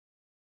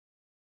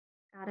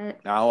Got it.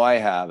 Now I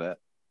have it.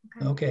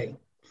 Okay.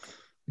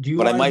 Do you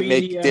But I want might to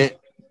make it.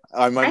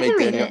 I might make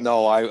Daniel. it.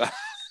 No, I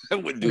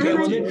wouldn't do Okay, that.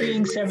 well, it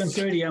being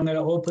 7:30, I'm going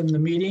to open the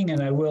meeting,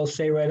 and I will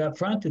say right up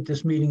front that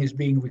this meeting is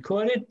being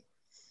recorded.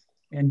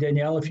 And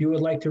Danielle, if you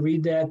would like to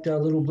read that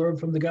little blurb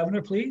from the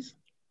governor, please.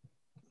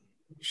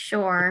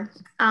 Sure.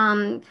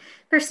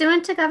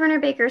 Pursuant to Governor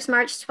Baker's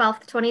March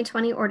 12th,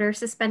 2020 order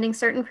suspending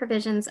certain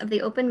provisions of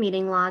the Open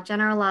Meeting Law,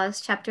 General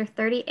Laws, Chapter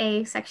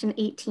 30A, Section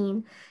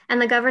 18,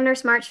 and the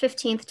Governor's March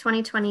 15th,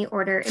 2020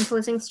 order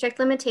imposing strict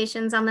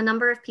limitations on the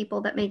number of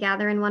people that may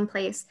gather in one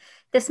place,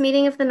 this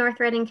meeting of the North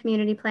Reading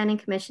Community Planning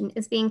Commission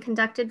is being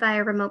conducted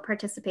via remote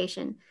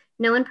participation.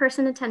 No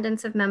in-person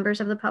attendance of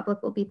members of the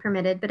public will be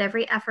permitted, but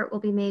every effort will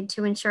be made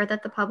to ensure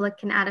that the public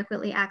can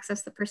adequately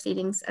access the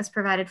proceedings as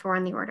provided for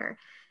in the order.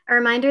 A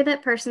reminder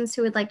that persons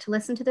who would like to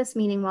listen to this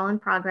meeting while in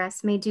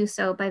progress may do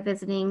so by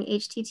visiting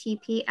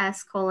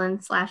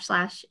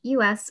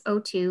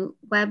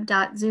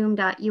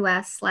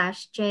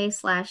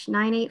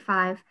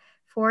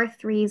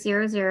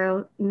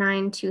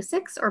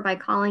or by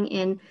calling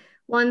in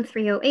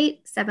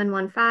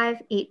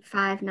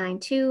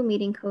 1-308-715-8592,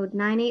 meeting code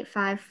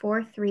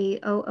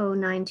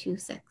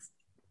 985-4300926.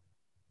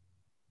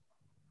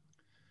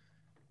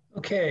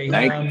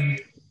 Okay.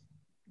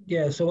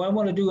 Yeah, so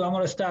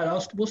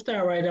we'll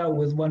start right out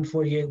with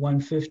 148,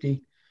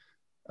 150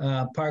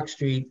 Park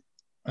Street.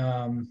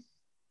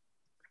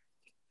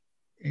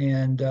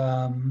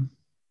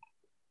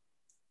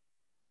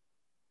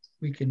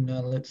 We can,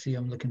 let's see,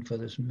 I'm looking for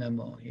this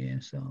memo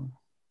here. So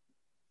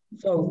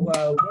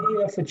what do you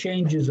have for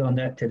changes on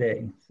that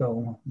today?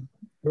 So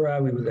where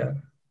are we with that?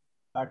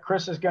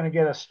 Chris is going to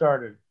get us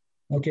started.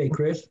 Okay,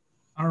 Chris.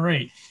 All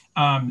right.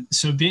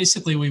 So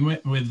basically, we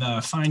went with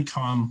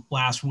FineCom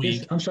last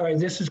week. I'm sorry.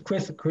 This is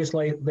Chris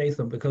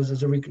Latham because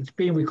it's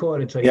being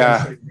recorded. So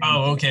yeah.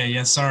 Oh, okay.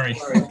 Yeah. Sorry.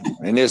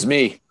 And there's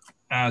me.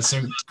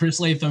 So Chris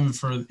Latham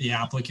for the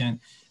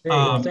applicant. There you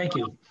go. Thank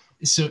you.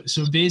 So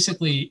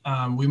basically,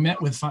 we met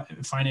with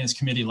Finance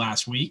Committee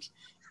last week,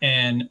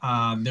 and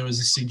there was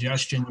a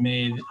suggestion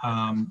made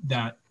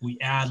that we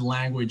add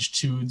language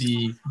to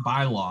the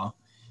bylaw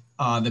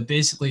that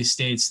basically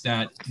states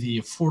that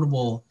the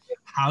affordable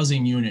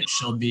housing unit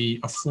shall be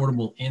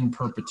affordable in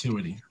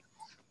perpetuity.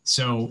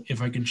 So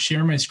if I could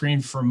share my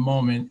screen for a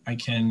moment, I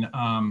can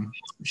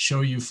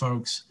show you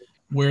folks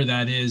where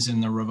that is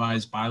in the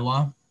revised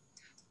bylaw.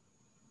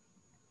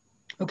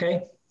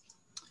 Okay.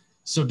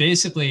 So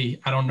basically,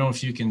 I don't know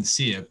if you can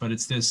see it, but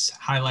it's this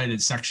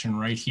highlighted section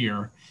right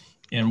here.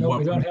 And no, what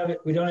we don't have it.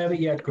 We don't have it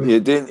yet, Chris.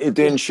 It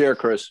didn't share,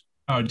 Chris.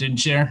 Oh, it didn't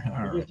share?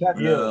 All right.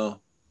 No.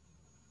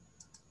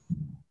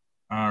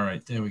 All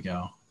right, there we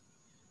go.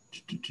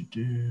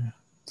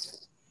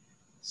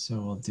 So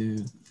we'll do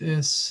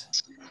this.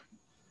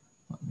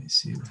 Let me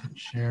see, hit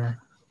share.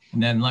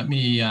 And then let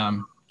me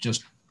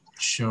just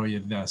show you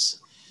this.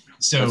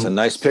 So that's a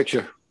nice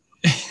picture.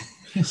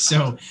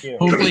 So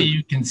hopefully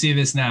you can see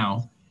this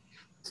now.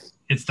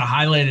 It's the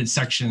highlighted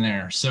section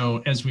there.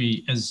 So as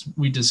we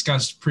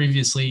discussed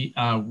previously,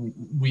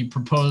 we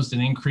proposed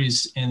an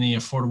increase in the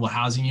affordable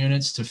housing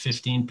units to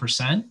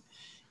 15%.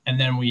 And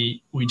then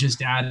we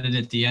just added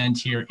at the end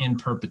here in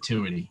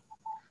perpetuity.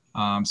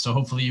 So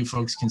hopefully you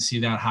folks can see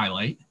that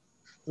highlight.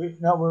 I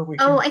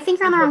think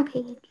you're on the wrong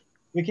page.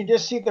 We can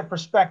just see the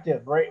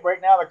perspective.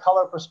 Right now, the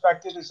color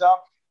perspective is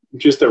up.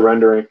 Just the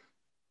rendering.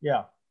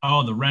 Yeah.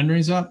 Oh, the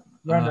rendering's up?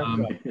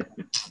 Rendering's up.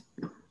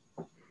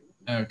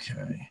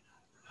 Okay.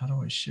 How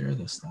do I share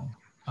this thing?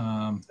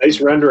 Nice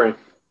rendering.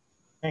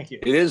 Thank you.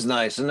 It is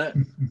nice, isn't it?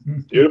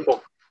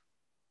 Beautiful.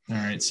 All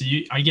right. So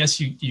I guess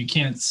you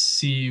can't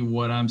see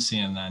what I'm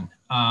seeing then.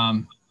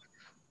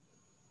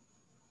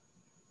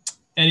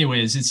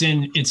 Anyways, it's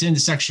in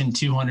section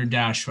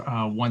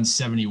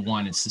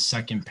 200-171. It's the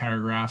second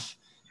paragraph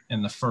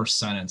in the first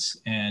sentence,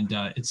 and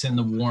it's in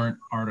the warrant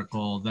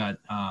article that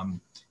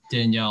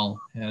Danielle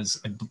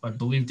has. I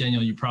believe,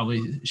 Danielle, you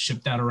probably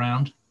shipped that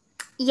around.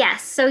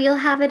 Yes, so you'll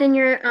have it in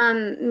your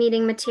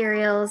meeting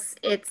materials.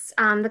 It's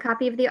the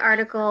copy of the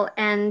article,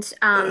 and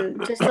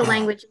just the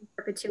language in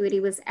perpetuity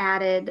was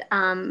added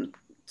to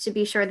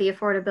be sure the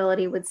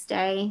affordability would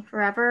stay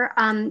forever.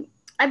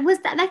 I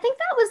think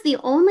that was the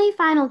only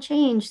final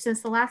change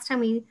since the last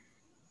time we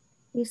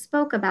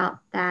spoke about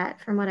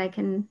that, from what I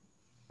can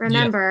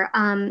remember.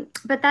 Yeah.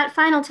 But that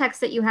final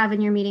text that you have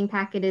in your meeting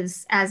packet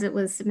is as it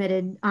was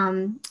submitted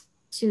for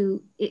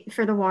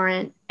the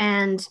warrant.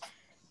 And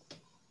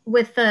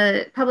with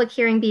the public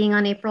hearing being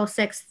on April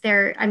 6th,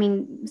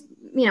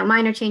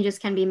 minor changes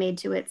can be made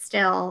to it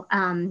still,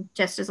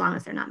 just as long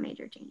as they're not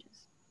major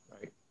changes.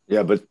 Right.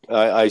 Yeah, but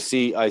I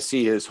see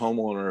his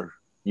homeownership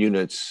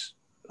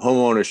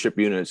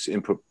units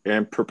in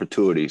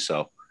perpetuity.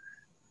 So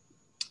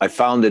I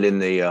found it in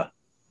the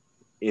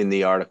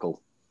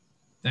article.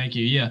 Thank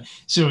you. Yeah.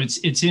 So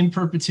it's in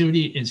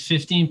perpetuity. It's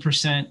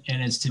 15%,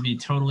 and it's to be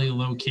totally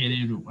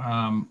located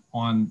on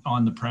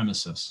the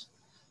premises.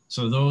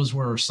 So those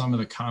were some of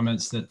the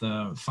comments that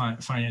the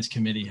Finance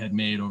Committee had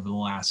made over the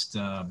last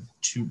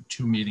two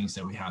meetings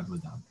that we had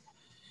with them.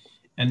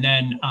 And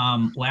then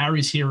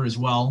Larry's here as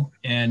well.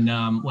 And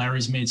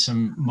Larry's made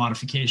some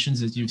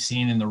modifications as you've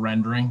seen in the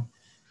rendering.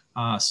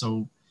 I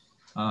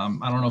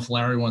don't know if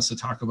Larry wants to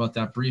talk about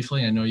that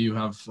briefly. I know you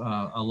have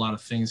a lot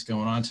of things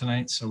going on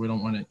tonight, so we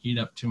don't want to eat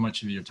up too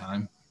much of your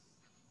time.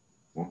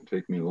 Won't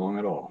take me long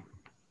at all.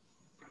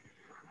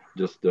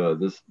 Just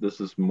this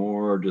is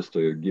more just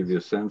to give you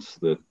a sense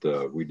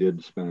that we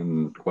did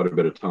spend quite a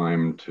bit of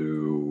time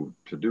to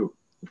do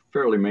a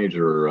fairly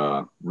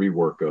major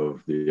rework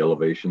of the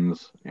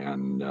elevations,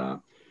 and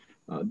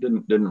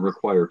didn't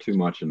require too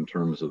much in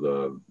terms of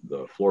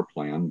the floor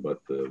plan, but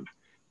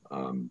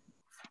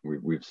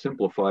we've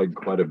simplified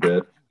quite a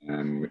bit,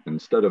 and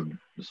instead of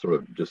sort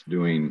of just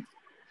doing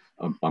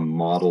a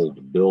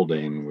modeled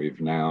building,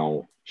 we've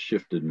now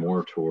shifted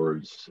more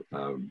towards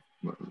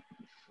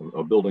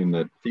a building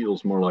that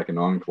feels more like an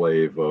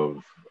enclave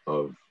of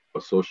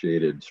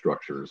associated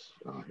structures,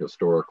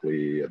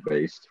 historically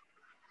based,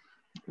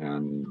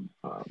 and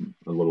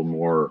a little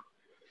more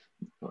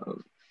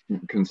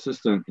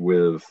consistent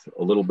with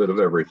a little bit of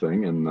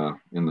everything in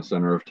the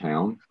center of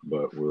town.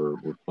 But we're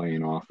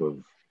playing off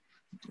of,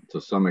 to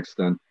some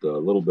extent, a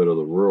little bit of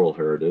the rural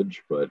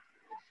heritage, but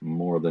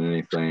more than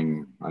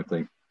anything, I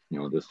think,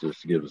 this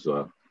just gives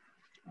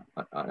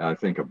I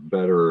think a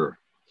better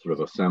sort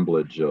of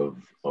assemblage of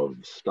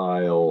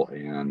style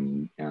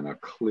and a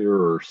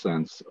clearer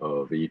sense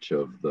of each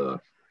of the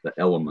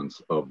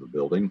elements of the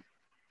building.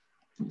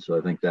 And so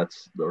I think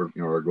that's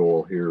our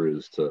goal here,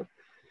 is to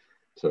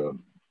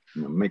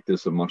make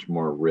this a much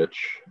more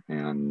rich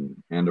and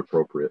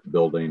appropriate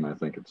building. I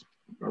think it's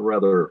a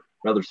rather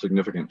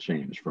significant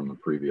change from the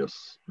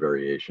previous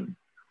variation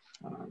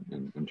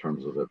in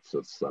terms of its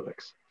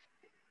aesthetics.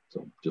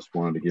 So just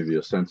wanted to give you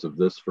a sense of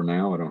this for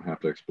now. I don't have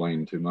to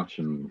explain too much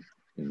in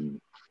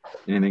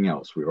anything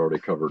else. We've already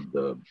covered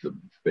the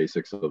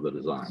basics of the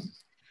design.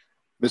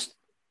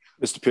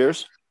 Mr.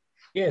 Pierce?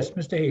 Yes,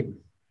 Mr. Hayden.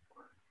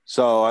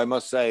 So I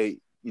must say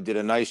you did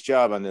a nice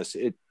job on this.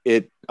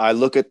 I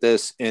look at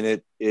this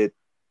and it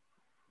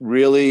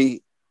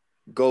really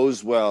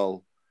goes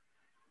well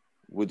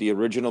with the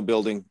original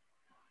building.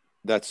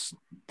 That's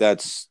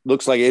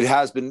looks like it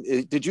has been.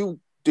 Did you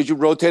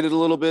rotate it a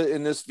little bit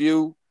in this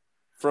view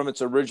from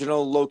its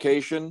original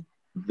location?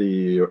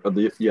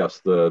 Yes,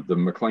 the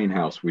McLean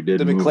House. We did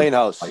the McLean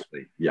House.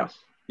 Slightly. Yes.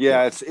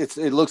 Yeah,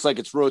 it looks like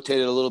it's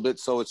rotated a little bit,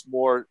 so it's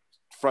more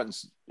front.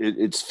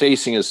 It's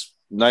facing us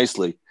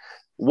nicely.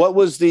 What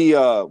was the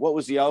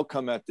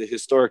outcome at the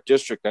historic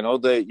district? I know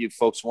that you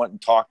folks went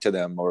and talked to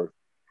them, or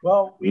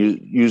well,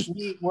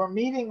 we're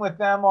meeting with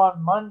them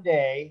on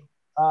Monday.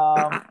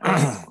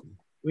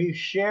 We've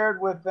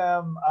shared with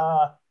them.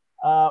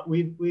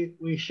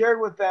 We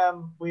shared with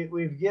them.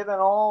 We've given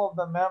all of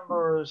the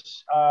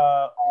members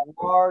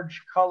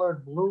large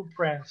colored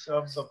blueprints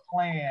of the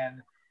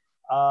plan,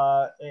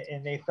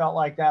 and they felt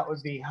like that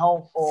would be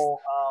helpful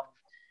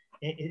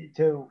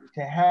to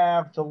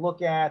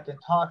look at and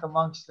talk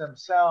amongst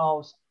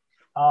themselves.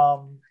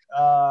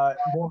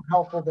 More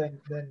helpful than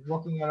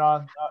looking at it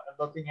on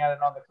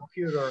the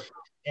computer.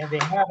 And they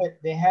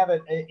have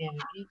it in an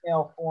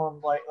email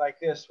form like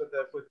this with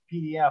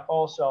PDF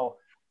also.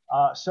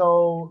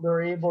 So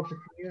they're able to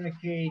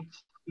communicate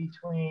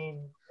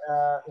between,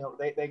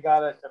 they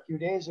got it a few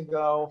days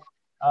ago.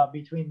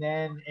 Between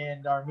then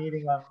and our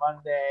meeting on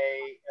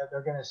Monday,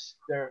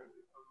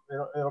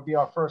 it'll be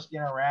our first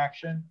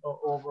interaction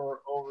over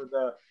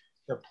the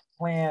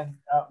plan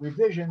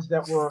revisions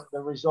that were the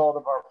result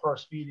of our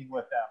first meeting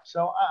with them.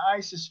 So I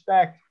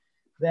suspect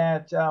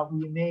that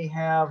we may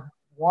have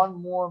one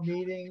more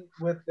meeting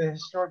with the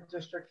Historic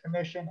District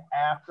Commission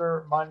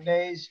after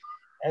Mondays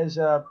as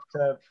to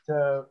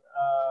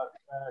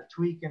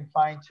tweak and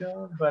fine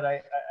tune, but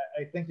I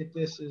think that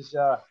this is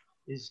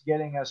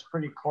getting us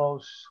pretty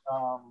close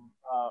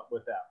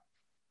with them.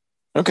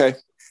 Okay.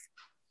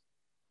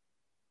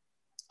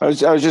 I was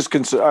just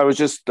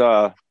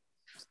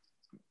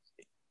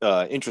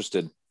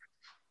interested.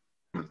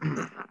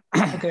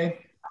 Okay.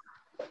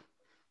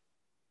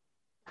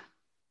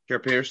 Chair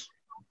Pierce?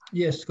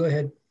 Yes, go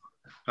ahead.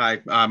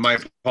 Hi, my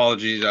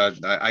apologies.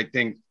 I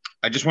think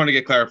I just want to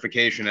get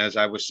clarification as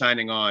I was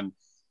signing on.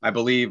 I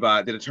believe,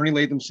 did Attorney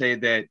Latham say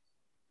that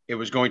it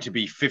was going to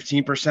be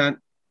 15%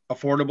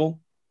 affordable?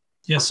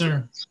 Yes,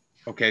 sir.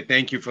 Okay,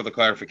 thank you for the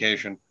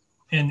clarification.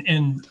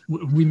 And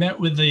we met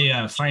with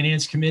the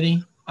Finance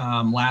Committee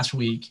last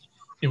week.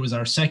 It was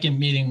our second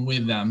meeting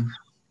with them.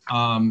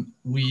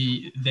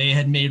 They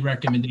had made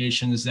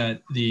recommendations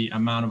that the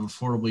amount of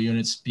affordable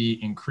units be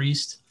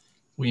increased.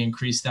 We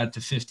increased that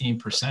to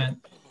 15%.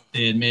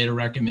 They had made a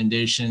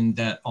recommendation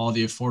that all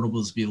the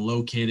affordables be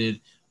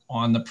located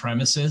on the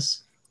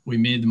premises. We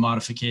made the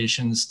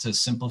modifications to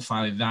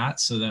simplify that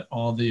so that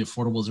all the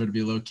affordables are to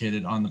be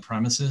located on the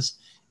premises.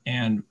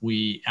 And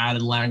we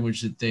added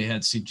language that they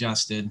had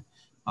suggested.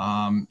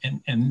 And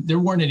there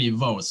weren't any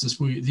votes.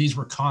 These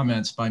were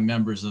comments by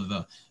members of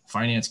the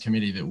Finance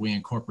Committee that we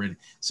incorporated.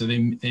 So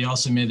they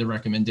also made the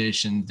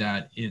recommendation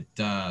that it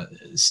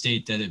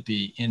state that it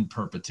be in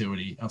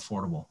perpetuity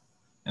affordable.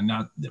 And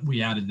that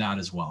we added that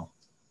as well.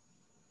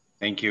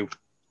 Thank you.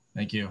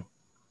 Thank you.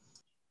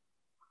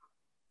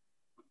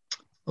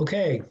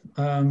 Okay.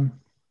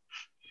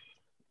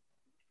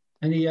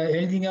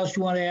 Anything else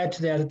you want to add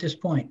to that at this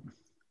point?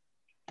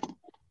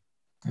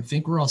 I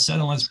think we're all set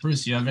unless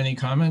Bruce, you have any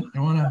comment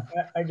you want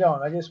to? I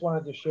don't. I just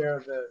wanted to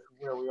share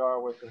where we are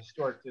with the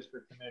Historic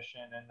District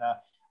Commission, and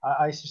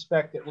I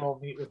suspect that we'll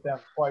meet with them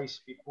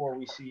twice before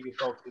we see you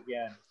folks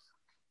again.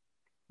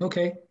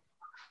 Okay.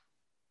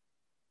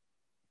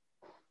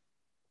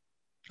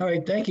 All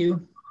right. Thank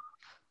you.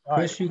 All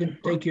Chris, right. you can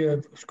take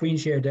your screen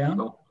share down.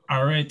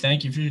 All right.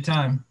 Thank you for your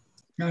time.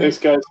 All right. Thanks,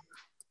 guys.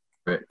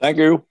 Thank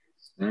you.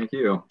 Thank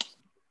you.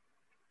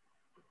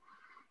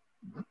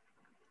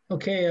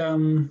 Okay,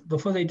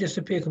 before they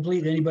disappear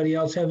completely, anybody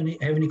else have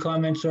any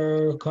comments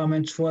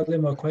for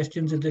them or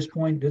questions at this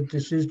point?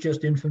 This is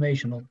just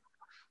informational.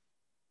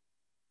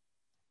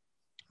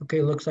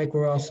 Okay, looks like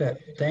we're all set.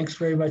 Thanks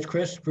very much,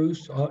 Chris,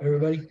 Bruce,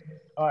 everybody.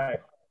 All right.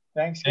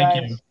 Thanks, guys.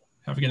 Thank you.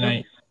 Have a good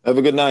night. Have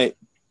a good night.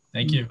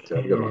 Thank you.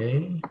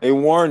 Okay. Hey,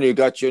 Warren, you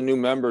got your new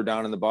member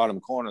down in the bottom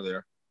corner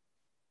there.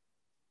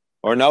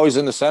 Or now he's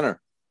in the center.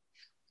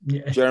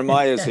 Yeah.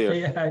 Jeremiah is here.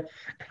 Yeah.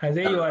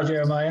 There you are,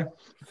 Jeremiah.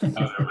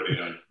 How's everybody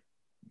doing?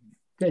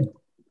 Good.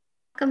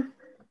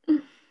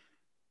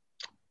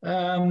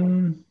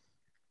 Welcome.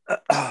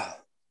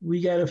 We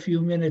got a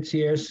few minutes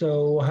here,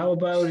 so how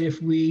about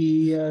if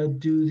we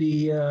do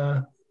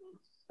the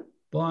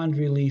bond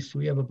release?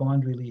 We have a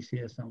bond release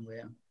here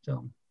somewhere.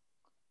 So,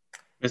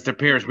 Mr.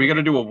 Pierce, we got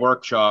to do a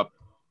workshop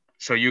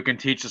so you can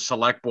teach the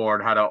select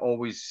board how to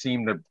always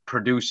seem to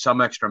produce some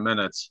extra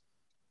minutes.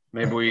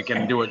 Maybe we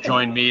can do a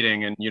joint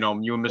meeting, and you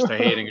and Mr.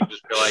 Hayden can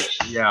just be like,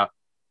 yeah,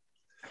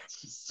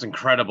 it's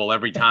incredible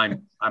every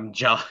time. I'm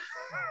jealous.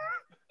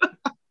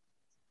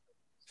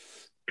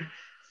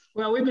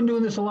 well, we've been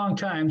doing this a long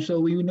time, so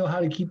we know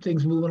how to keep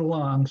things moving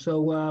along.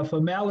 So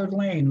for Mallard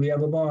Lane, we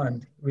have a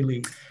bond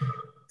release.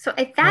 So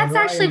that's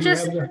actually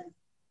just,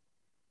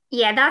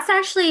 yeah, that's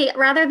actually,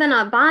 rather than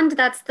a bond,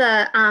 that's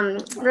the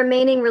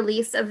remaining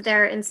release of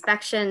their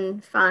inspection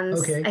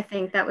funds. Okay. I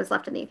think that was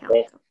left in the account.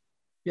 So.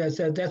 Yes,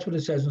 that's what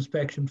it says,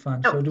 inspection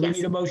funds. Oh, so do we yes.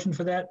 need a motion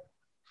for that?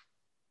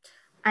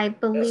 I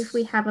believe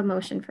we have a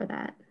motion for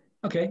that.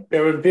 Okay.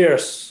 Chairman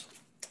Pierce,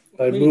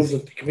 I Please. move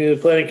that the Community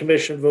Planning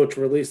Commission vote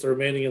to release the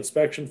remaining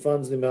inspection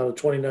funds in the amount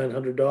of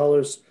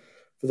 $2,900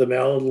 for the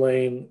Mallard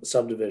Lane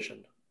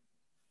subdivision.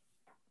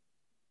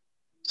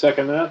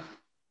 Second that.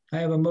 I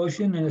have a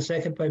motion and a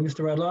second by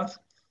Mr. Rudloff.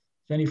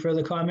 Any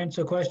further comments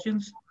or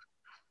questions?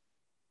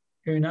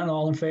 Hearing none,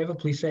 all in favor,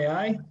 please say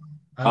aye.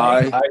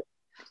 Aye.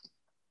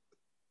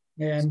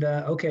 And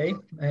okay,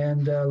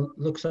 and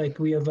looks like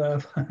we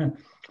have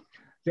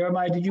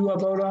Jeremiah, did you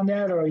vote on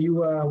that, or are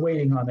you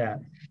waiting on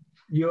that?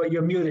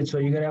 You're muted, so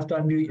you're gonna have to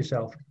unmute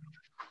yourself.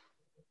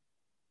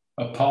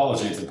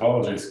 Apologies.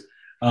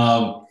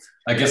 I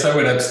guess I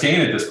would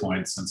abstain at this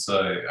point since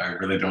I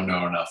really don't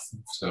know enough.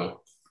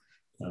 So,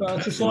 Well,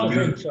 it's a simple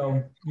thing,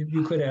 so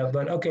you could have,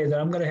 but okay, then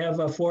I'm gonna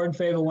have 4 in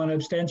favor, 1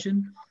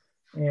 abstention,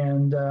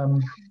 and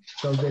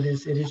so that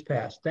it is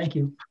passed. Thank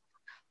you.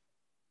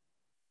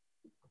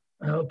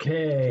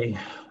 Okay,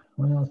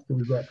 what else do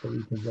we got that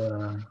we could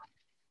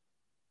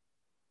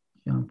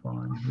jump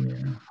on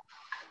here?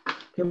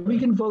 Okay, we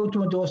can vote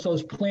to endorse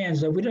those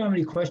plans. We don't have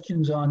any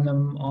questions on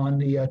them on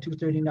the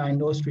 239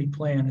 North Street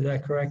plan. Is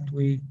that correct?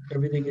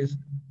 Everything is.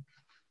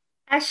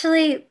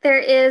 Actually, there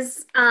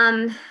is,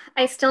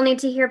 I still need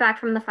to hear back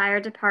from the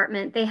fire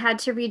department. They had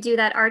to redo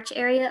that arch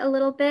area a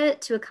little bit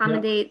to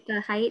accommodate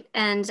the height,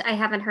 and I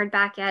haven't heard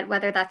back yet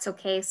whether that's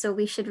okay. So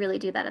we should really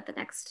do that at the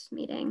next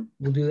meeting.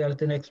 We'll do that at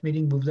the next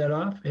meeting, move that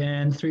off.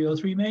 And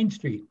 303 Main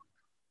Street.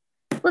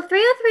 Well,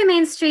 303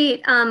 Main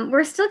Street,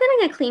 we're still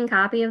getting a clean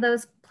copy of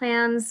those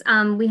plans.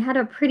 We had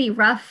a pretty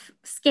rough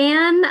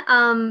scan,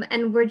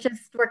 and we're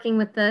just working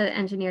with the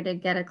engineer to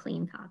get a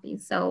clean copy.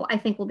 So I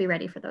think we'll be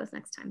ready for those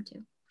next time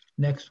too.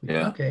 Next week,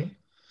 Yeah. Okay.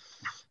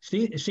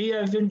 See,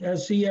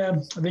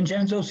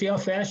 Vincenzo, see how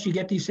fast you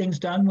get these things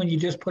done when you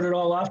just put it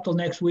all off till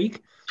next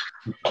week?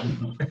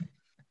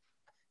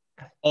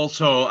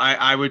 Also,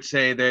 I would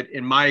say that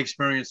in my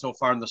experience so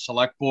far in the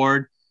select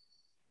board,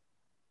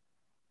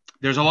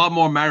 there's a lot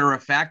more matter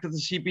of fact of the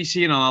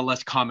CPC and a lot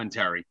less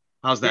commentary.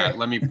 How's that? Yeah.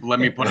 Let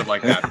me put it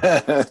like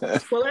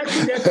that. Well,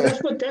 actually,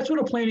 that's what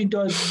a planning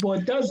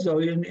board does, though.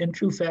 In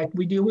true fact,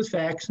 we deal with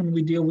facts and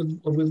we deal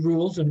with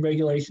rules and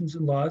regulations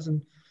and laws,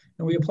 and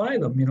we apply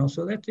them.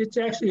 So that it's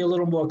actually a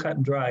little more cut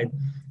and dried.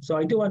 So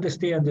I do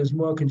understand there's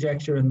more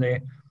conjecture in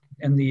the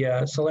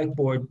select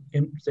board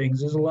in things.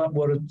 There's a lot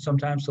more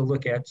sometimes to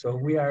look at. So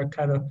we are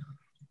kind of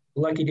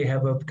lucky to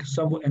have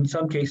in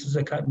some cases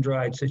a cut and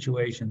dried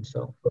situation.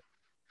 So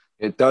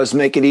It does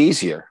make it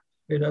easier.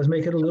 it does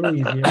make it a little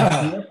easier.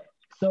 Yep.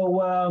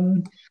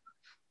 So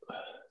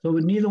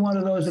with neither one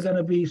of those are going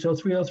to be, so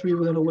 303,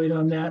 we're going to wait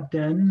on that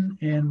then,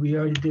 and we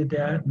already did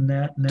that and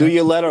that. And that. Do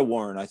your letter,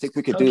 Warren. I think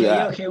we could do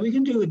that. Okay, we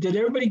can do it. Did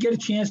everybody get a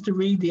chance to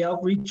read the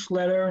outreach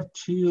letter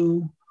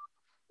for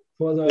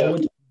what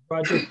the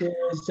project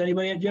is? Do you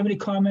have any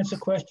comments or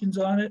questions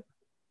on it?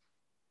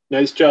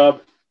 Nice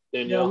job.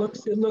 Danielle.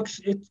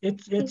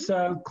 It's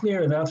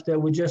clear enough that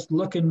we're just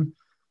looking.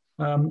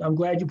 I'm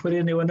glad you put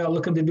in there. We're not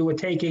looking to do a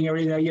taking or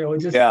anything. You know, we're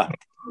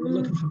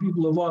looking for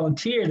people to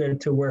volunteer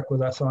to work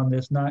with us on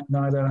this.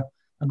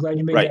 I'm glad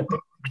you made that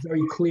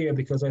very clear,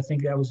 because I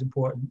think that was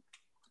important.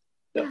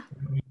 Yeah.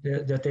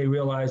 That they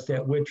realize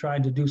that we're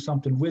trying to do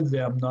something with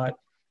them, not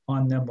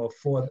on them or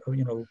for,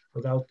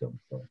 without them.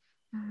 So.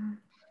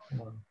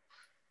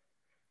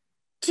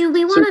 Do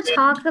we want to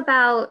talk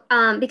about,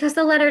 because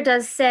the letter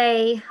does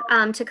say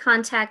to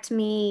contact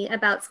me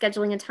about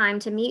scheduling a time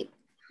to meet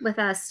with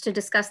us to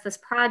discuss this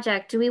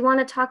project, do we want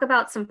to talk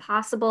about some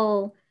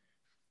possible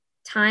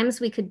times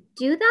we could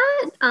do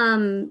that?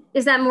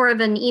 Is that more of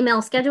an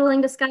email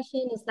scheduling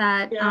discussion? Is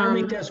that? Yeah, I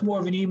think that's more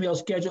of an email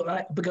schedule,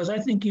 because I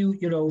think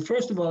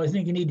first of all, I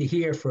think you need to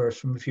hear first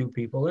from a few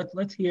people.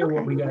 Let's hear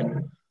what we got.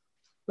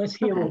 Let's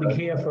hear what we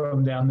hear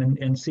from them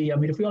and see. I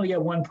mean, if we only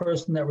get one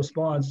person that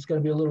responds, it's going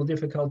to be a little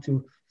difficult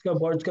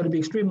it's going to be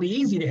extremely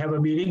easy to have a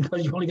meeting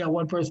because you only got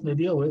one person to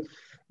deal with.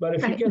 But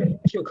if you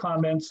get your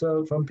comments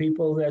from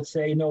people that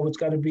say, no, it's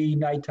got to be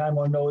nighttime,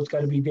 or no, it's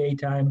got to be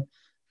daytime,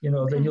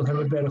 then you'll have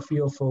a better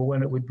feel for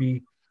when it would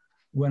be,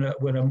 when a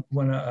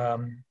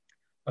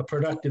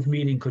productive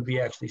meeting could be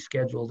actually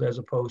scheduled, as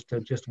opposed to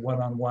just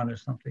one-on-one or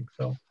something.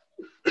 So.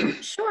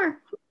 Sure.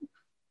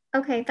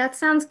 Okay, that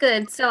sounds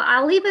good. So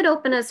I'll leave it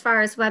open as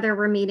far as whether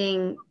we're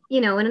meeting,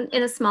 in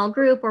a small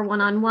group or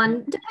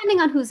one-on-one, depending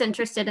on who's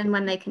interested and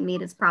when they can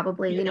meet is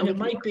probably, And it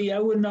might be, I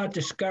would not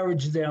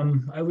discourage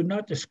them. I would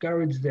not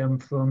discourage them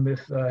from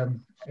if,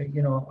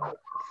 in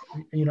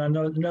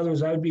other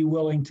words, I would be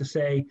willing to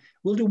say,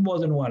 we'll do more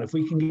than one. If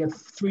we can get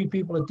 3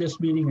 people at this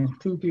meeting and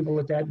 2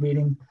 people at that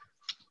meeting,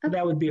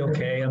 that would be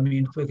okay. I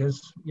mean,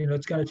 because,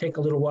 it's going to take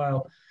a little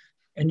while.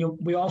 And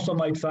we also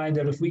might find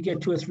that if we get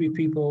 2 or 3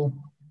 people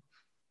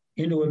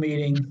into a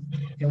meeting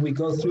and we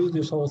go through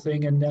this whole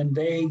thing, and then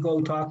they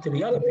go talk to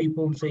the other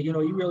people and say, you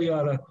really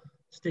ought to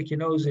stick your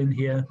nose in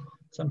here.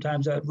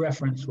 Sometimes that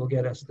reference will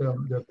get us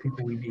the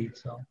people we need.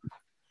 So,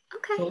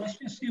 so let's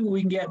just see what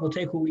we can get. We'll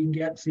take what we can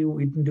get, see what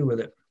we can do with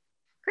it.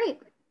 Great.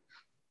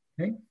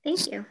 Okay.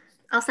 Thank you.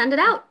 I'll send it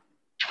out.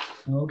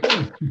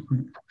 Okay.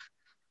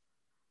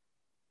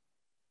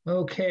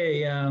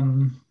 Okay.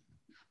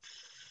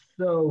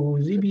 So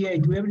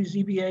ZBA, do we have any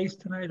ZBAs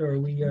tonight, or are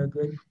we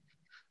good?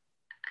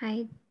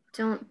 I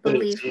don't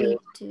believe we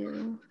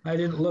do. I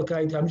didn't look.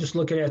 I'm just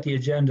looking at the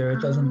agenda. It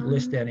doesn't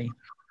list any.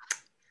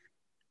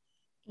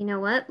 You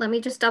know what? Let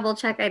me just double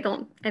check. I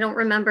don't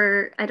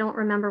remember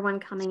one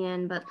coming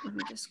in, but let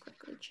me just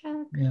quickly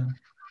check. Yeah.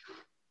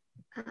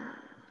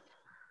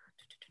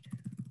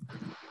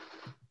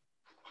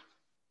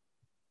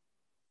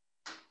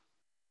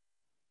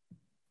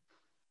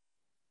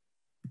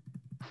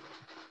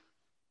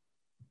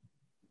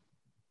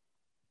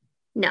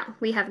 No,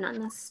 we have none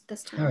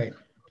this time. All right.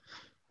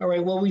 All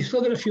right, well, we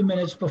still got a few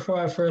minutes before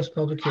our first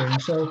public hearing.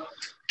 So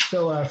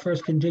our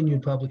first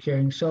continued public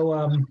hearing. So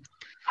the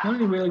only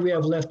thing really we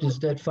have left is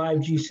that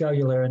 5G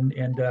cellular. And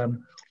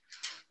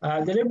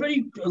did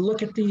everybody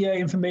look at the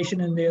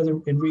information in there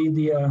and read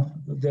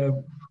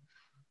the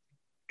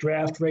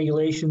draft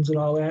regulations and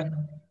all that?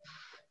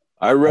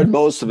 I read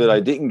most of it. I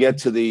didn't get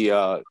to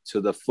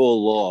the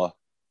full law.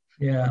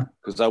 Yeah.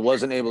 Because I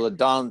wasn't able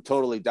to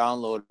totally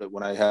download it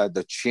when I had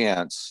the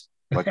chance,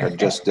 like I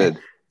just did.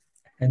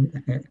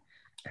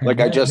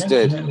 Like I just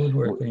did. That would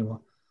work anymore.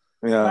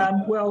 Yeah.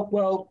 Well,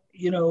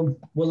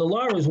 the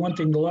law is one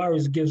thing. The law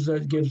gives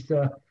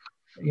the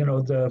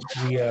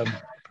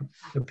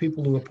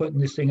people who are putting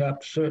this thing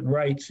up certain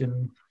rights,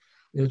 and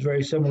it's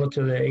very similar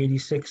to the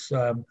 '86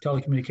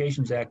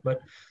 Telecommunications Act.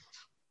 But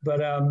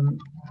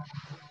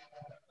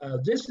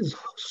this is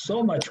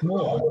so much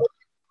more.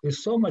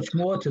 There's so much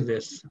more to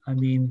this. I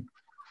mean,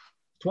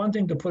 it's one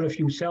thing to put a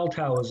few cell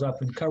towers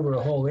up and cover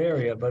a whole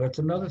area, but it's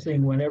another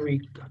thing when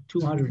every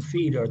 200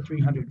 feet or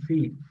 300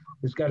 feet,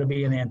 there's got to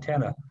be an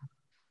antenna.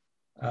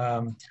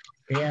 And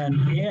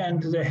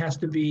there has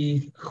to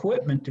be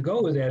equipment to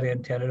go with that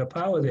antenna, to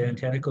power the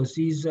antenna, because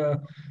these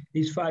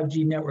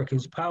 5G network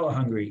is power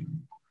hungry.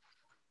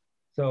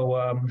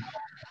 So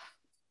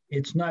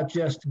it's not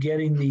just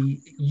getting the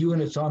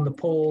units on the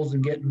poles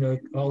and getting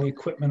all the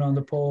equipment on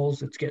the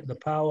poles, it's getting the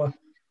power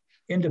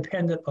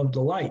independent of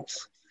the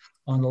lights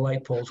on the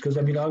light poles. Because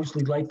I mean,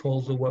 obviously light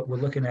poles are what we're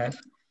looking at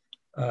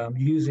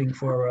using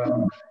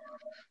for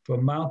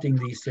mounting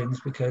these things,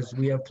 because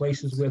we have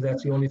places where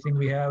that's the only thing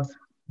we have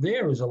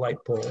there is a light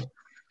pole.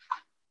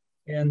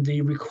 And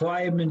the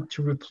requirement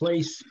to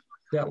replace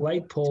that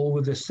light pole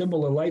with a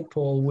similar light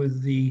pole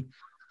with the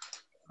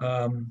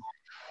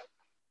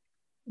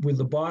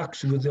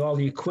box, with all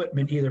the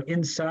equipment either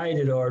inside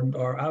it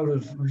or out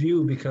of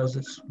view, because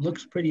it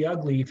looks pretty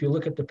ugly. If you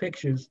look at the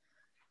pictures,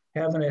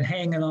 having it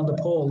hanging on the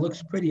pole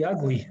looks pretty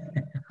ugly.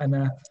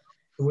 And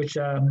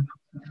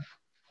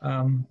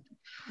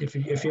if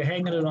you're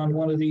hanging it on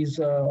one of these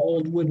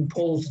old wooden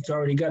poles that's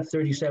already got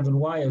 37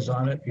 wires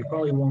on it, you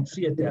probably won't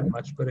see it that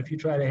much. But if you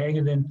try to hang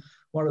it in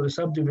one of the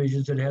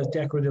subdivisions that has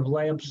decorative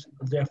lamps,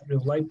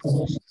 decorative light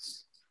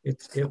poles,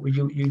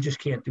 you just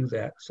can't do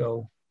that.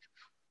 So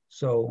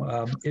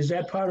So is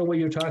that part of what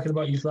you're talking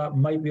about? You thought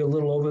might be a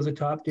little over the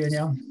top,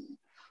 Danielle?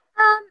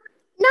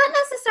 Not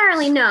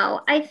necessarily,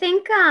 no. I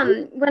think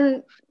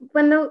when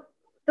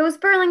those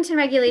Burlington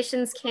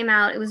regulations came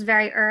out, it was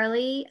very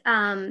early,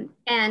 and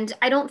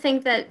I don't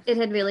think that it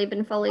had really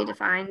been fully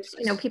defined.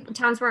 You know,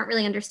 towns weren't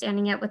really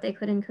understanding yet what they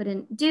could and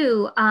couldn't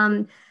do.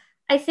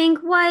 I think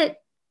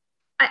what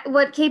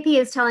KP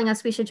is telling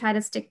us we should try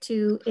to stick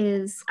to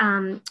is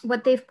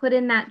what they've put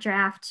in that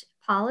draft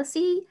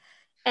policy,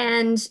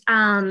 and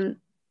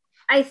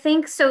I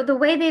think so. The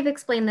way they've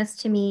explained this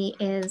to me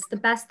is the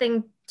best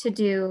thing to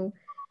do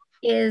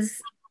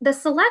is the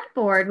select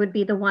board would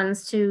be the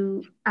ones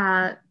to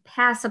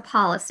pass a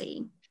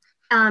policy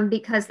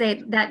because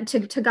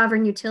to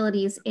govern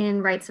utilities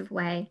in rights of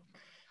way.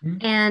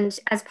 Mm-hmm. And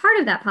as part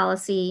of that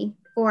policy,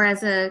 or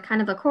as a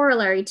kind of a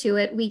corollary to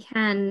it, we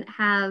can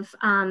have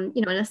an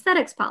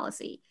aesthetics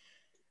policy.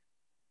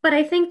 But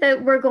I think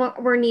that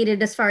we're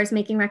needed as far as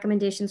making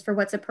recommendations for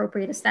what's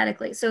appropriate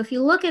aesthetically. So if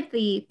you look at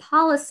the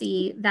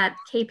policy that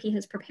KP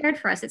has prepared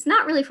for us, it's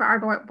not really for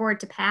our board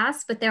to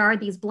pass, but there are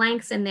these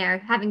blanks in there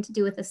having to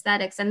do with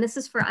aesthetics. And this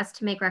is for us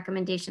to make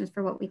recommendations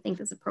for what we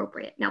think is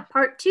appropriate. Now,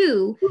 part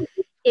 2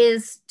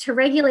 is to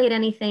regulate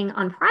anything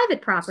on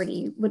private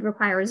property would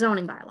require a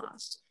zoning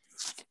bylaw.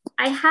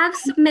 I have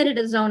submitted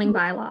a zoning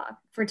bylaw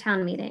for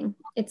town meeting.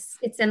 It's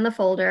in the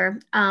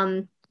folder.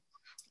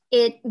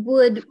 It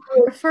would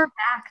refer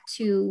back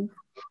to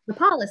the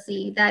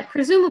policy that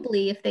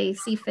presumably, if they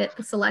see fit,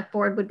 the select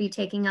board would be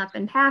taking up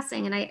and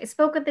passing. And I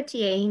spoke with the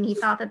TA, and he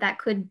thought that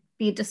could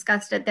be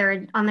discussed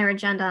on their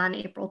agenda on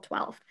April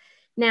 12th.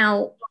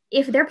 Now,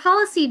 if their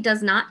policy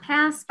does not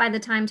pass by the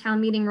time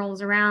town meeting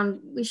rolls around,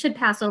 we should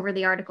pass over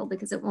the article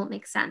because it won't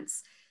make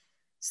sense.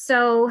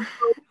 So,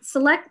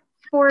 select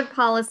board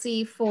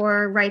policy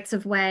for rights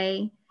of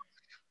way,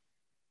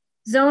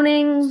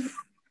 zoning,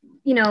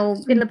 in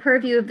the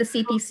purview of the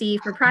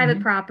CPC for private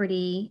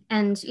property,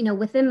 and,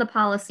 within the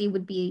policy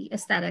would be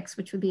aesthetics,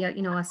 which would be,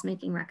 us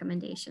making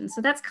recommendations.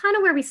 So that's kind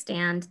of where we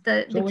stand.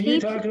 When you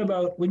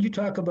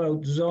talk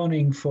about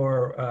zoning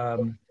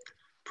for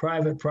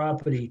private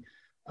property,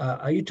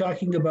 are you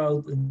talking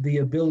about the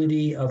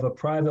ability of a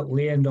private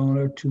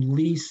landowner to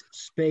lease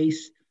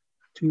space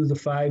to the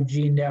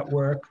 5G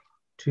network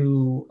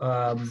to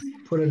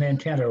put an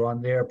antenna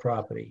on their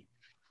property?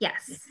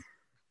 Yes.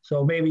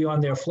 So maybe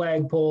on their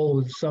flagpole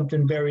with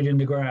something buried in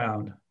the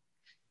ground.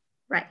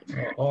 Right.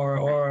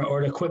 Or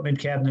an equipment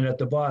cabinet at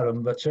the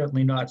bottom, but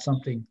certainly not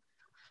something,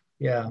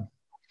 yeah.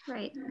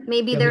 Right.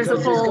 Maybe there's a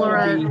pole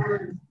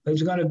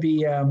there's going to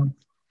be,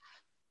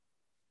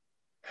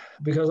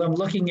 because I'm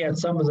looking at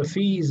some of the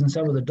fees and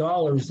some of the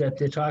dollars that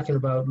they're talking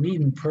about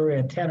needing per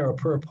antenna or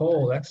per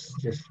pole. That's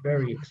just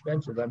very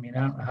expensive. I mean,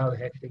 I don't know how the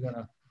heck they're going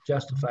to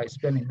justify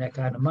spending that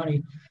kind of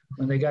money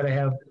when they got to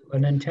have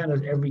an antenna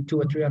every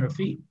 200 or 300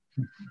 feet.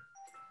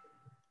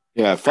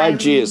 Yeah,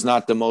 5G is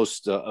not the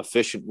most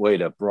efficient way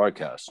to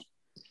broadcast.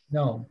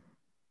 No.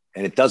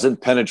 And it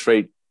doesn't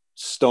penetrate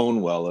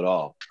stone well at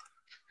all.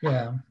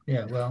 Yeah,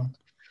 well,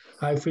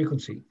 high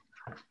frequency.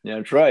 Yeah,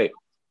 that's right.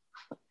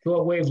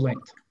 Short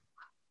wavelength.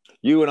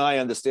 You and I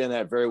understand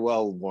that very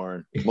well,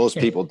 Warren. Most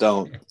people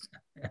don't.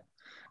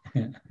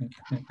 I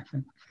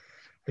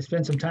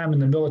spent some time in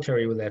the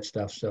military with that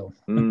stuff, so.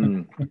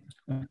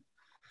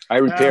 I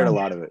repaired a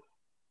lot of it.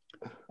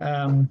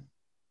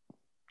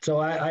 So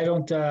I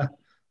don't,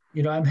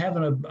 I'm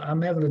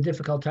having a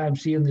difficult time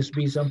seeing this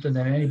be something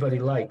that anybody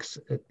likes.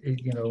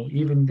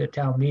 Even the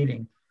town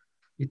meeting,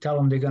 you tell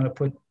them they're going to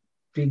put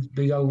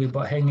big ugly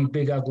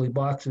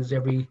boxes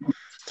every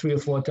 3 or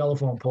 4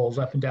 telephone poles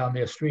up and down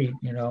their street.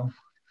 They're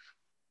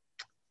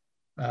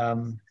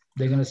going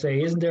to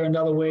say, "Isn't there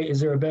another way? Is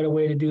there a better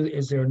way to do?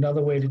 Is there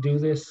another way to do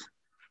this?"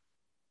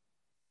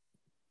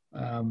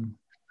 And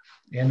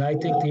I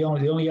think the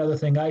only other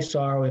thing I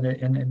saw in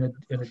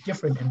a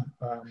different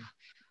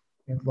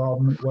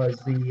involvement was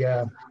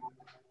the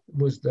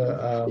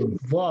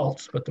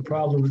vaults, but the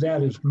problem with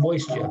that is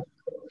moisture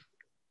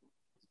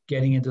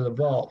getting into the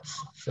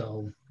vaults.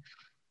 So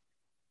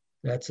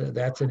that's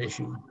an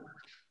issue.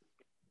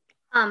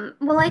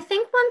 Well, I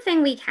think one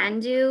thing we can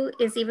do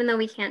is, even though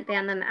we can't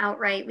ban them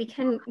outright, we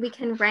can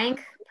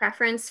rank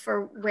preference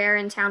for where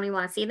in town we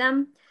want to see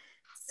them.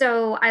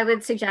 So I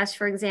would suggest,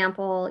 for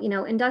example,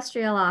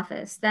 industrial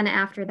office, then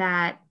after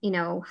that,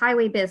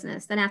 highway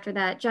business, then after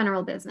that,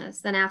 general business,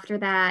 then after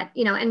that,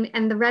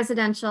 and the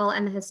residential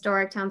and the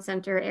historic town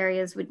center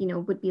areas would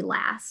be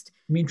last.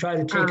 I mean, try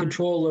to take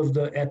control of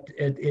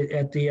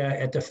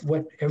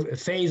what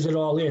phase it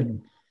all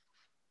in.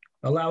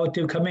 Allow it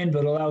to come in,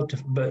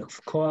 but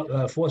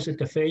force it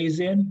to phase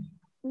in.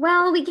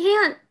 Well, we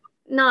can't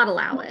not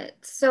allow it.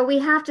 So we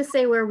have to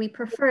say where we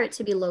prefer it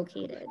to be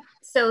located.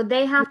 So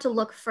they have to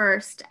look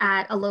first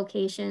at a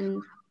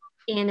location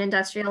in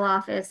industrial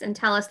office and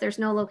tell us there's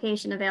no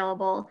location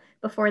available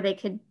before they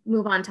could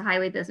move on to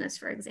highway business,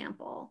 for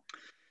example.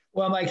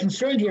 Well, my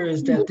concern here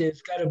is that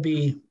there's got to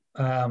be,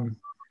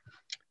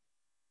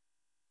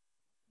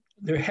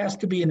 there has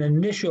to be an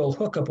initial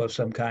hookup of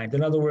some kind.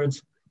 In other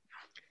words,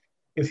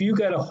 if you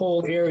got a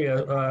whole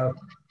area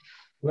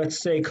let's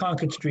say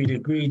Concord Street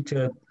agreed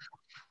to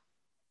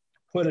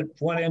put it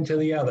one end to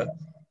the other.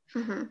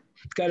 Mm-hmm.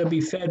 It's got to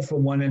be fed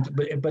from one end,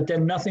 but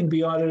then nothing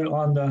beyond it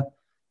on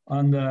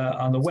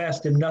the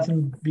west and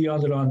nothing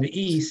beyond it on the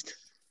east.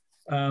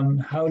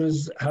 How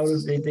does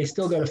they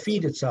still got to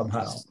feed it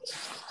somehow?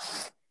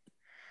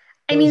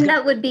 I mean,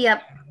 that would be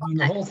up,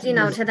 the whole thing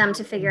is, to them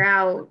to figure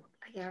out,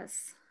 I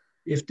guess.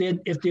 If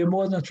they're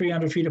more than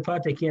 300 feet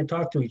apart, they can't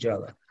talk to each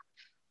other.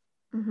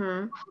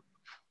 Mm-hmm.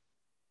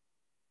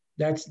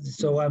 That's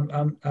so.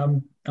 I'm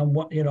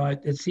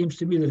it seems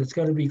to me that it's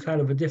going to be kind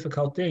of a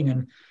difficult thing,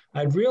 and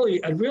I'd really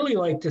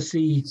like to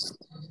see.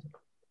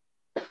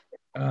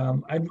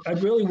 I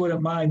really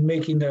wouldn't mind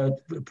making the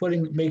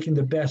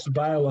best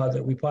bylaw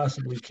that we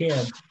possibly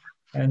can,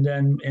 and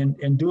then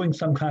and doing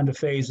some kind of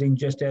phasing,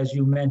 just as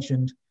you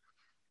mentioned.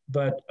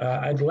 But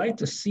I'd like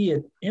to see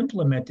it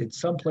implemented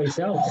someplace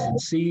else and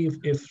see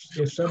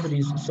if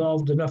somebody's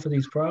solved enough of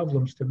these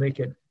problems to make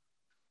it,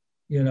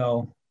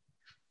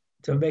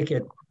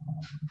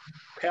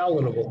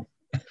 palatable.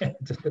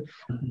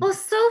 Well,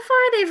 so far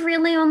they've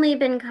really only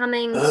been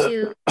coming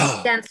to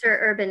denser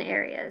urban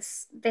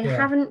areas. They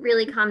haven't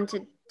really come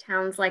to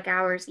towns like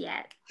ours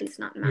yet, at least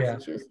not in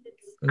Massachusetts.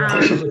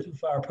 They're too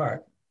far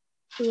apart.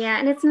 Yeah,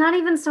 and it's not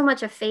even so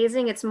much a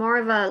phasing, it's more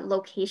of a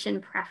location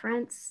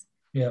preference.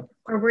 Yeah.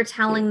 Or we're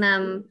telling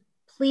them,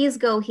 please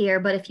go here,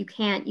 but if you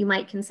can't, you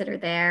might consider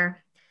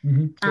there.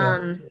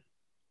 Mm-hmm.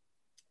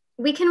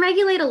 We can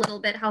regulate a little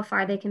bit how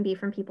far they can be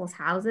from people's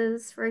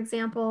houses, for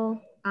example.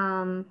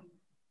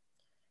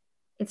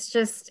 It's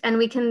just, and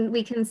we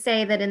can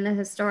say that in the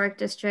historic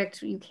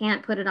district, you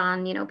can't put it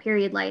on,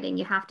 period lighting.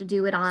 You have to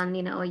do it on,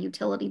 a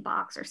utility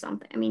box or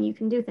something. I mean, you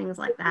can do things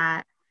like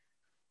that.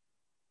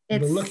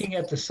 But looking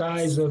at the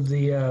size of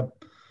the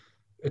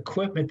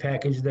equipment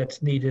package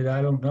that's needed,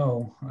 I don't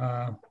know.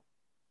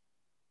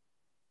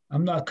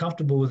 I'm not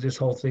comfortable with this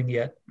whole thing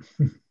yet.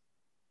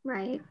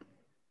 Right.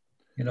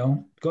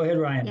 Go ahead,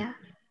 Ryan. Yeah.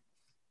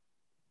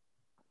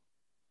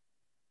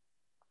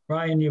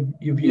 Ryan,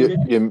 you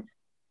muted?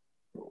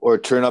 Or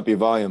turn up your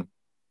volume.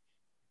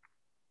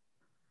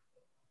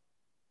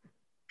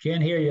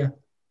 Can't hear you.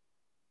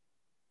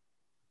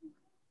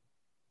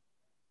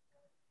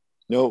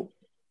 No.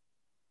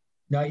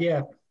 Not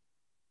yet.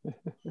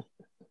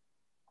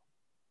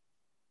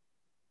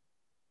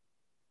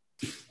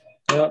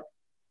 Yep.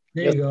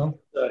 There you go.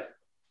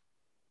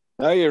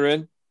 Now you're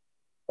in.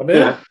 I'm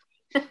in.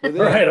 All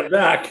right, I'm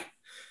back.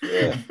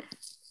 Yeah.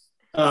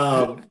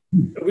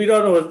 We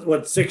don't know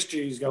what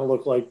 6G is going to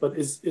look like, but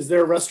is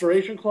there a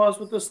restoration clause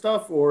with this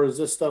stuff, or is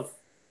this stuff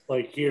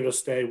like here to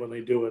stay when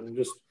they do it? And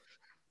just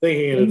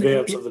thinking in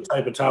advance of the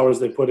type of towers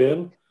they put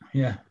in.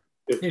 Yeah.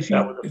 If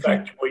that would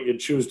affect what you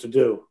choose to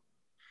do.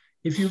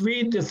 If you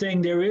read the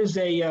thing, there is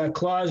a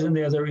clause in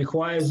there that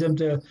requires them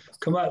to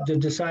come up to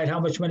decide how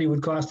much money it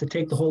would cost to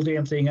take the whole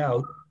damn thing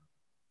out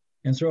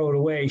and throw it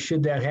away,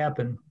 should that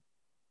happen.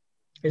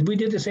 And we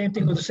did the same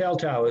thing with the cell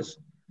towers.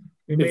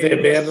 We made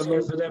it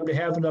necessary for them to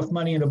have enough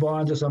money in a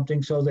bond or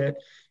something so that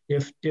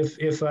if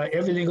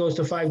everything goes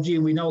to 5G,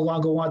 we no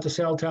longer want the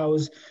cell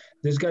towers.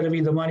 There's got to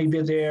be the money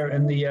bid there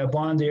and the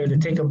bond there to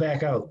take them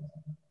back out.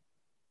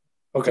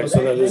 Okay,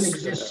 so that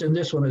exists in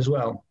this one as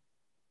well.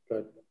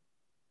 Good.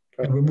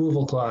 Okay. A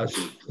removal clause.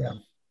 Yeah.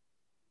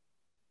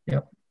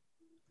 Yep.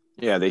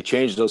 Yeah, they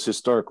changed those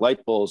historic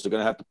light poles. They're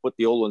going to have to put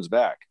the old ones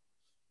back.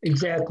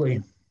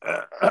 Exactly.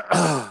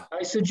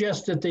 I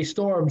suggest that they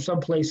store them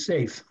someplace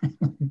safe.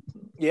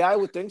 Yeah, I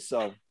would think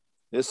so.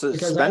 This is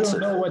because expensive.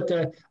 I don't know what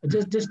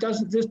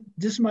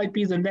this might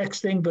be the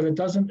next thing, but it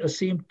doesn't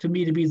seem to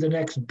me to be the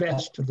next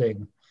best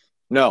thing.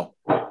 No.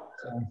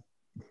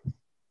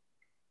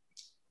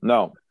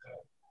 No.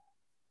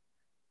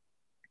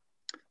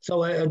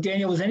 So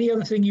Daniel, was any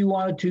other thing you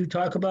wanted to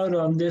talk about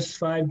on this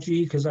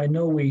 5G? Because I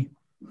know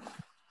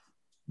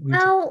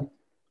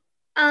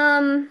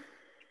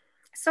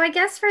so I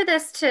guess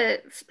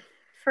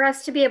for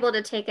us to be able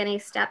to take any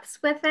steps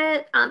with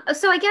it,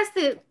 so I guess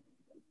the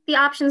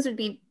options would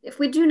be if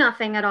we do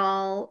nothing at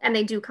all and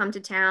they do come to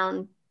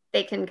town,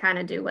 they can kind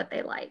of do what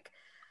they like.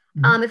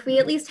 Mm-hmm. If we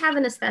at least have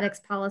an aesthetics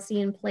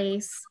policy in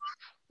place,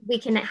 we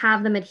can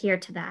have them adhere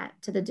to that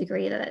to the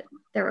degree that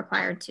they're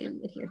required to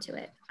adhere to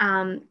it.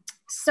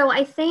 So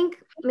I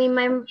mean,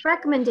 my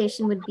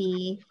recommendation would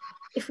be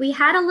if we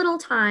had a little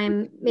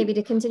time, maybe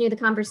to continue the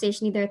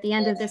conversation either at the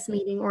end of this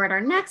meeting or at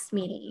our next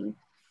meeting,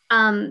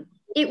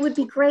 it would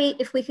be great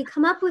if we could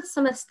come up with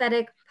some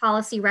aesthetic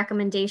policy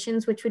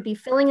recommendations, which would be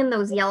filling in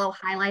those yellow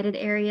highlighted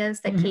areas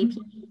that KP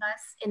gave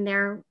us in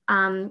their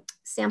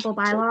sample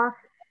bylaw.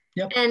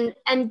 Yep.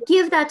 And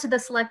give that to the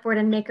select board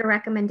and make a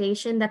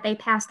recommendation that they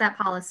pass that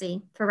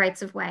policy for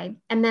rights of way.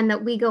 And then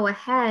that we go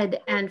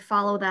ahead and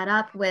follow that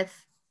up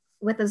with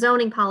a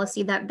zoning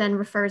policy that then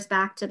refers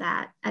back to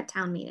that at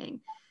town meeting.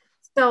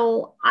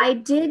 So I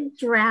did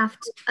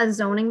draft a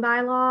zoning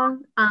bylaw,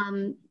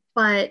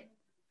 but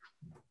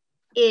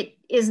it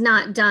is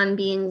not done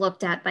being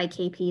looked at by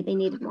KP. They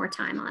needed more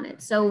time on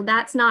it. So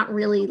that's not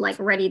really like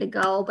ready to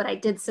go, but I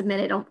did submit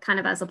it kind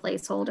of as a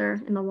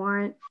placeholder in the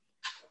warrant.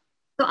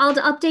 So I'll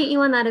update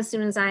you on that as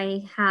soon as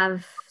I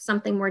have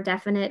something more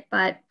definite.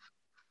 But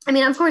I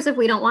mean, of course, if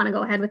we don't want to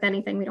go ahead with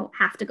anything, we don't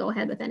have to go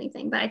ahead with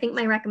anything. But I think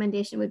my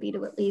recommendation would be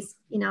to at least,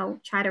 you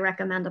know, try to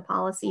recommend a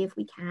policy if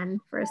we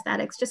can for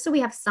aesthetics, just so we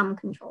have some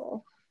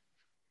control.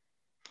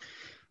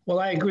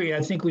 Well, I agree.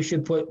 I think we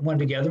should put one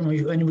together,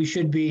 and we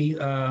should be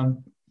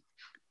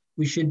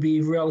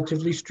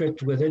relatively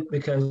strict with it,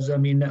 because I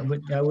mean,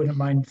 I wouldn't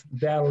mind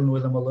battling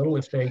with them a little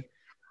if they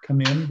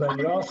come in, but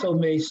it also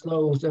may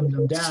slow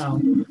them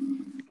down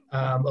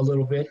a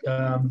little bit.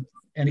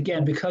 And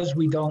again, because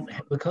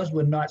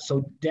we're not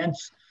so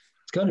dense,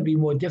 it's going to be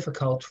more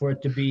difficult for it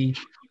to be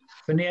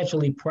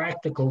financially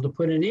practical to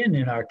put it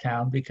in our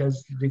town,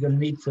 because they're going to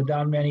need so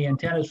darn many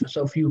antennas for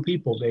so few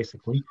people,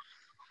 basically.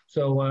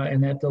 So,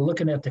 and that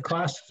looking at the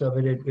costs of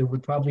it, it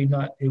would probably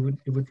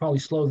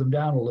slow them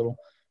down a little.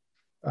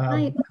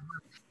 Right.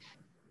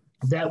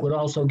 That would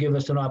also give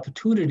us an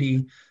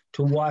opportunity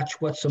to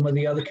watch what some of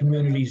the other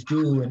communities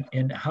do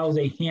and how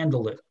they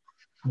handle it.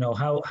 You know,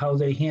 how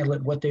they handle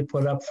it, what they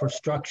put up for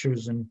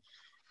structures, and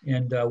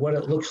what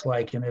it looks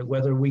like, and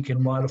whether we can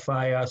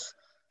modify us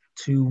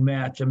to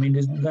match. I mean,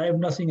 I have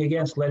nothing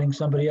against letting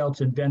somebody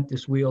else invent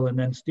this wheel and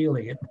then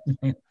stealing it.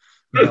 You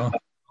know,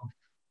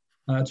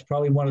 it's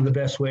probably one of the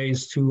best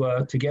ways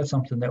to get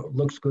something that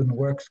looks good and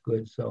works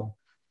good. So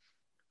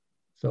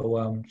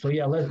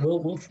yeah,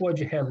 we'll forge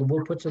ahead.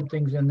 We'll put some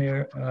things in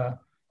there,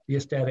 the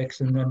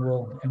aesthetics, and then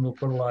we'll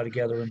put a lot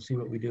together and see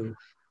what we do,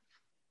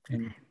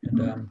 and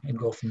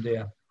go from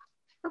there.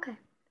 Okay.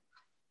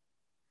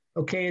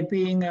 Okay, it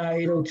being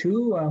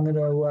 8:02, I'm going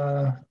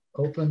to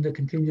open the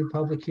continued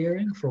public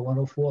hearing for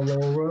 104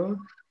 Lowell Road.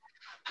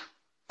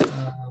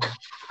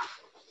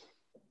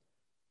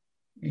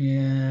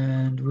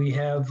 And we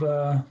have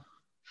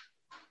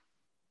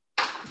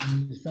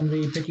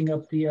somebody picking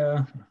up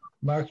the,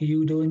 Mark, are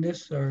you doing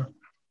this, or?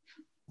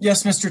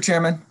 Yes, Mr.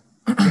 Chairman.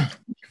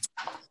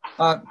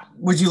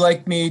 Would you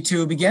like me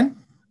to begin?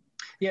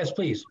 Yes,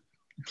 please.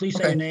 Please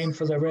say your name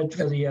for the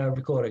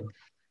recording.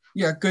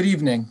 Yeah, good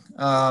evening,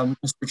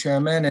 Mr.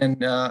 Chairman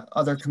and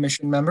other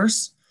commission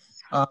members.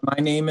 My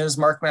name is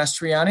Mark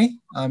Mastriani.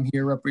 I'm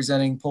here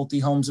representing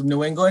Pulte Homes of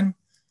New England.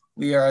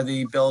 We are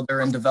the builder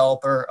and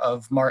developer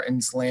of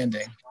Martin's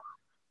Landing.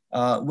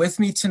 With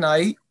me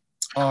tonight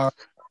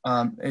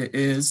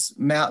is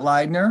Matt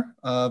Leidner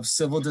of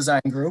Civil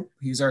Design Group.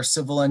 He's our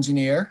civil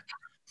engineer.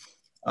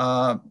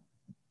 I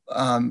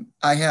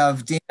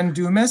have Dan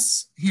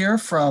Dumas here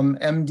from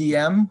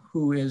MDM,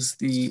 who is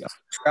the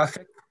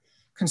traffic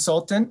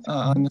consultant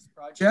on this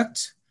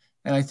project.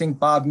 And I think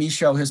Bob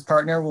Michaud, his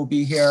partner, will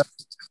be here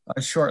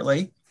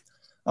shortly.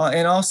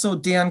 And also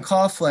Dan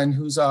Coughlin,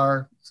 who's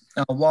our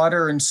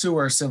water and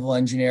sewer civil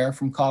engineer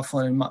from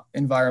Coughlin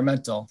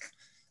Environmental,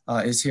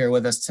 is here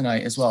with us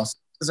tonight as well. So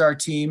this is our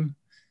team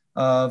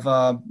of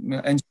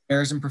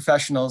engineers and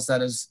professionals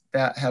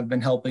that have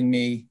been helping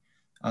me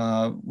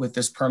with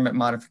this permit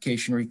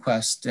modification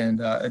request, and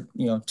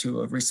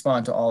to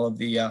respond to all of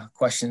the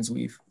questions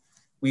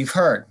we've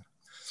heard.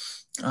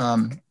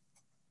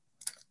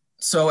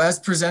 So as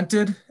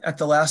presented at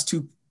the last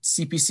two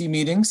CPC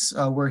meetings,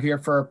 we're here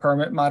for a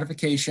permit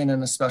modification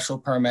and a special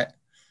permit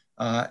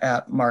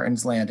at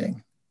Martin's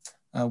Landing.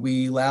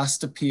 We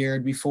last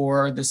appeared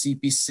before the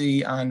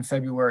CPC on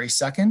February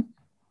 2nd.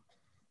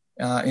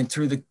 And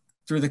through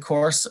the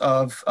course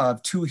of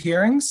 2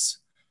 hearings,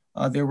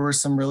 there were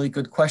some really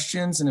good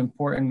questions and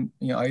important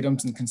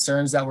items and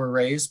concerns that were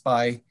raised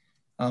by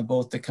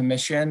both the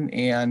commission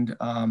and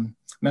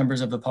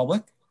members of the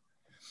public.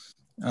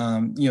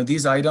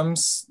 These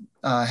items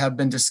have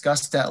been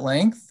discussed at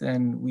length,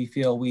 and we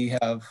feel we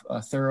have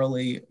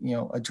thoroughly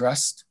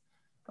addressed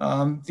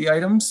the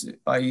items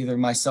by either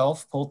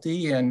myself,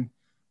 Pulte,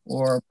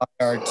 or by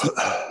our team.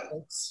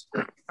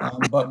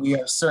 But we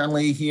are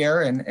certainly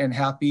here and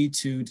happy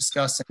to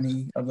discuss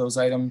any of those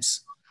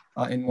items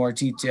in more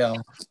detail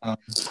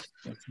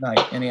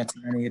tonight and answer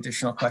any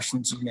additional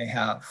questions you may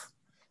have.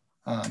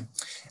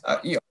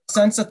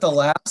 Since at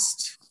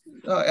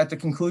the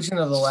conclusion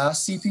of the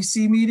last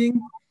CPC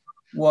meeting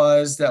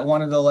was that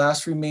one of the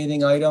last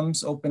remaining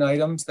open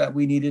items that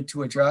we needed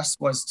to address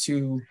was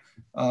to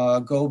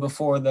go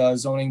before the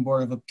Zoning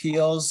Board of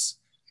Appeals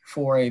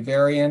for a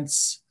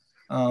variance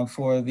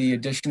for the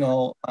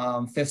additional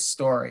 5th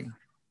story.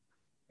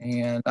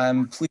 And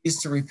I'm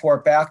pleased to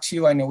report back to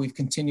you, I know we've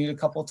continued a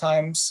couple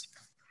times,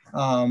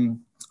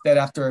 that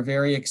after a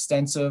very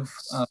extensive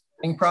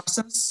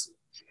process,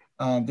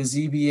 the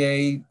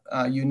ZBA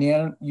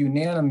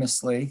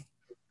unanimously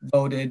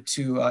voted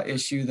to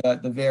issue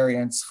the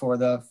variance for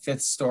the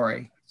 5th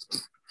story.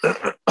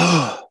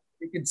 I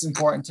think it's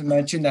important to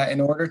mention that in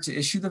order to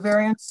issue the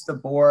variance, the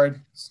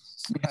board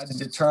had to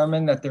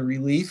determine that the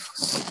relief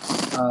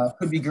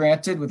could be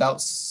granted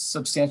without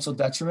substantial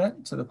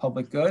detriment to the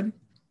public good,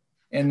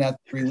 and that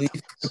the relief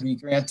could be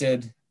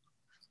granted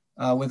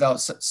without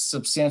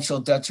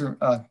substantial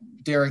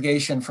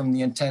derogation from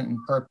the intent and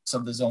purpose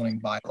of the zoning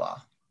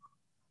bylaw.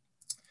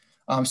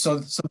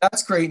 So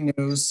that's great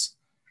news.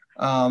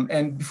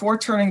 And before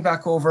turning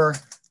back over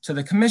to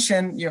the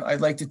commission,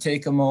 I'd like to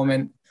take a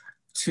moment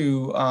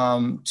to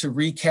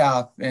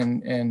recap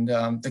and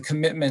the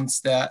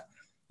commitments that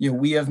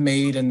we have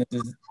made and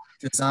the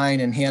design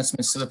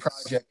enhancements to the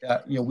project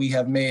that we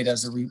have made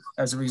as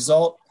a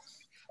result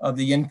of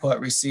the input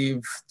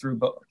received through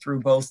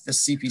both the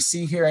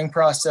CPC hearing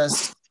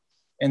process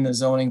and the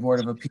Zoning Board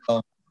of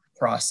Appeal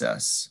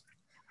process.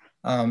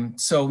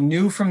 So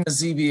new from the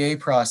ZBA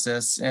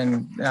process,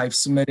 and I've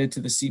submitted to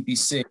the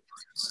CPC,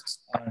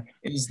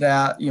 is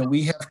that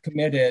we have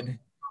committed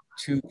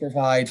to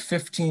provide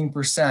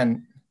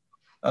 15%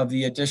 of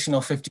the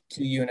additional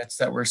 52 units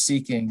that we're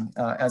seeking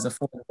as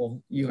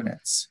affordable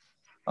units.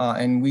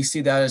 And we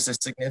see that as a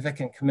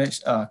significant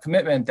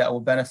commitment that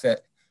will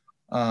benefit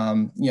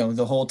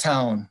the whole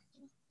town.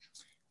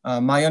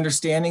 My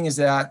understanding is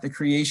that the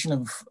creation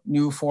of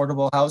new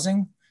affordable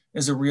housing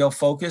is a real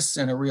focus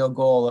and a real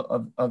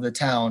goal of the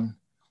town,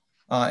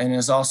 and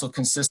is also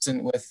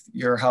consistent with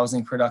your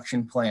housing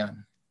production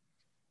plan.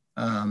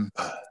 The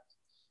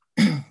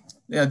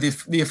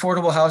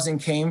affordable housing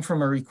came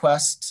from a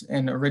request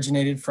and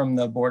originated from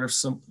the Board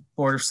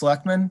of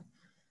Selectmen,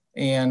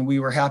 and we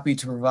were happy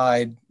to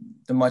provide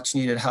the much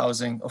needed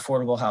housing,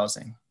 affordable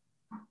housing.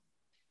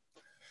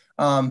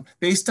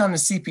 Based on the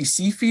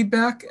CPC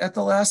feedback at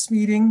the last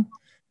meeting,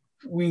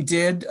 we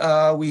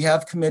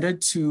have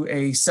committed to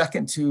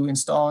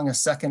installing a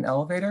second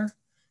elevator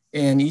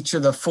in each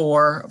of the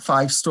 4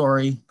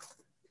 5-story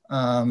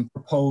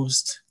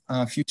proposed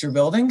future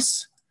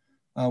buildings.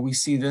 We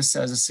see this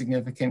as a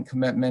significant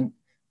commitment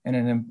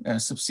and a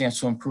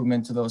substantial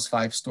improvement to those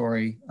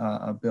 5-story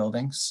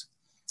buildings.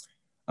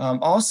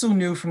 Also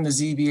new from the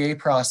ZBA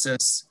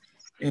process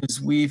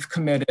is we've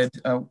committed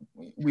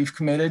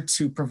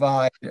to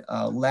provide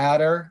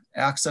ladder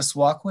access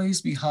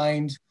walkways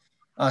behind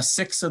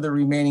 6 of the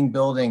remaining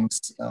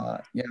buildings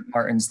at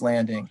Martin's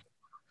Landing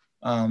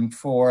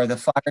for the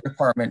fire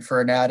department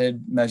for an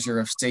added measure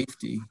of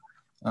safety.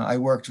 I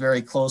worked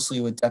very closely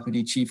with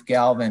Deputy Chief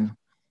Galvin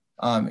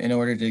in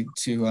order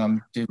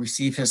to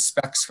receive his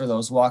specs for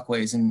those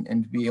walkways and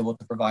to be able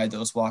to provide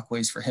those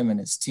walkways for him and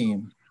his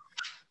team.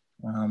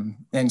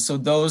 And so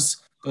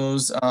those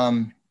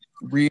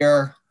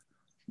rear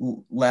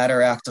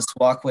ladder access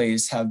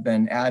walkways have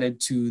been added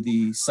to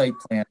the site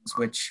plans,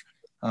 which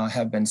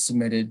have been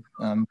submitted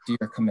to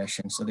your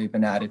commission. So they've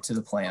been added to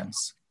the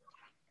plans.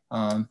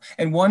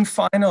 And one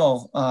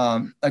final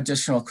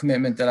additional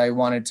commitment that I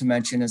wanted to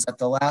mention is at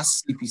the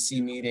last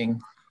CPC meeting,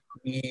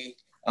 we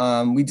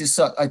just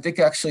saw, I think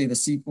actually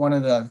one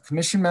of the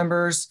commission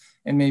members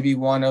and maybe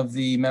one of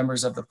the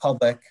members of the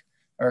public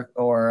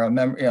or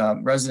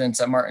residents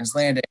at Martin's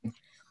Landing,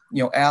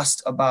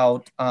 asked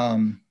about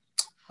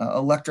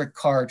electric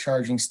car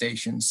charging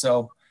stations.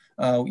 So,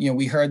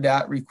 we heard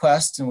that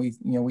request and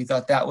we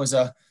thought that was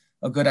a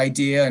good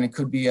idea and it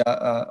could be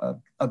a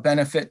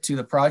benefit to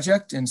the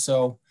project. And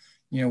so,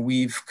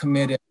 we've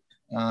committed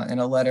in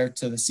a letter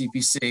to the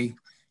CPC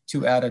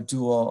to add a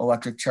dual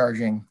electric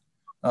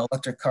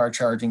car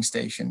charging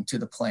station to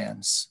the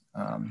plans.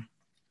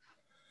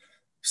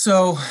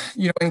 So,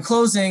 in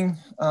closing,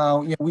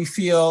 we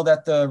feel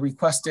that the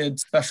requested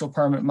special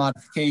permit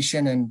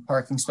modification and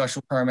parking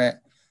special permit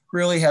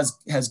really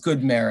has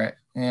good merit.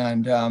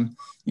 And,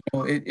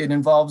 it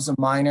involves a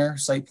minor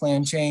site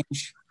plan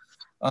change.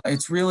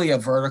 It's really a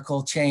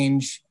vertical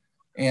change,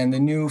 and the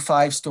new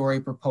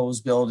 5-story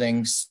proposed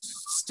buildings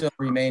still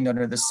remain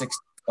under the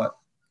 60-foot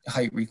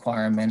height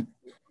requirement.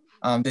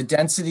 The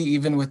density,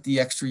 even with the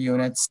extra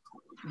units,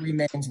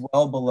 remains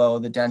well below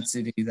the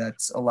density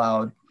that's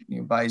allowed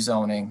by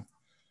zoning.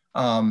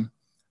 And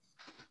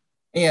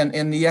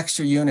the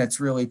extra units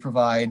really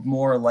provide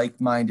more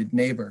like-minded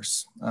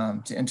neighbors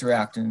to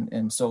interact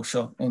and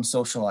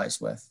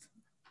socialize with.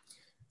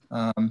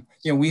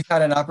 We've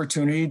had an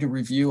opportunity to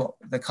review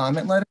the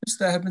comment letters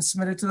that have been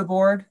submitted to the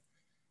board,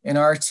 and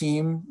our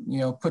team,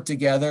 put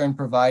together and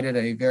provided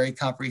a very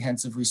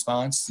comprehensive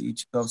response to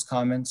each of those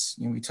comments.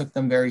 We took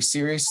them very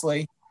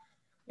seriously,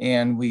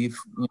 and we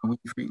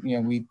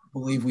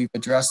believe we've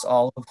addressed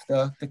all of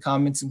the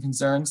comments and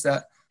concerns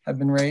that have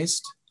been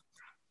raised.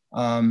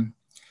 And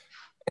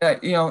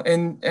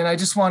I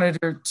just wanted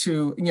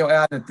to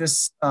add that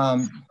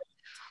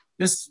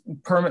this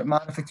permit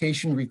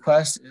modification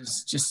request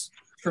is just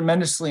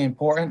tremendously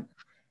important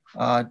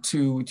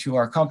to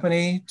our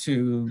company,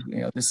 to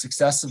the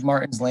success of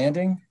Martin's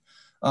Landing,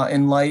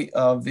 in light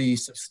of the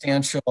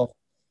substantial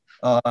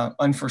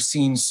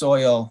unforeseen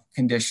soil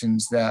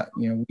conditions that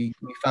we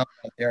found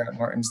out there at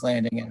Martin's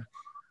Landing. And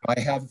I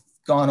have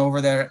gone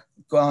over that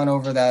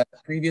at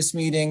previous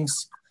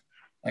meetings.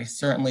 I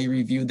certainly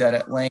reviewed that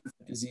at length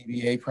at the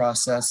ZBA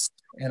process,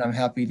 and I'm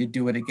happy to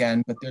do it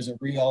again. But there's a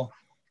real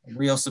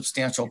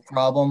substantial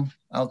problem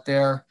out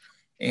there,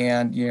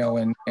 and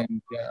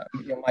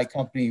my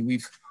company,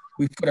 we've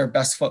put our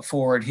best foot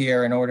forward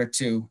here in order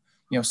to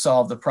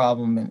solve the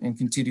problem and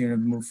continue to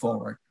move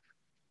forward.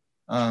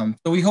 So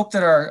we hope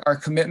that our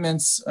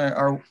commitments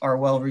are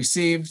well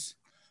received,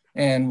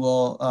 and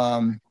will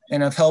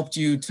and have helped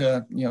you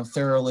to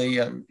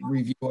thoroughly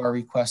review our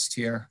request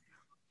here.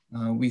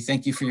 We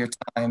thank you for your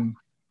time,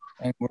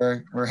 and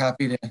we're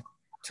happy to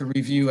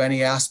review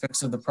any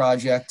aspects of the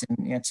project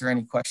and answer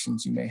any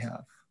questions you may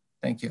have.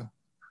 Thank you.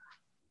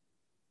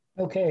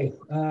 Okay.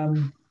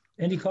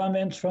 Any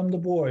comments from the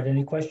board?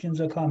 Any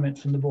questions or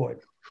comments from the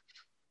board?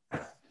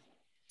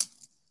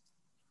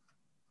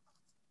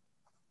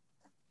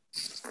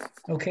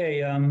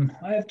 Okay, I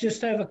have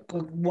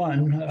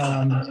one.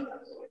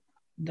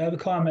 I have a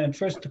comment.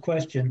 First, the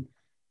question.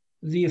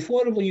 The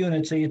affordable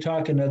units that you're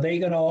talking, are they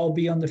going to all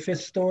be on the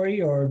 5th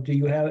story, or do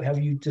you have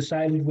you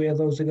decided where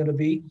those are going to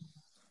be?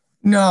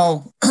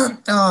 No,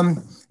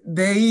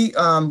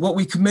 what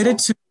we committed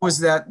to was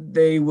that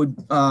they would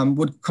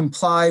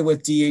comply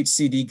with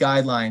DHCD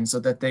guidelines so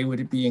that they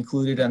would be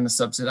included in the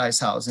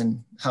subsidized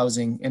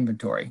housing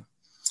inventory.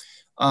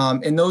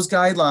 And those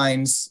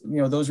guidelines,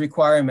 those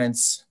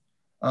requirements,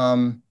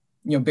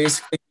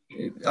 basically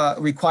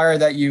require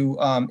that you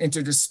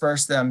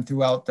interdisperse them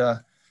throughout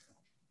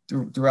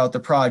the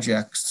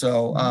project.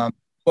 So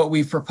what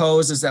we've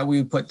proposed is that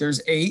we put,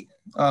 there's 8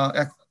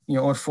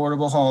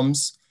 affordable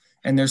homes,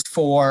 and there's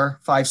 4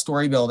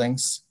 5-story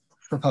buildings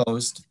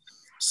proposed.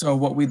 So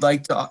what we'd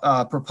like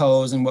to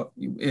propose and what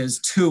is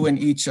 2 in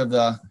each of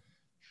the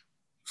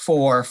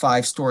 4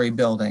 5-story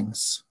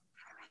buildings.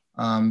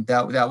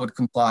 That would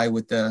comply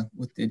with the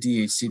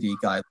DHCD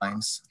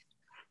guidelines.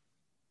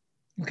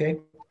 Okay.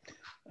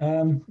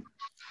 And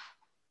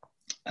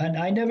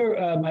I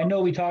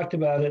know we talked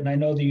about it, and I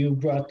know that you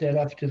brought that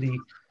up to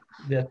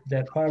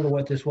that part of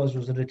what this was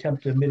an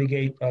attempt to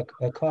mitigate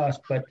a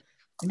cost, but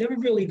I never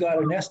really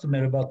got an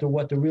estimate about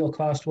what the real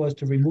cost was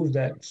to remove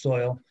that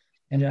soil.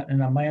 And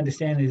my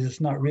understanding is it's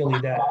not really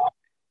that,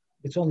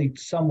 it's only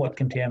somewhat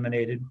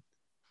contaminated.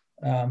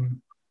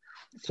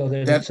 So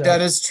that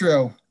is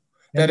true.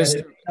 That is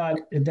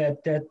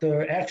that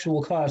the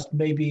actual cost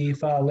may be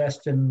far less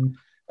than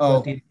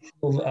what the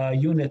actual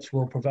units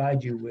will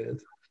provide you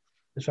with.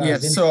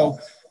 Yes. So,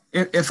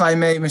 if I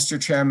may, Mr.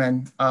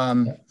 Chairman,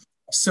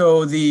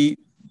 so the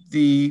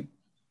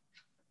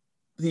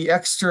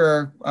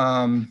extra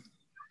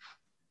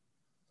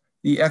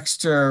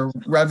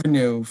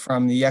revenue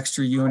from the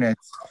extra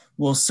units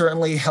will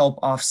certainly help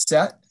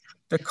offset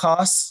the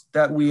costs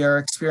that we are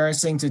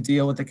experiencing to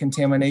deal with the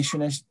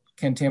contamination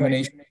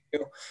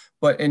issue,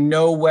 but in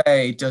no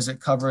way does it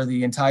cover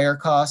the entire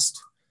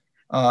cost,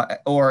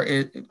 or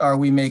are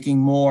we making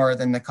more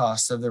than the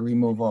cost of the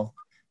removal?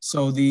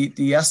 So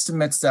the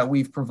estimates that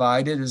we've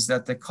provided is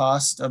that the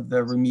cost of the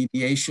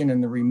remediation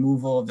and the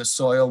removal of the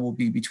soil will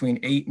be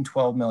between $8 and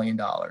 $12 million.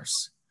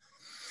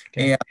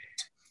 Okay.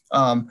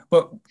 And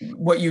but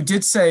what you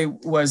did say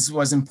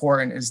was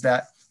important is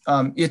that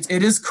it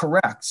is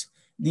correct.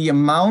 The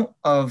amount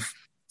of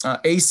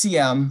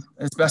ACM,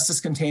 asbestos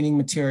containing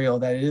material,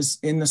 that is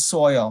in the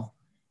soil,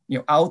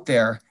 out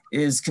there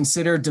is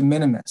considered de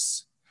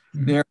minimis.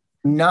 Mm-hmm. They're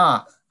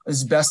not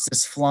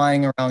asbestos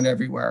flying around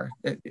everywhere.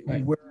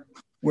 Right.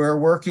 We're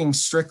working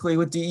strictly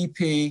with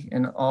DEP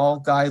and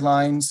all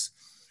guidelines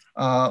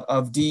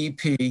of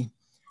DEP,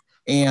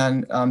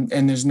 and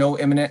there's no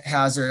imminent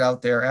hazard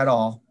out there at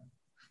all.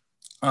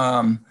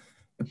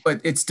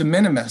 But it's de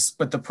minimis.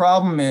 But the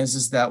problem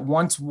is that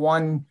once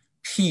one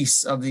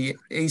piece of the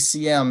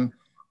ACM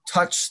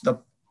touched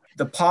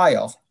the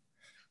pile,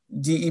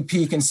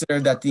 DEP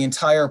considered that the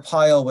entire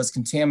pile was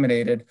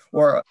contaminated,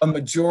 or a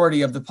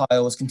majority of the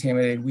pile was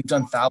contaminated. We've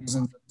done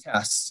thousands of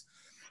tests,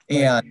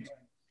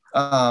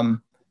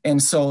 and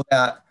so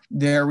that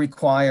they're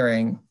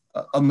requiring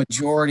a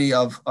majority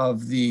of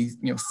the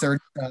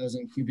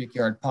 30,000 cubic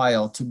yard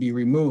pile to be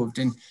removed,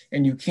 and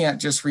you can't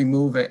just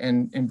remove it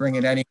and bring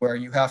it anywhere.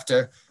 You have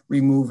to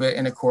remove it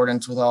in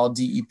accordance with all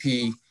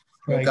DEP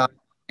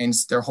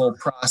guidelines, their whole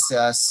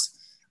process,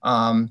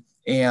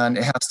 and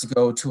it has to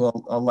go to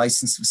a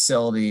licensed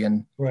facility,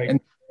 and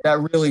that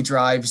really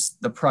drives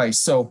the price.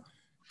 So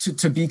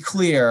to be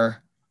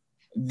clear,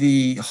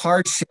 the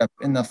hardship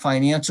and the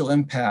financial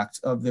impact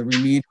of the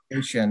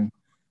remediation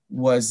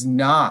was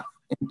not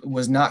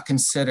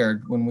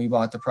considered when we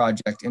bought the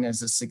project, and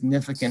is a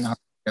significant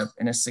hardship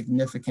and a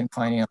significant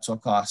financial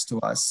cost to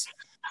us.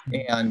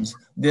 And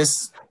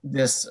this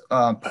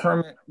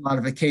permit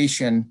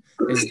modification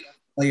is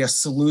definitely a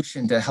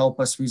solution to help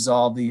us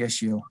resolve the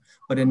issue,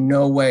 but in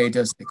no way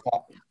does it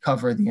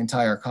cover the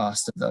entire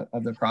cost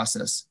of the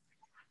process.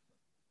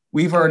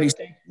 We've already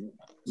spent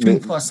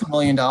 $2+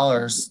 million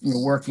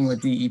working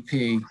with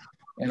DEP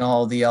and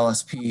all the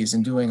LSPs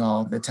and doing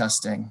all the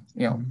testing,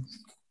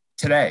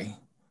 today.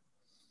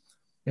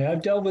 Yeah,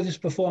 I've dealt with this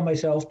before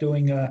myself,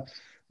 doing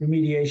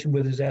remediation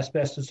where there's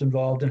asbestos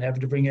involved and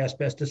having to bring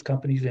asbestos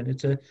companies in.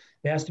 It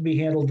has to be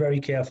handled very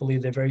carefully.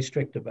 They're very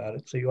strict about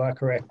it. So you are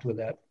correct with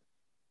that.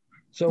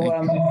 So,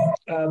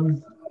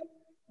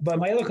 but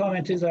my other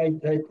comment is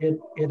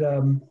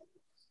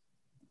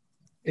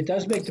it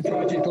does make the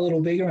project a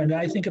little bigger, and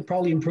I think it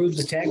probably improves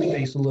the tax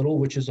base a little,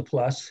 which is a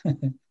plus.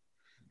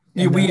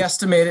 We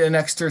estimated an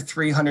extra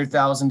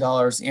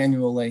 $300,000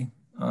 annually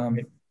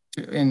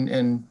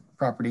in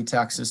property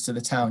taxes to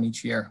the town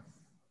each year.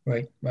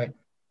 Right.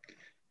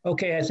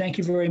 Okay, thank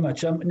you very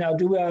much. Now,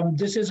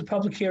 this is a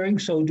public hearing,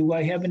 so do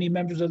I have any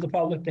members of the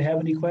public to have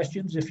any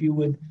questions? If you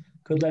would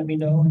could let me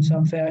know in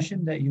some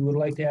fashion that you would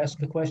like to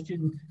ask a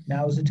question,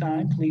 now is the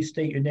time. Please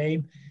state your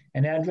name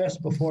and address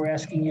before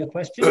asking your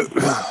question. Do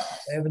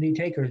I have any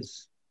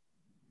takers?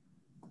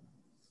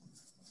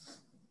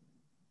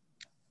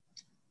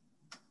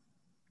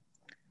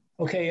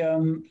 Okay,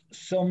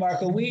 so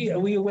Mark, are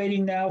we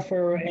waiting now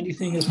for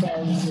anything as far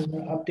as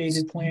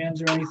updated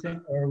plans or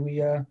anything? Or are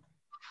we?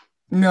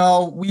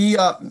 No,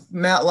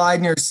 Matt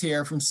Leidner's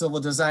here from Civil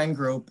Design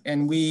Group,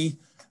 and we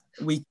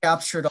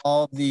captured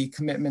all of the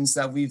commitments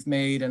that we've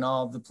made and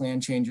all of the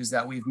plan changes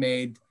that we've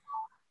made,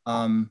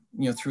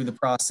 through the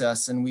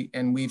process,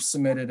 and we've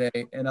submitted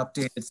an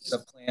updated set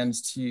of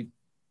plans to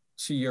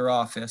your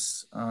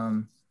office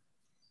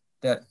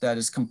that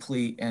is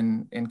complete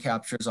and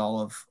captures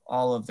all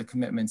of the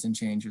commitments and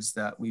changes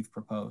that we've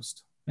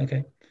proposed.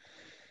 Okay,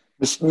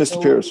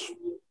 Mr. Pierce.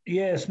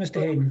 Yes, Mr.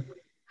 Hayden.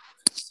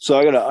 So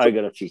I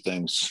got a few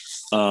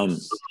things. I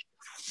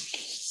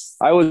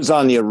was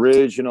on the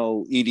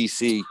original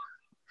EDC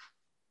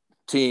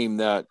team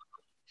that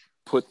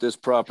put this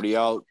property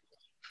out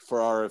for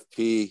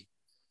RFP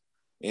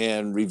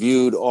and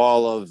reviewed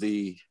all of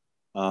the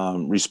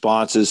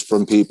responses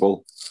from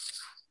people.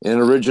 And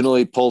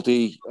originally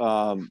Pulte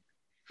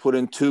put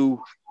in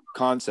two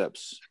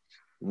concepts.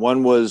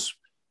 One was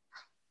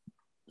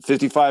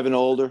 55 and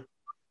older,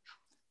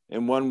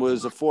 and one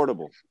was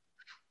affordable.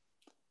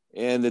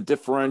 And the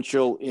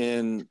differential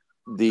in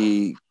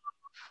the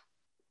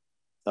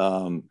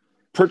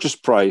purchase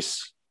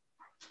price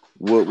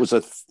was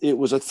a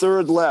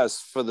third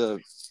less for the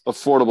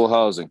affordable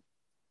housing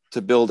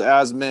to build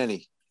as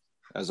many,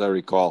 as I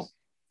recall.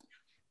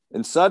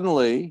 And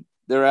suddenly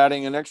they're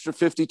adding an extra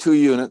 52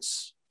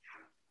 units,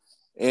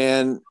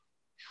 and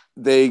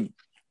they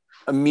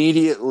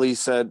immediately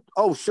said,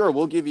 oh, sure,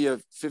 we'll give you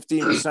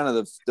 15%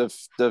 of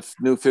the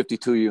new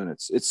 52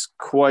 units. It's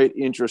quite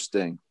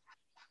interesting.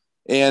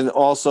 And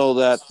also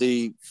that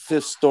the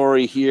fifth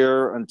story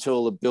here,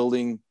 until the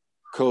building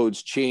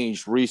codes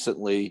changed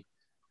recently,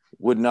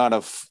 would not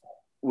have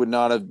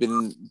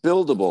been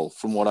buildable,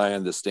 from what I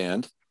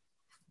understand.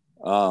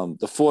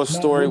 The fourth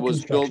story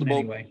was buildable.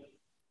 Anyway.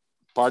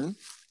 Pardon?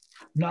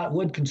 Not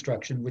wood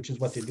construction, which is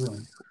what they're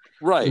doing.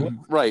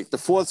 Right. The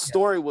fourth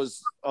story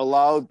was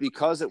allowed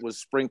because it was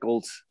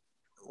sprinkled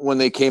when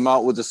they came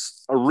out with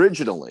this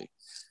originally.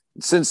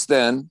 Since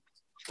then,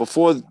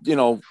 before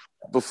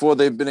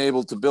they've been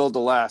able to build the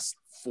last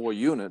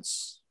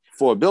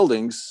four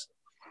buildings,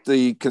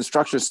 the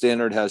construction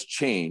standard has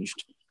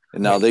changed,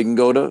 and now they can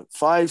go to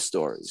 5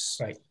 stories.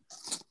 Right.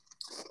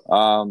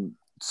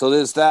 So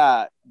there's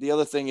that. The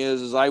other thing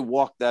is I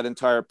walked that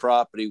entire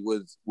property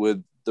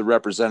with the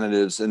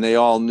representatives, and they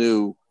all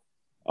knew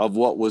of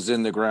what was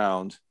in the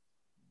ground,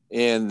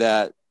 and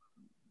that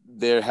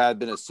there had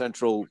been a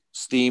central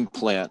steam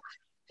plant,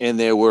 and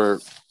there were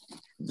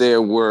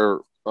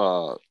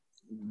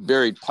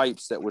buried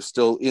pipes that were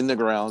still in the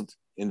ground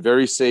and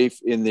very safe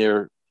in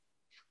their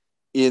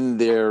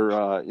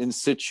in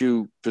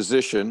situ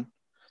position,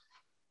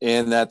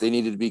 and that they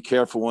needed to be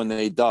careful when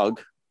they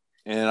dug.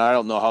 And I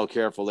don't know how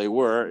careful they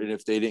were, and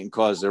if they didn't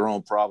cause their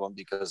own problem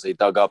because they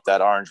dug up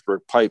that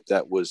Orangeburg pipe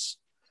that was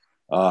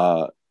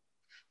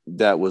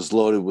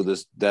loaded with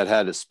this, that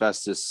had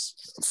asbestos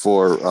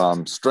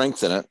for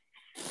strength in it.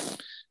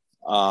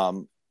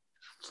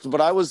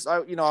 But I was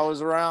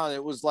around.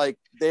 It was like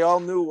they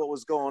all knew what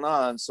was going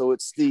on. So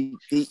it's the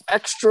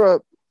extra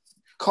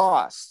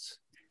cost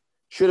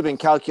should have been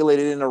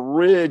calculated in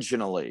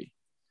originally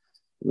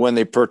when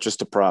they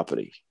purchased a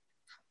property.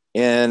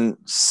 And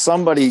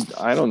somebody,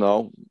 I don't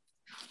know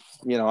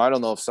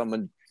if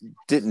someone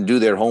didn't do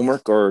their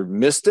homework or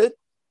missed it,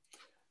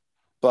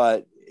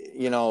 but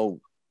now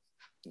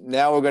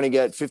we're going to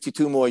get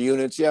 52 more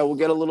units. Yeah, we'll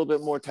get a little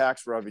bit more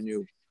tax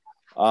revenue.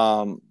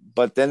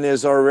 But then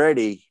there's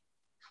already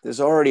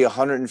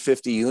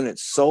 150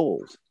 units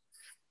sold.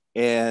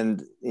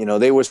 And,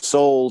 they were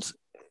sold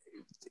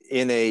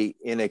in a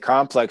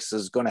complex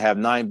that's going to have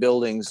 9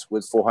 buildings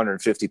with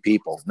 450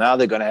 people. Now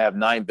they're going to have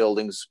 9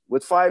 buildings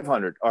with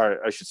 500,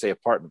 or I should say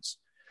apartments,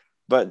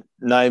 but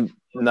 9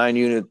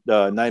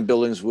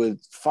 buildings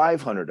with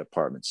 500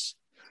 apartments.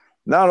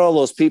 Not all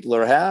those people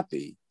are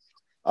happy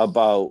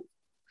about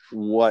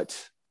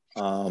what's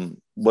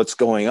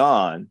going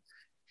on.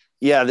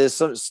 Yeah,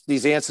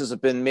 these answers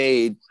have been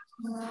made,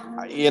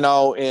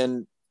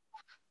 and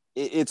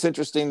it's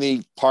interesting,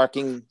 the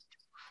parking,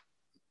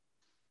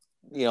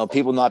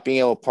 people not being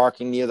able to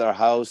parking near their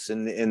house.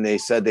 And they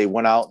said they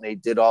went out and they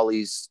did all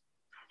these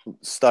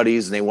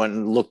studies, and they went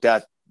and looked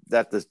at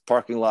the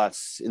parking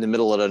lots in the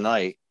middle of the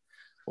night.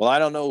 Well, I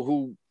don't know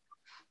who,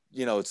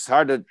 it's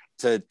hard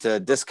to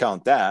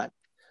discount that,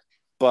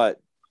 but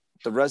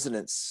the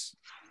residents,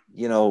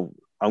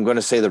 I'm going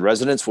to say the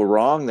residents were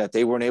wrong that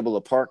they weren't able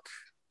to park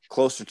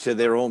closer to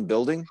their own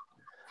building.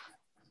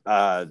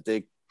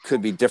 They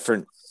could be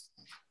different.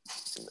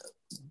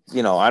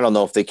 I don't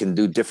know if they can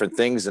do different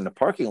things in the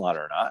parking lot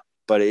or not,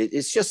 but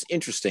it's just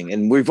interesting.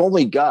 And we've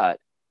only got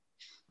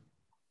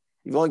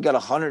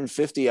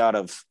 150 out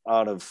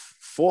of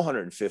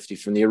 450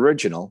 from the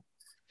original,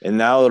 and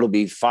now it'll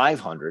be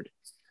 500.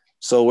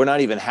 So we're not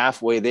even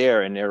halfway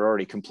there and they're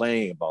already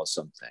complaining about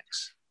some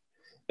things.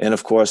 And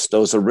of course,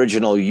 those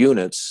original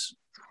units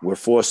were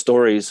 4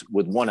 stories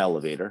with 1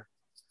 elevator.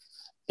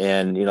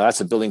 And, you know, that's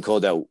a building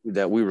code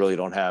that we really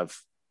don't have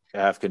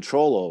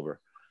control over.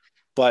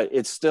 But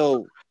it's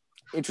still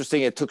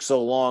interesting. It took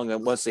so long.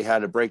 And once they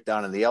had a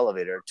breakdown in the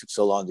elevator, it took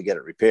so long to get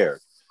it repaired.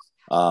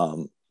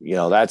 You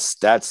know,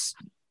 that's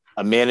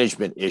a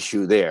management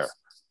issue there.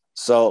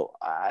 So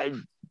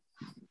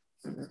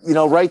you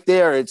know, right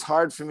there, it's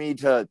hard for me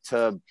to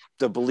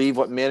believe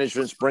what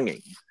management's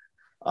bringing.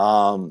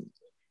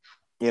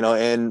 You know,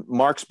 and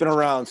Mark's been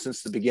around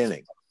since the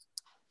beginning.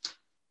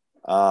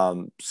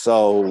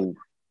 So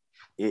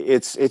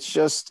it's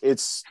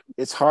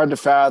hard to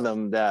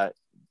fathom that,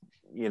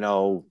 you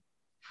know,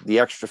 the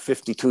extra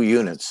 52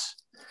 units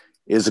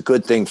is a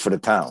good thing for the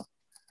town.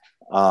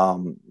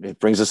 It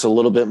brings us a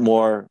little bit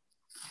more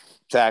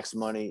tax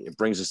money. It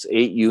brings us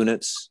 8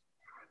 units,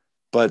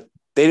 but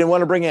they didn't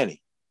want to bring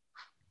any.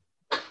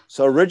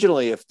 So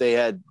originally, if they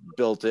had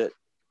built it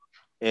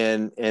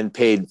and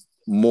paid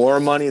more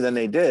money than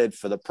they did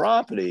for the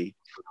property,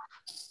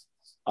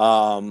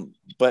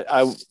 but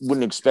I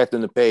wouldn't expect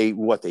them to pay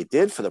what they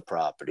did for the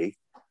property,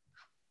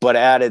 but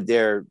added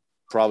their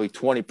probably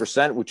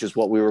 20%, which is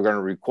what we were going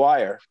to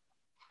require,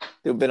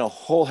 there would have been a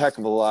whole heck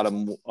of a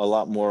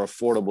lot more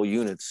affordable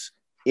units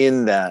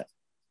in that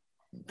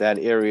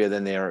area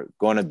than they're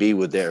going to be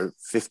with their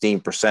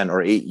 15%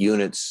 or 8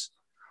 units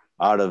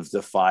out of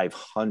the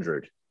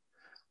 500.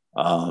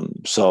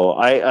 So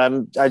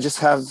I'm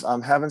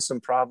having some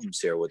problems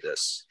here with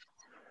this,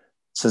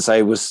 since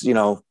I was, you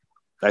know,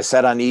 I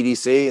sat on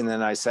EDC and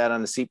then I sat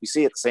on the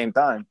CPC at the same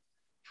time,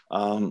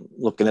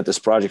 looking at this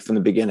project from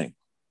the beginning.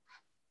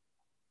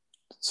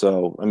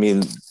 So, I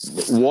mean,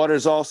 water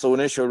is also an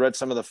issue. I read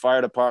some of the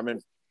fire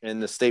department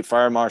and the state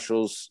fire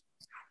marshals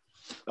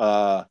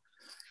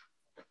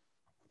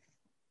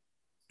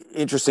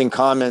interesting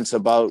comments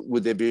about,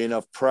 would there be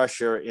enough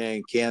pressure,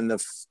 and can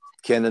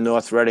the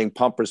North Reading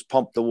pumpers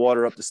pump the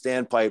water up the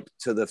standpipe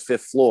to the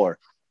 5th floor?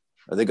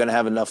 Are they going to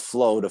have enough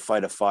flow to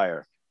fight a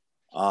fire?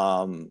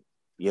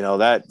 You know,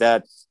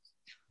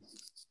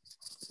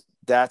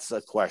 that's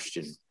a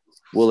question.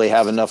 Will they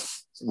have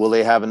enough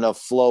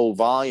flow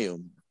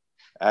volume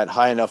at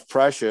high enough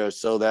pressure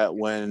so that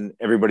when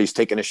everybody's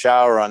taking a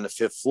shower on the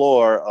 5th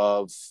floor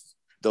of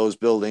those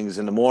buildings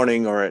in the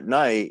morning or at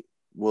night,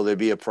 will there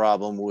be a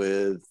problem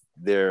with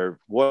their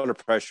water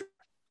pressure?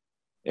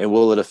 And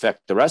will it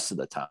affect the rest of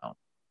the town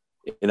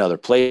in other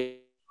places?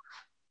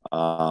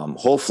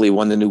 Hopefully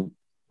when the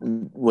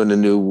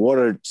new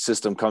water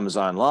system comes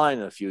online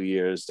in a few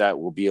years, that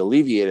will be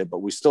alleviated, but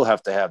we still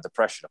have to have the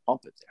pressure to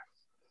pump it there.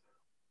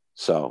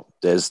 So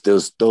there's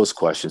those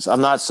questions.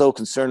 I'm not so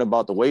concerned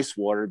about the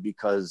wastewater,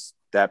 because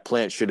that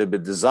plant should have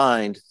been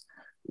designed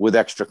with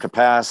extra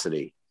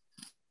capacity.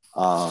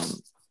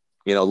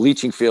 You know,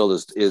 leaching field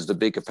is the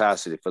big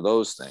capacity for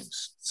those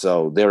things.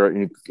 So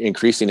they're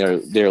increasing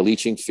their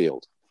leaching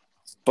field.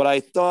 But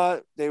I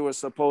thought they were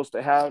supposed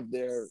to have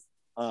their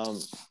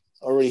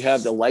already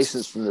have the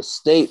license from the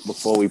state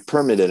before we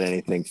permitted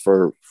anything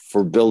for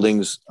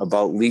buildings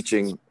about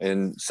leaching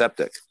and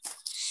septic.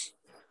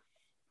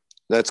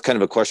 That's kind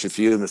of a question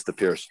for you, Mr.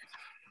 Pierce.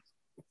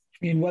 I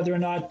mean, whether or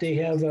not they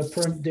have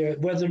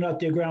whether or not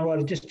their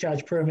groundwater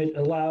discharge permit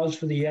allows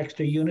for the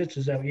extra units,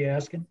 is that what you're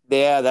asking?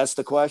 Yeah, that's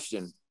the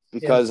question.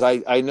 Because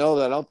yeah. I know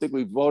that I don't think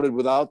we voted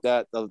without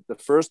that the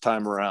first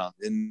time around.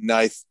 And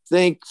I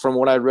think from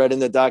what I read in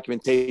the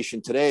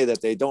documentation today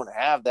that they don't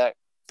have that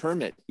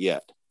permit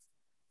yet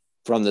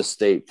from the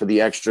state for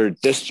the extra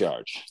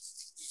discharge.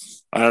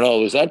 I don't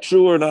know. Is that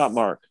true or not,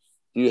 Mark?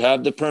 Do you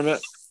have the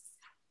permit?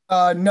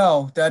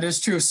 No, that is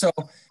true. So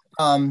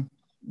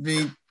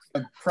the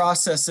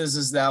process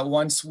is that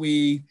once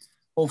we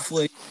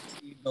hopefully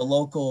see the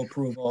local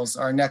approvals,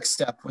 our next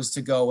step was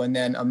to go and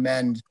then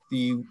amend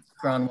the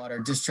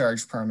groundwater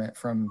discharge permit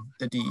from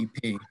the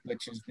DEP,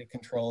 which is the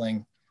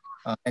controlling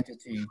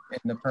entity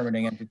and the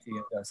permitting entity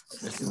of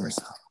the sewers.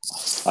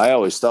 I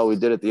always thought we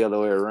did it the other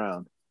way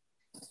around.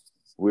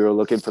 We were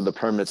looking for the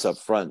permits up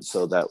front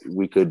so that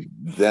we could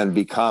then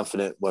be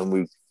confident when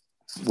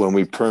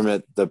we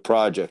permit the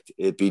project,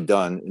 it be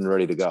done and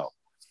ready to go.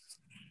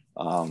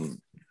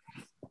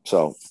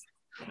 So.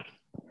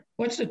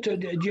 What's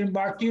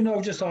Mark, do you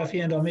know just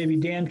offhand, or maybe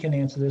Dan can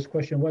answer this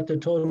question, what the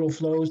total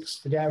flows,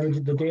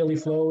 the daily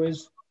flow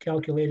is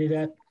calculated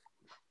at?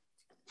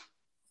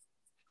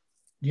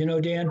 Do you know,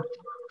 Dan?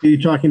 Are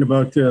you talking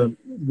about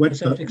what? The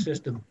septic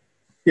system.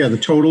 Yeah, the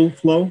total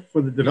flow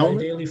for the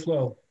development? Yeah, the daily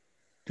flow,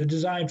 the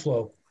design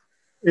flow.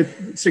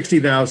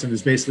 60,000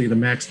 is basically the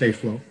max day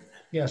flow.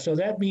 Yeah, so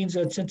that means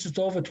that since it's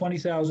over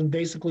 20,000,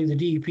 basically the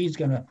DEP is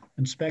going to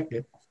inspect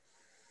it.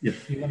 Yeah.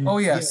 Oh,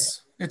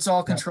 yes. Yeah. It's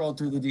all controlled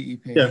through the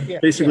DEP. Yeah,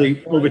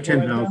 basically over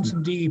 10,000. I've done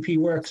some DEP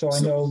work, so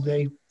I know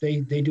they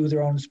do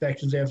their own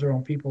inspections. They have their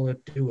own people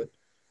that do it.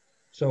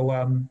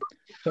 So,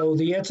 so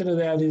the answer to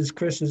that is,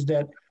 Chris, is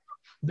that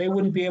they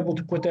wouldn't be able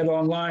to put that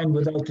online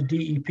without the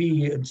DEP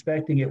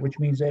inspecting it, which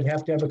means they'd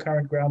have to have a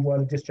current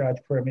groundwater discharge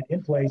permit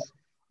in place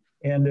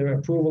and their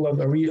approval of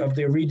their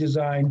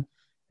redesign,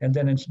 and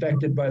then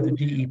inspected by the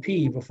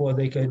DEP before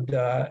they could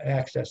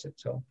access it.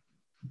 So.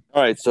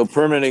 All right. So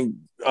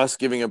us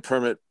giving a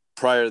permit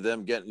prior to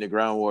them getting the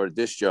groundwater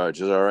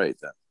discharge is all right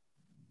then.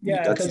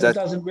 Yeah, because it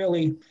doesn't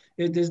really.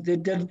 It's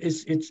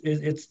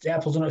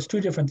apples and oranges. It's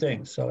two different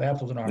things. So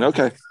apples and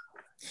oranges.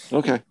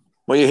 Okay.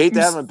 Well, you hate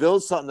to have them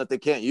build something that they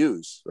can't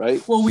use,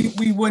 right? Well,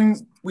 we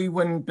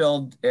wouldn't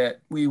build it.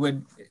 We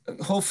would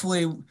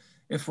hopefully,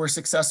 if we're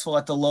successful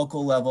at the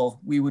local level,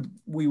 we would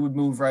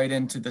move right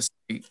into the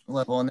state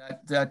level, and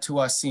that to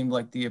us seemed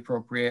like the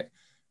appropriate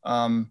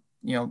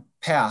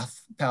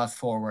path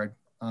forward.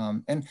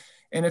 And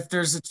if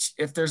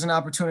there's an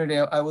opportunity,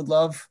 I would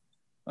love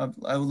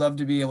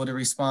to be able to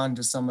respond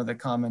to some of the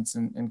comments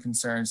and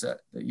concerns that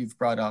you've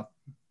brought up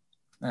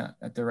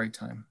at the right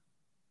time.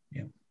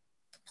 Yeah,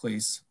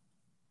 please.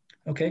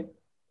 Okay.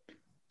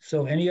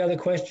 So any other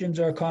questions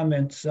or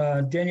comments?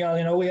 Danielle,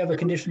 I know we have a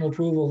conditional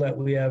approval that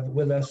we have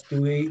with us. Are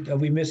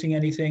we missing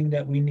anything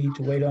that we need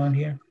to wait on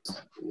here?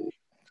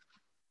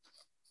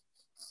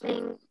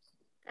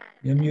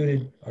 You're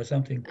muted or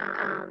something.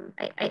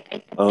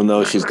 Oh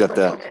no, she's got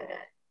that.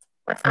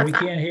 Oh, we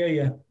can't hear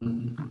you.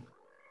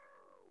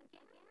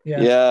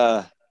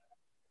 Yeah.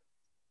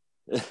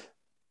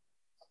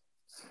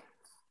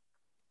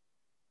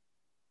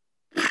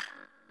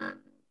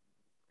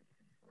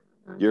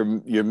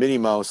 You're Minnie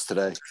Mouse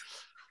today.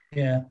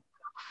 Yeah.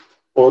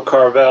 Or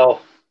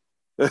Carvel.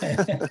 Okay,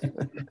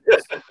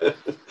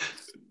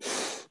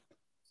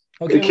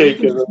 well, you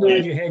can just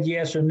nod your head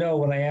yes or no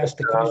when I ask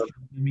the question.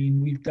 I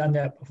mean, we've done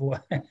that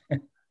before.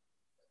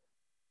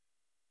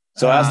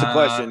 So ask the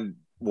question,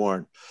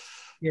 Warren.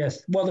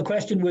 Yes. Well, the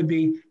question would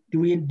be, do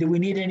we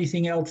need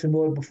anything else in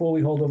order before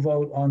we hold a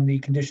vote on the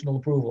conditional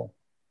approval?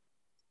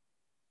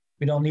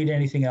 We don't need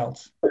anything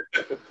else.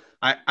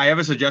 I have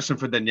a suggestion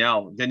for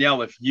Danielle.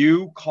 Danielle, if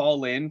you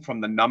call in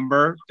from the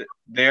number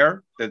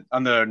there that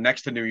on the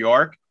next to New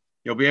York,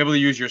 you'll be able to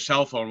use your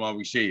cell phone while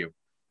we see you.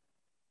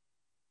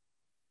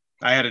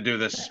 I had to do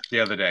this the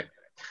other day.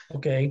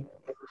 Okay.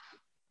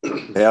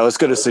 Yeah, I was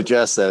going to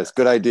suggest that. It's a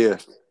good idea.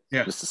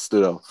 Yeah. Mr.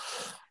 Studo.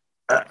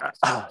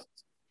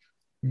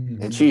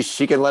 And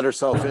she can let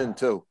herself in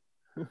too.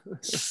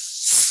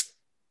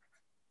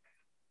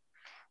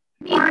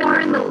 You're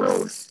in the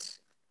host.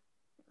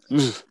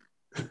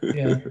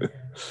 Yeah.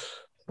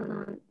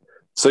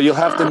 So you'll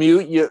have to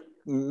mute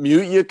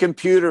your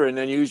computer and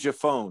then use your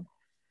phone.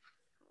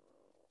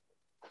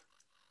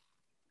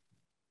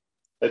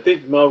 I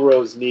think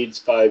Melrose needs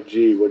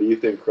 5G. What do you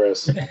think,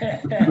 Chris?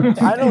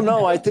 I don't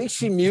know. I think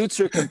she mutes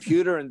her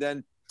computer and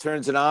then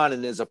turns it on,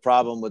 and there's a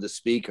problem with the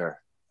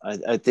speaker.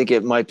 I think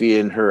it might be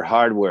in her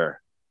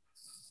hardware,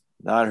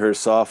 not her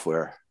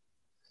software.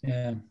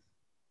 Yeah.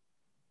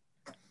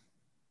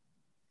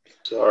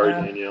 Sorry,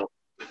 Danielle.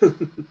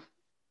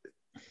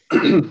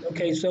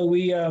 Okay, so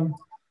we have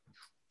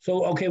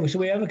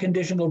a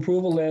conditional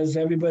approval. As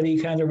everybody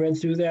kind of read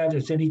through that,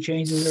 is any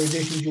changes or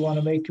additions you want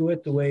to make to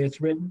it the way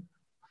it's written?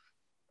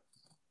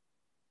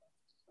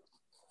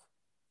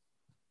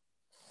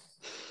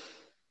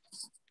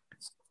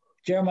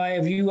 Jeremiah,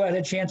 have you had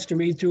a chance to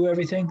read through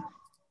everything?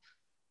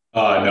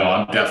 No,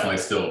 I'm definitely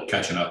still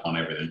catching up on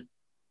everything.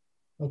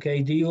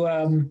 Okay, do you,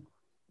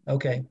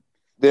 okay.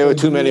 There were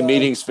too many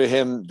meetings for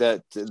him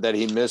that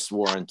he missed,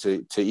 Warren,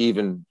 to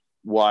even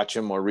watch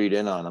him or read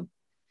in on them.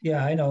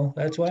 Yeah, I know.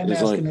 That's why I'm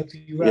asking if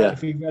he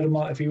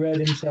read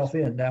himself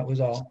in. That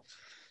was all.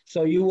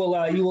 So you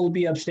will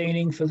be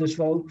abstaining for this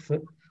vote?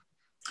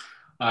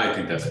 I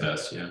think that's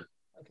best, yeah.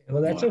 Okay,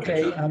 well, that's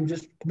okay. I'm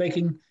just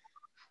making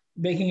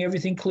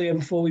everything clear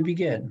before we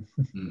begin.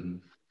 Mm-hmm.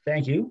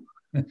 Thank you.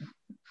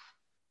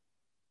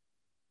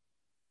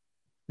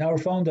 Now her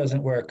phone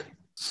doesn't work.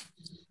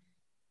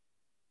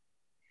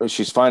 But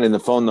she's finding the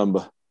phone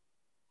number.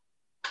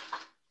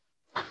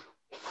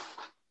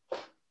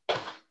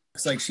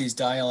 Looks like she's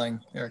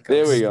dialing. There it goes.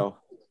 There we go.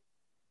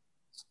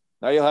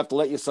 Now you'll have to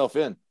let yourself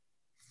in.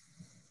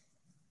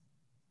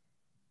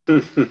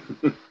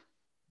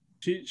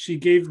 She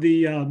gave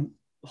the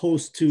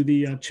host to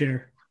the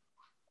chair.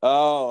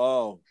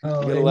 Oh, you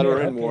gotta let her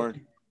in,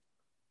 Warren.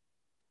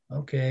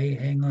 Okay,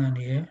 hang on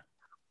here.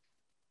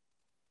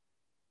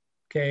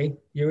 Okay,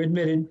 you're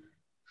admitted.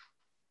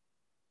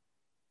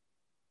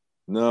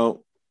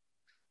 No.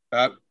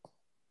 Am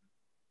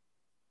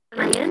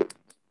I in?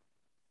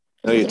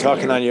 No, you're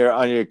talking on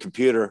your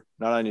computer,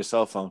 not on your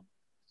cell phone.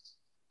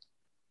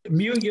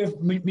 Mute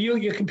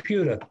your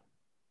computer.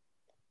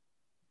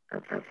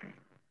 Okay.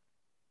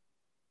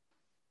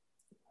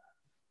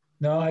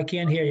 No, I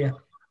can't hear you.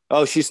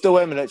 Oh, she's still,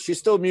 wait a minute. She's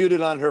still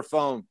muted on her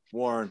phone,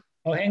 Warren.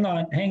 Oh, hang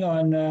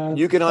on.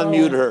 You can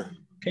unmute her.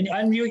 Can you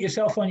unmute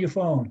yourself on your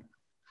phone?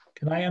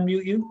 Can I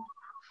unmute you?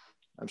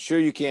 I'm sure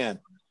you can.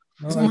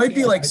 No, It might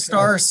be like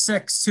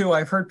 *6 too.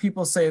 I've heard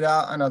people say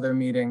that on other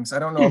meetings. I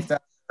don't know if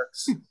that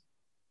works.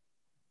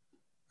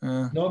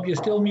 Nope, you're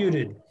still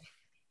muted.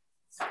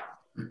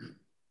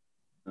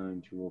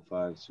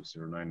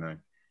 9205-6099.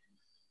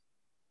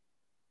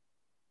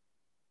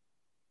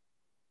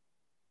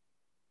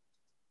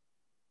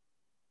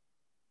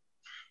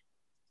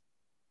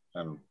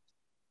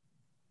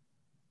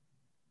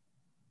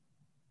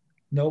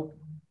 Nope.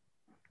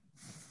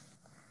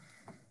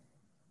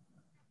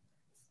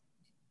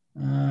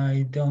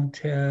 I don't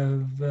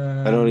have.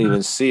 I don't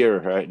even see her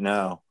right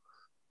now.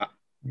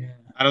 Yeah.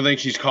 I don't think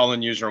she's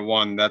calling user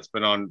one. That's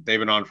been on. They've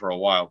been on for a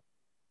while.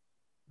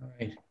 All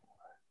right.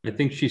 I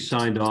think she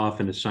signed off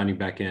and is signing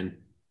back in.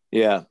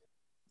 Yeah.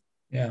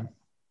 Yeah.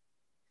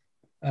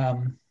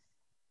 Well,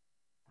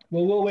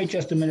 we'll wait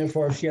just a minute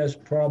for her. If she has a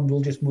problem,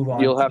 we'll just move on.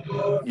 You'll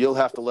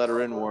have to let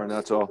her in, Warren.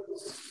 That's all.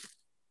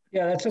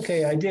 Yeah, that's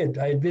okay. I did.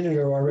 I admitted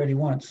her already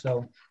once,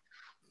 so.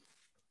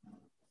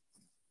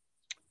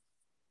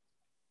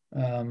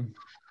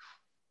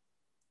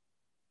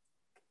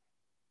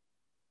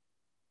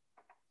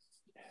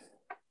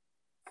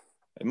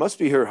 It must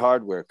be her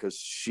hardware because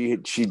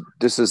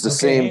this is the Okay,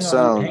 same hang on,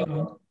 sound. hang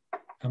on.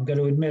 I'm going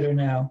to admit her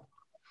now.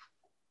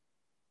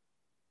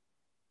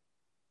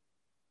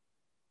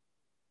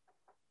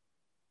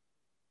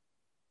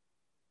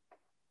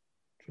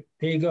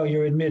 There you go.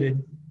 You're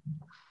admitted.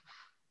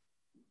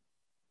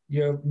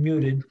 You're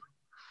muted.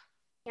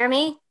 Hear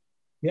me?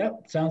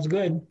 Yep, sounds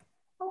good.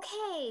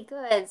 Okay,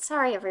 good.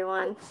 Sorry,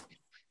 everyone.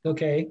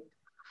 Okay.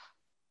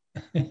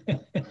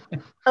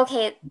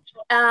 Okay.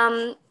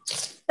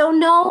 So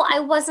no, I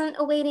wasn't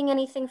awaiting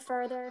anything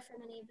further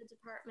from any of the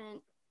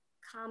department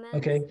comments.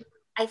 Okay.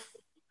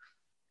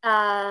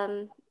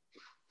 No,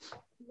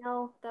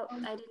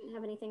 I didn't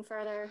have anything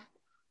further.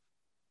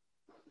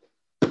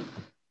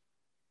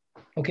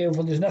 Okay,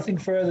 well, there's nothing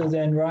further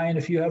then. Ryan,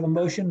 if you have a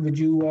motion, would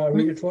you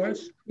read it for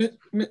us?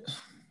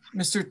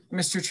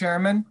 Mr.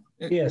 Chairman?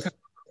 Yes.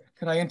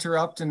 Could I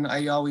interrupt? And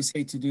I always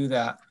hate to do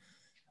that.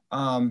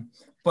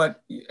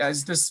 But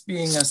as this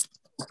being a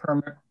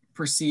permit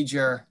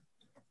procedure,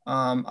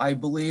 I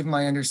believe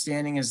my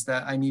understanding is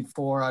that I need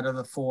 4 out of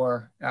the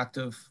 4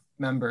 active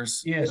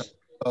members. Yes.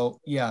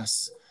 So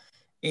yes.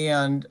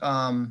 And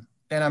I'm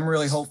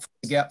really hopeful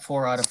to get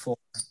 4 out of 4.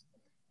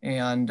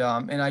 And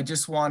I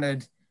just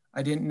wanted,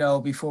 I didn't know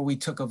before we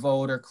took a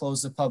vote or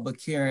closed the public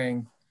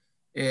hearing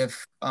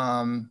if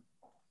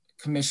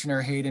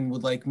Commissioner Hayden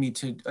would like me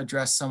to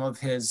address some of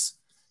his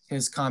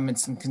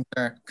comments and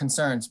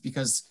concerns,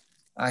 because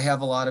I have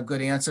a lot of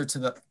good answers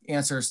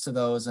to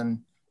those,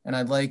 and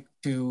I'd like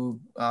to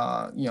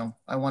I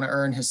want to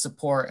earn his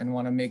support and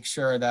want to make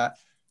sure that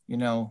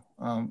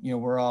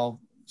we're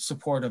all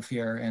supportive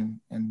here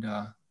and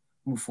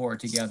move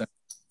forward together.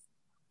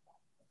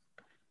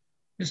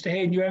 Mr.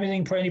 Hayden, you have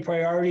any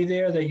priority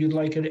there that you'd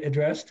like it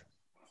addressed?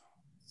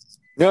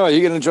 No,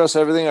 you can address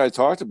everything I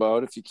talked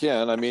about if you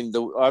can. I mean,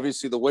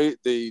 obviously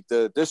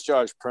the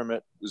discharge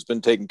permit has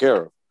been taken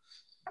care of.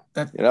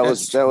 That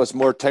was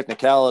more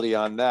technicality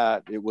on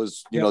that. It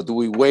was, Yep. do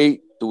we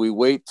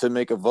wait to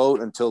make a vote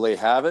until they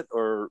have it,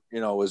 or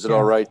is it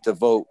all right to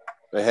vote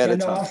ahead of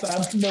time?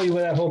 I'm familiar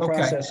with that whole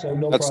process, so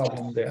no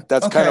problem there.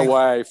 That's kind of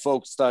why I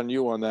focused on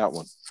you on that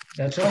one.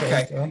 That's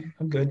okay.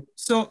 I'm good.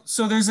 So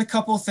there's a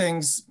couple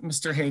things,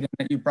 Mr. Hayden,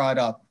 that you brought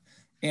up.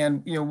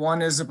 And,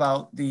 one is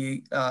about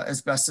the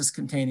asbestos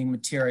containing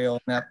material,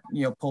 and that,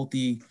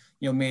 Pulte,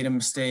 made a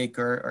mistake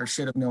or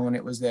should have known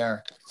it was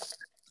there.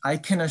 I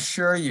can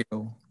assure you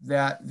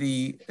that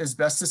the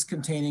asbestos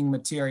containing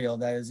material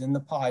that is in the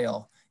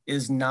pile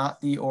is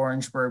not the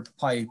Orangeburg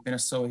pipe and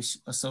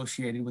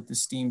associated with the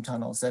steam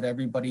tunnels that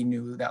everybody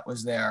knew that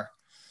was there.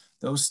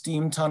 Those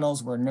steam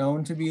tunnels were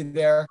known to be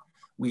there.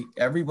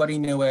 Everybody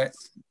knew it.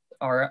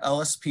 Our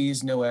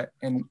LSPs knew it,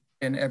 and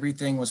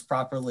everything was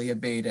properly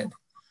abated.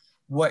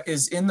 What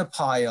is in the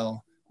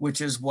pile,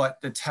 which is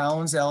what the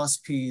town's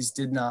LSPs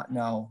did not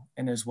know,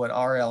 and is what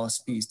our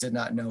LSPs did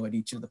not know at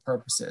each of the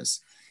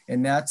purposes.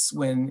 And that's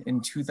when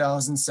in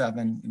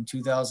 2007, in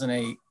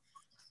 2008,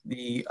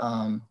 the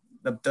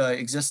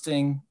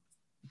existing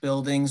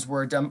buildings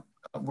were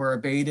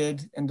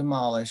abated and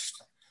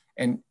demolished,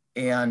 and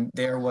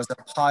there was a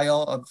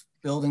pile of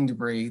building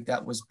debris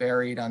that was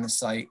buried on the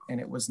site, and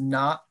it was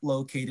not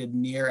located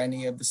near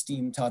any of the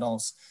steam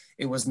tunnels.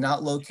 It was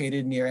not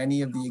located near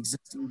any of the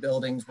existing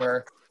buildings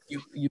where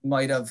you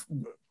might have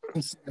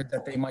considered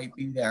that they might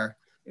be there.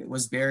 It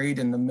was buried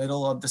in the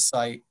middle of the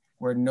site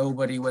where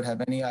nobody would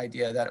have any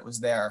idea that it was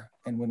there.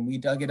 And when we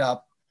dug it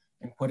up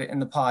and put it in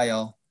the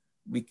pile,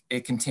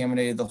 it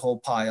contaminated the whole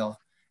pile.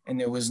 And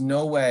there was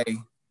no way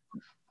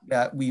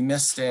that we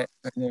missed it.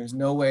 And there's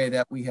no way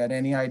that we had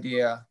any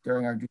idea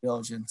during our due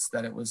diligence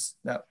that it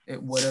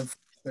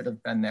should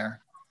have been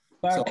there.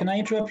 Mark, can I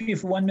interrupt you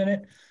for 1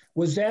 minute?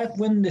 Was that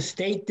when the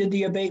state did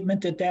the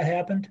abatement that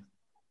happened?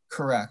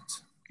 Correct.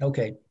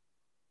 Okay.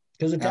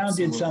 Because the town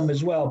did some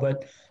as well,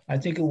 but I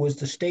think it was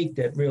the state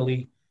that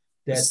really,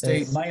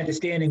 my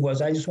understanding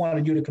was, I just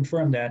wanted you to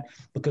confirm that,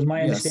 because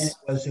my understanding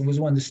was it was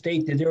when the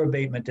state did their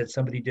abatement that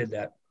somebody did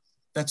that.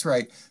 That's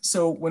right.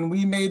 So during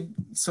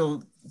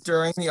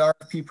the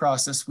RFP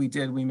process, we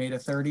made a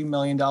 $30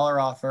 million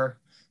offer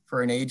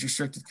for an age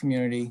restricted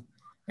community.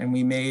 And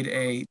we made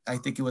I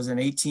think it was an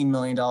 $18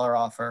 million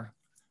offer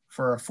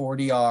for a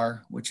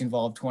 40R, which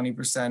involved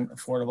 20%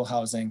 affordable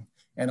housing.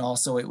 And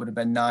also it would have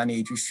been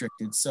non-age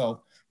restricted.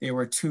 So They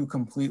were two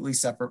completely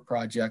separate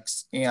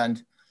projects,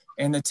 and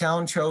the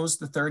town chose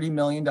the $30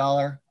 million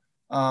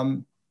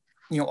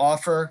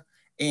offer,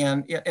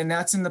 and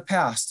that's in the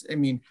past. I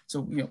mean,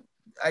 so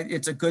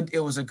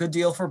it was a good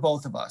deal for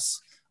both of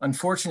us.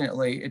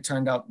 Unfortunately, it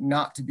turned out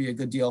not to be a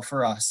good deal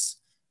for us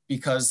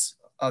because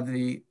of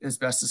the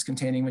asbestos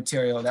containing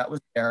material that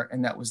was there,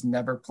 and that was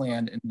never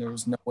planned, and there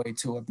was no way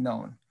to have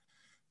known.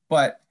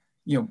 But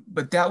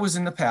that was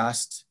in the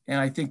past,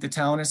 and I think the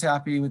town is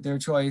happy with their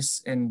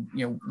choice, and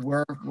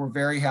we're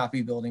very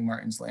happy building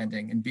Martin's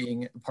Landing and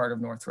being a part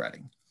of North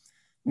Reading.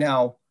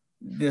 Now,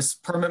 this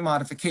permit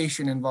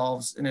modification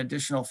involves an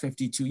additional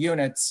 52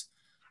 units,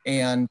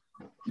 and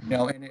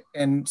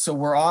so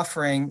we're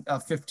offering a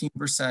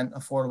 15%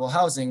 affordable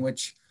housing,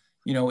 which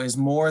is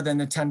more than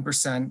the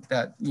 10%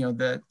 that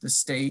the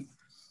state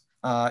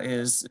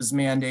is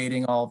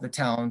mandating all of the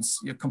towns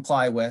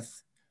comply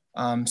with.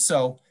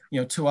 So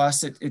to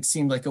us, it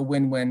seemed like a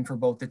win-win for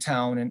both the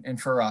town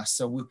and for us.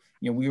 So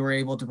we were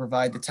able to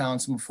provide the town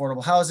some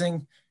affordable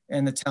housing,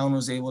 and the town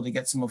was able to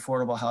get some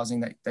affordable housing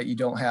that you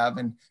don't have,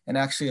 and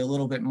actually a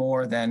little bit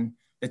more than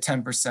the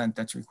 10%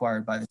 that's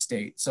required by the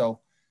state.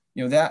 So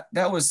I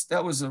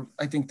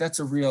think that's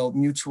a real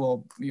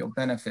mutual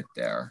benefit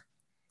there.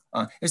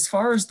 As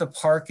far as the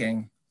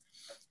parking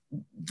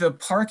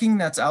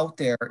that's out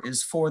there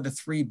is for the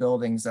 3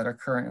 buildings that are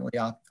currently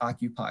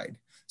occupied.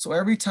 So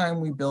every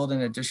time we build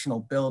an additional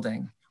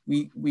building,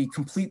 we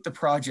complete the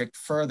project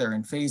further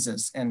in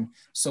phases. And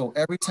so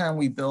every time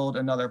we build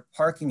another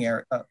parking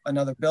area,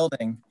 another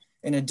building,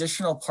 an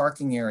additional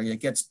parking area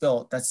gets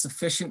built that's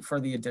sufficient for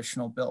the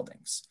additional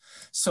buildings.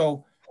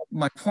 So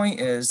my point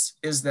is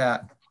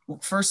that,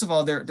 first of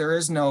all, there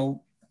is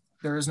no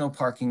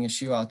parking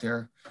issue out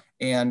there.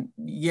 And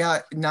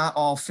yeah, not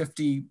all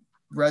 50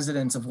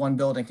 residents of one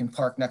building can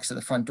park next to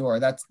the front door.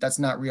 That's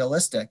not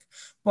realistic,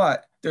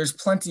 but there's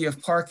plenty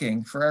of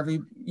parking for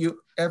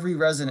every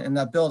resident in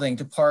that building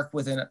to park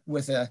with an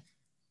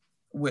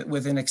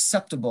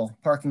acceptable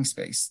parking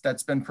space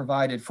that's been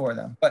provided for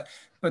them. But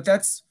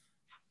that's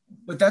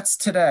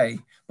today.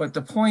 But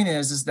the point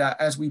is that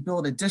as we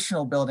build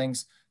additional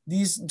buildings,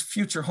 these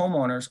future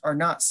homeowners are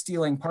not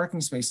stealing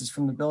parking spaces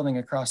from the building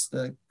across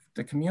the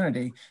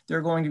community.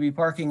 They're going to be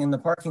parking in the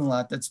parking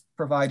lot that's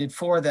provided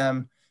for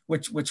them,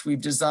 which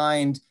we've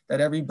designed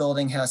that every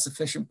building has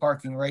sufficient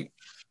parking right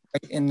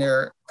in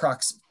their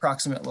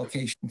proximate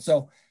location.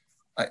 So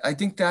I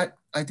think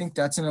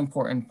that's an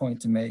important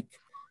point to make.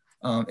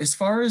 As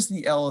far as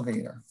the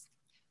elevator,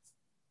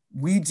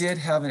 we did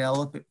have an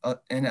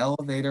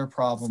elevator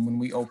problem when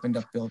we opened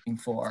up building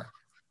 4.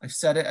 I've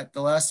said it at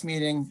the last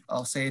meeting,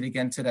 I'll say it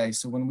again today.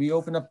 So when we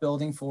opened up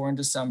building 4 in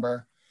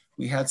December,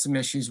 we had some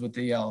issues with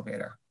the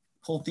elevator.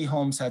 Pulte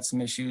Homes had some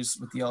issues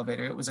with the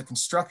elevator. It was a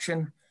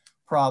construction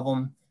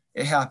problem.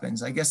 It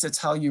happens. I guess it's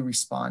how you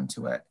respond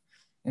to it.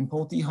 And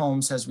Pulte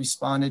Homes has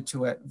responded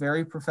to it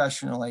very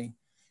professionally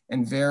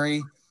and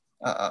very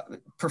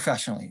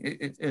professionally.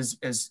 It is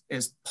as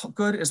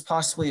good as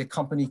possibly a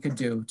company could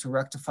do to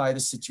rectify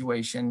the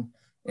situation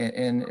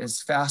in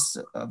as fast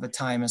of a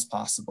time as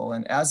possible.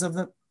 And as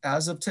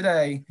of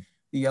today,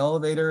 the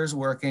elevator is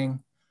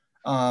working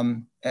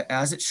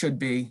as it should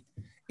be.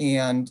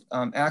 And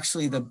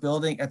actually the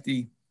building, at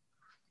the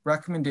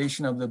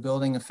recommendation of the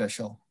building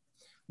official,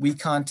 we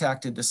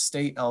contacted the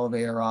state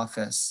elevator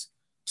office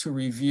to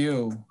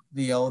review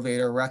the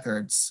elevator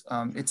records.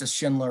 It's a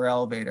Schindler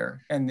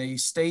elevator, and the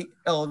state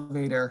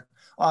elevator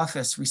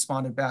office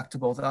responded back to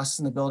both us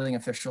and the building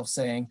official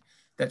saying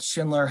that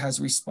Schindler has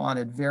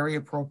responded very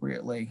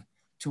appropriately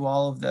to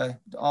all of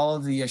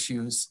the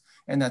issues,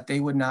 and that they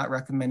would not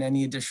recommend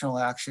any additional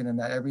action, and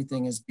that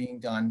everything is being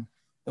done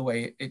the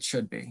way it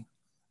should be.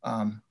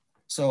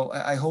 So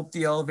I hope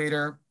the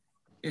elevator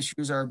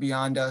issues are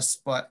beyond us,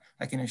 but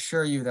I can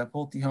assure you that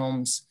Pulte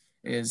Homes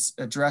is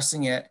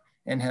addressing it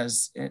and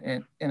has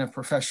in a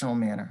professional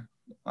manner.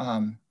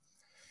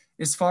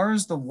 As far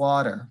as the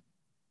water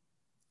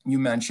you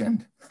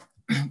mentioned,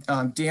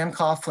 Dan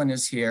Coughlin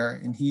is here,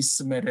 and he's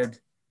submitted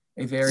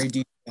a very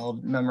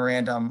detailed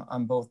memorandum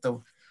on both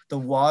the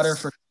water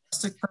for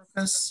domestic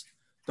purpose,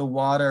 the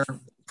water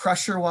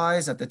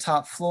pressure-wise at the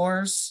top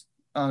floors,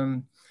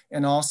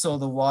 and also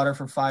the water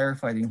for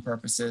firefighting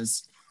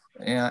purposes.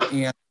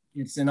 And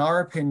it's in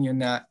our opinion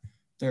that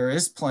there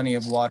is plenty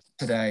of water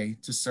today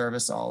to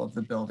service all of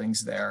the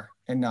buildings there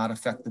and not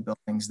affect the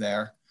buildings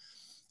there.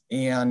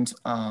 And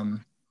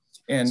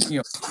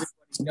everybody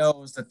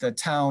knows that the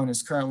town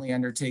is currently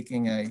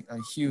undertaking a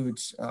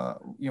huge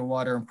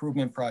water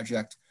improvement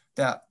project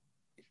that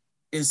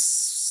is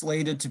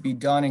slated to be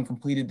done and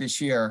completed this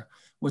year,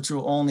 which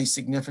will only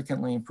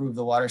significantly improve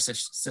the water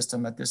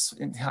system at this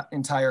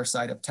entire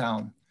side of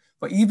town.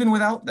 But even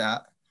without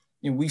that,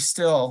 we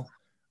still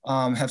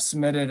have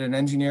submitted an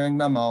engineering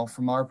memo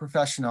from our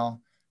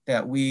professional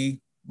that we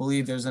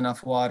believe there's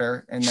enough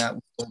water and that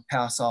we will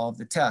pass all of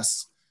the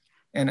tests.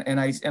 And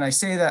I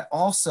say that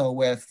also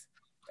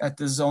at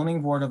the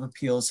Zoning Board of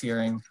Appeals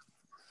hearing,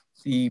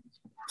 the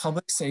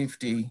public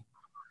safety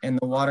and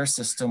the water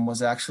system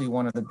was actually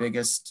one of the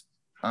biggest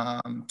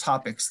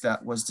topics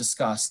that was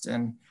discussed,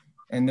 and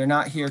they're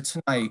not here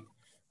tonight,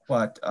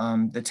 but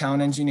the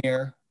town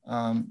engineer,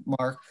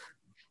 Mark,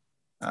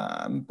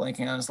 I'm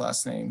blanking on his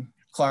last name,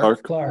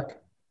 Clark,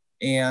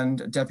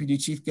 and Deputy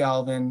Chief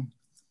Galvin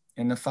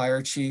and the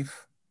fire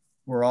chief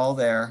were all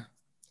there,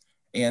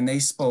 and they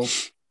spoke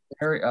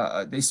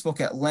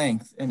at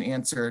length and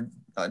answered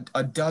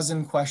a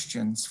dozen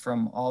questions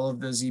from all of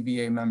the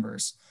ZBA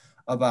members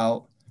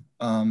about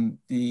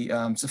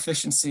the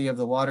sufficiency of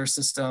the water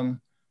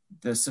system,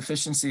 the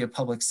sufficiency of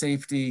public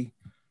safety,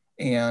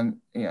 and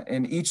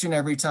each and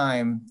every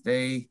time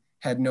they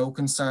had no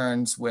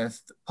concerns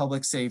with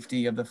public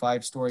safety of the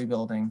 5-story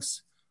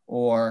buildings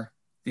or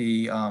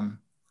the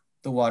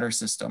water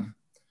system.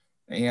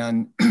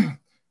 And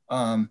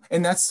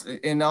that's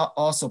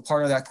also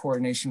part of that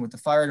coordination with the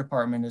fire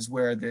department is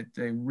where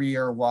the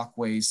rear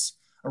walkways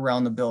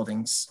around the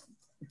buildings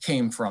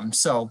came from.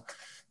 So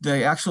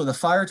the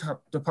fire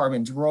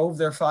department drove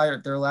their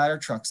ladder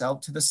trucks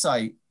out to the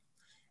site,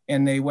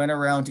 and they went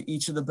around to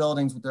each of the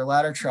buildings with their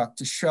ladder truck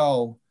to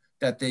show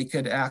that they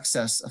could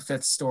access a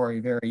 5th story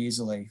very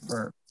easily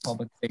for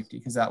public safety,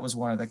 because that was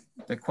one of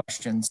the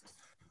questions.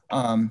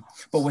 But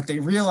what they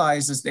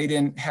realized is they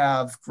didn't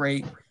have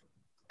great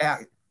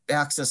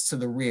access to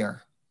the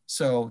rear.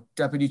 So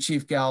Deputy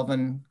Chief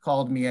Galvin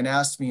called me and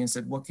asked me and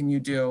said, what can you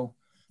do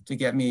to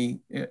get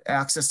me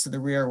access to the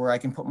rear where I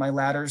can put my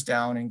ladders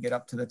down and get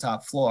up to the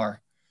top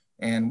floor?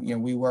 And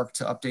we worked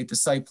to update the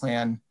site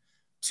plan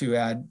to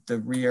add the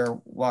rear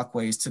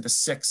walkways to the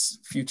 6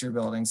 future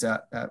buildings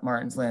at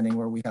Martin's Landing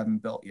where we haven't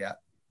built yet.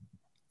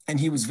 And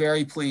he was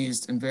very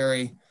pleased and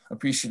very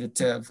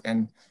appreciative.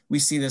 And we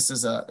see this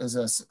as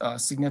a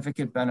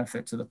significant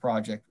benefit to the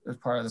project as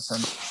part of the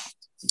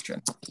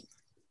permit.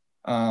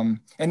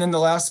 And then the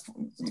last,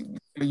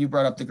 you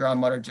brought up the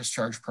groundwater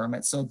discharge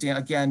permit. So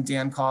Dan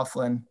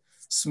Coughlin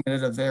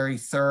submitted a very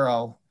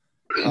thorough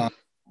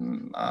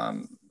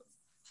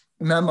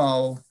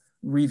memo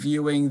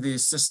reviewing the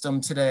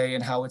system today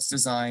and how it's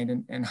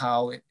designed and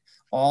how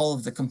all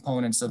of the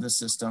components of the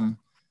system,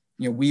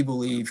 we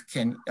believe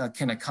can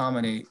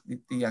accommodate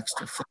the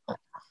extra flow.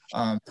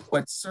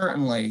 But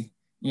certainly,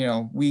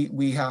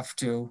 we have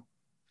to,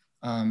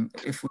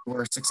 if we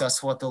were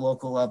successful at the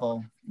local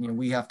level,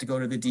 we have to go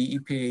to the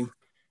DEP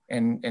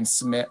and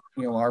submit,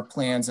 our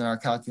plans and our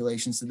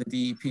calculations to the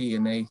DEP,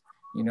 and they,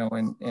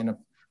 and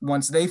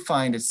once they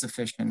find it's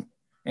sufficient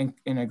and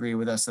agree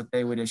with us, that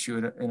they would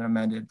issue an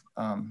amended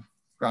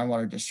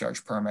groundwater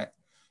discharge permit.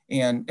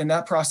 And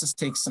that process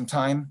takes some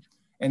time.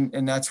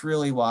 And that's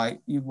really why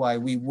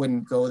we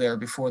wouldn't go there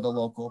before the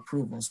local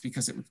approvals,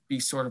 because it would be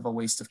sort of a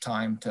waste of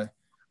time to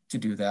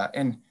do that.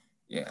 And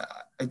yeah,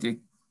 I think,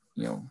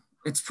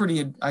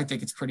 I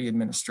think it's pretty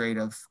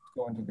administrative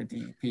going to the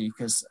DEP,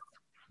 because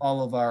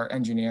all of our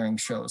engineering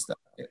shows that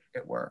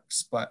it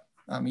works, but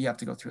you have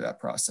to go through that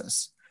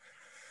process.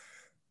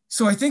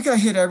 So I think I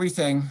hit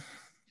everything,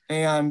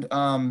 and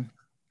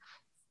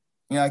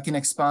I can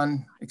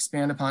expand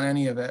upon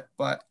any of it,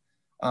 but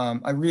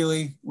I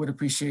really would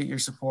appreciate your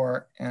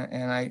support,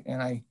 and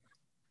I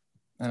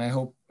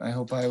hope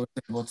I was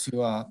able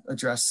to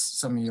address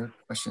some of your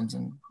questions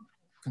and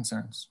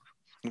concerns.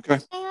 Okay.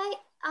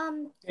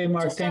 Hey,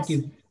 Mark, thank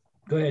you.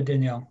 Go ahead,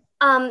 Danielle.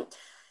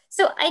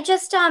 So I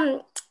just,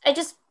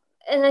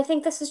 and I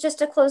think this is just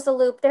to close the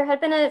loop. There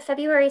had been a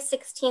February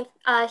 16th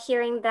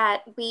hearing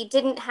that we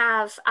didn't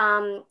have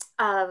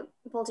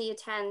Boldy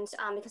attend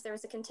because there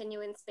was a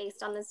continuance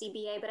based on the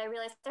ZBA, but I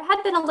realized there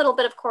had been a little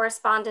bit of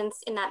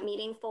correspondence in that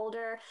meeting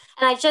folder.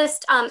 And I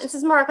just, this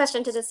is more a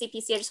question to the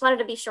CPC. I just wanted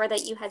to be sure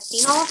that you had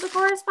seen all of the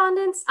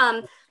correspondence.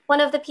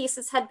 One of the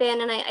pieces had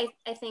been, and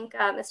I think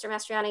Mr.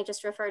 Mastriani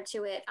just referred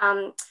to it,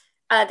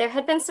 there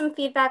had been some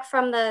feedback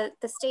from the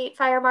state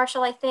fire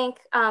marshal, I think,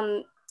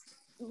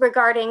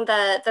 regarding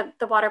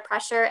the water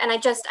pressure. And I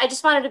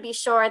just wanted to be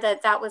sure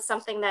that that was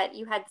something that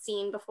you had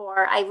seen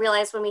before. I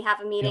realize when we have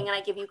a meeting and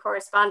I give you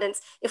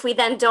correspondence, if we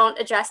then don't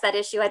address that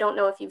issue, I don't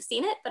know if you've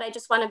seen it, but I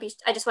just wanted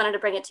to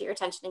bring it to your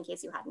attention in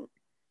case you hadn't.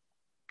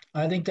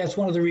 I think that's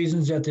one of the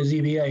reasons that the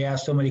ZBA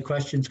asked so many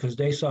questions, because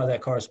they saw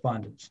that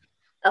correspondence.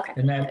 Okay.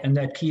 And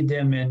that keyed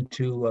them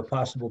into a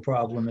possible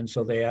problem. And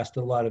so they asked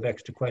a lot of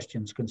extra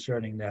questions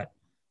concerning that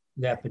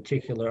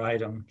particular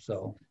item.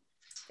 So,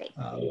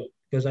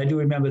 because I do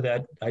remember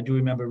that, I do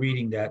remember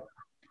reading that,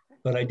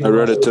 but I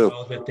read it too.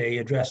 Know that they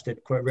addressed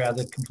it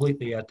rather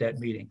completely at that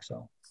meeting.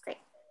 So, great.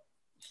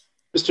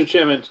 Mr.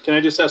 Chairman, can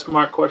I just ask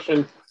Mark a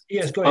question?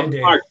 Yes, go ahead,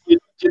 Dave. Mark,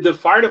 did the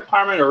fire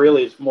department, or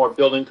really it's more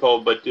building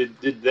code, but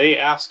did they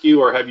ask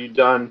you, or have you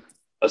done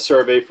a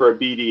survey for a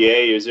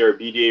BDA? Is there a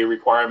BDA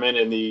requirement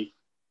in the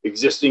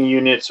existing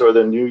units or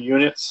the new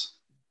units?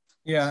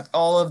 Yeah,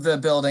 all of the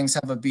buildings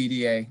have a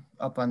BDA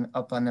up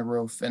on the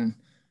roof, and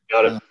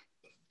got it.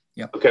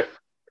 Yeah. Okay.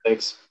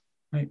 Thanks.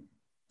 Right.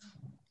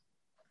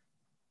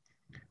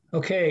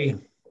 Okay.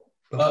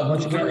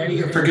 Once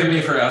again, forgive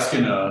me for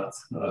asking a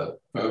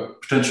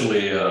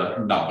potentially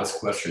novice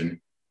question,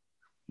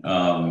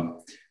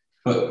 but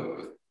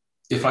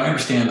if I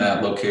understand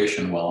that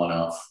location well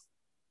enough,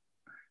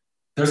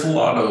 there's a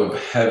lot of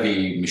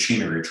heavy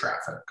machinery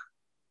traffic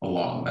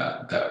along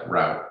that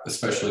route,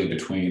 especially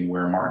between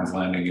where Martin's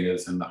Landing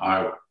is and the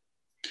highway.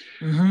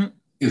 Mm-hmm.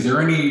 Is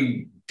there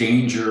any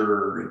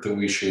danger that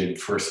we should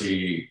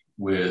foresee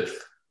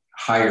with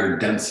higher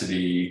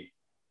density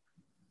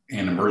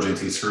and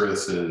emergency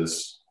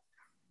services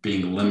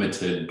being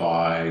limited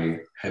by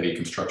heavy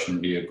construction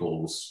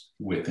vehicles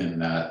within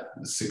that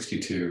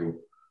 62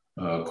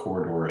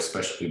 corridor,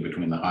 especially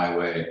between the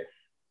highway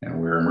and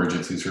where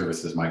emergency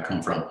services might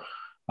come from?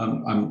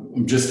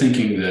 I'm just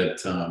thinking that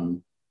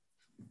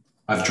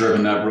I've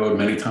driven that road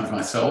many times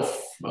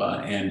myself,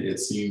 and it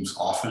seems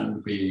often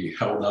to be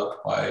held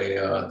up by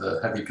the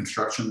heavy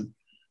construction,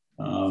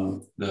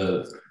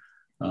 the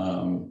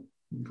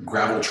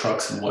gravel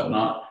trucks and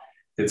whatnot.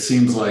 It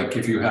seems like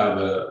if you have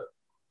a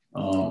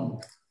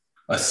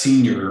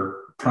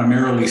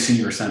primarily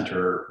senior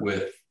center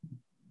with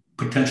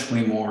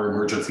potentially more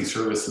emergency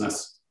service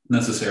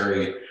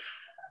necessary,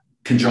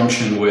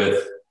 conjunction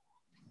with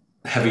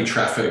heavy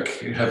traffic,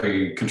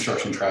 heavy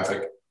construction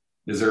traffic,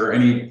 is there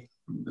any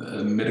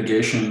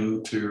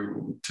mitigation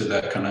to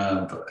that kind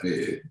of,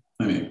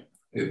 I mean,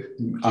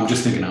 I'm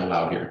just thinking out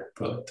loud here,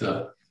 but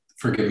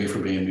forgive me for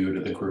being new to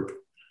the group,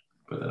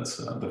 but that's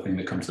the thing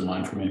that comes to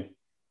mind for me.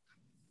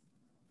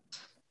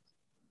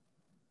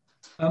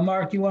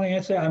 Mark, you want to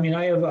answer? I mean,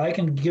 I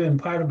can give him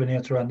part of an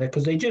answer on that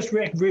because they just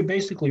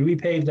basically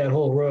repaved that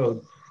whole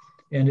road,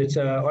 and it's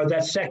or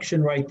that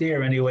section right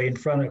there anyway, in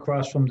front,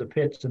 across from the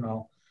pits and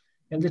all,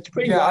 and it's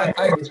pretty. Yeah,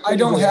 wide. I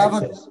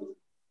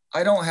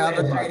don't have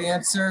a great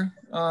answer.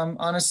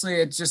 Honestly,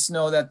 it's just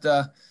know that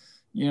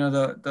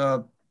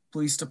the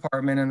police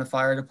department and the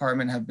fire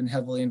department have been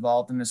heavily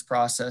involved in this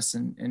process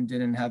and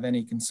didn't have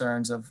any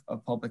concerns of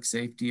public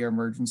safety or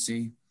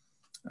emergency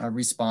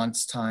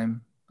response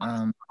time.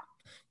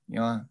 You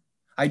know,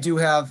 I do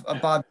have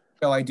Bob,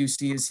 I do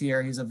see is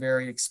here. He's a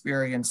very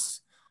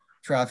experienced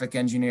traffic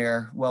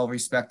engineer, well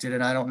respected,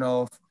 and I don't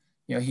know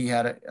if he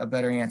had a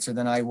better answer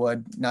than I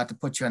would. Not to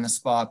put you on the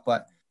spot,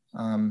 but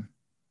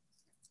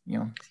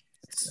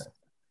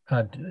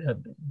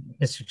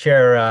Mr.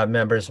 Chair,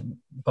 members,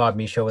 Bob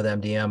Michaud with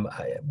MDM.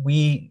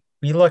 We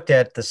looked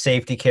at the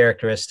safety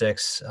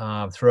characteristics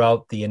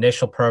throughout the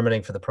initial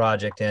permitting for the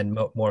project and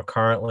more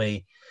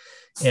currently,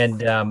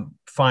 and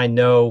find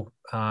no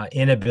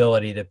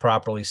inability to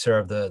properly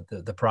serve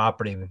the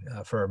property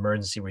for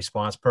emergency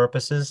response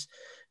purposes.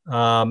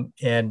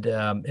 And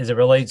as it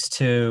relates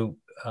to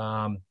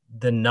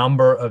the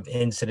number of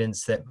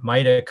incidents that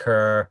might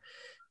occur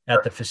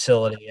at the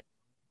facility,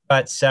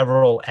 got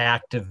several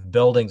active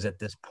buildings at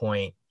this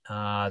point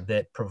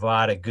that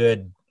provide a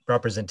good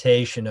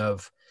representation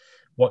of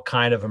what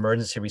kind of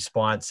emergency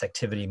response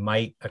activity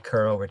might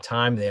occur over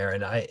time there.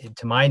 And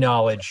to my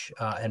knowledge,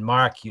 and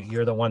Mark,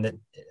 you're the one that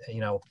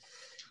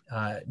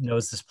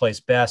knows this place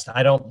best.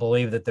 I don't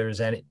believe that there's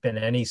been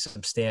any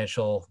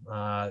substantial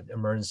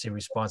emergency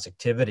response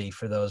activity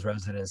for those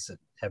residents that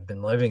have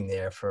been living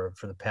there for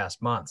the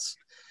past months.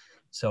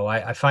 So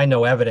I find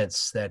no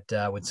evidence that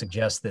would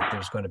suggest that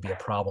there's going to be a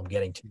problem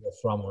getting to or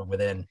from or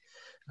within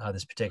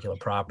this particular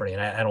property.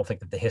 And I don't think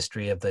that the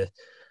history of the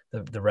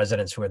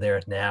residents who are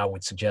there now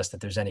would suggest that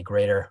there's any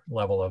greater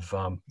level of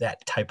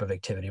that type of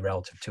activity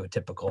relative to a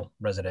typical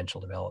residential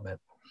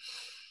development.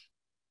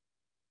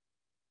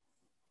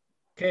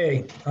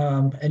 Okay,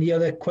 any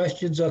other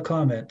questions or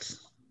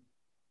comments?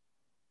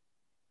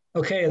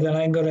 Okay, then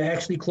I'm going to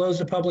actually close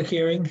the public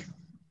hearing.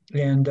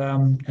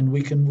 And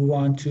we can move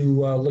on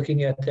to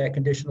looking at that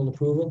conditional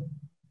approval.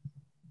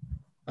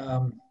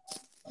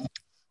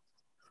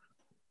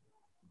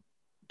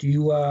 Do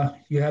you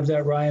have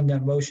that, Ryan,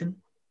 that motion?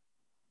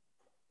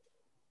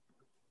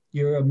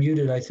 You're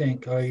muted, I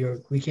think,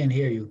 or we can't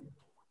hear you.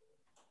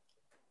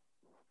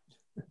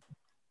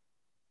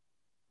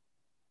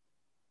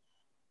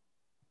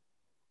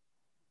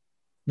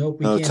 Nope,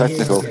 we can't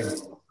technical. hear you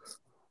again.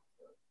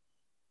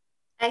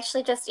 I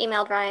actually just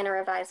emailed Ryan a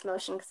revised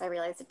motion because I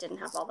realized it didn't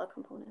have all the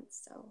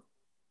components, so.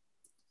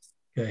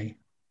 Okay.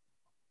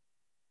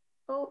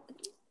 Oh,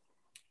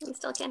 we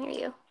still can't hear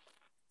you.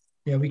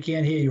 Yeah, we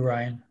can't hear you,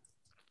 Ryan.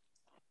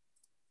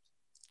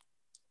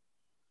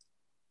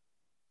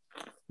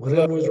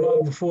 Whatever was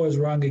wrong before is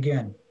wrong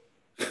again.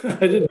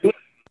 I didn't do it.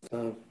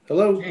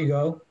 Hello? There you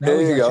go. Now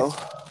there you go.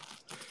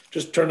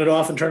 Just turn it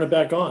off and turn it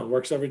back on.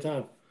 Works every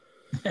time.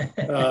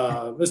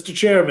 Mr.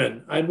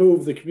 Chairman, I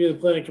move the Community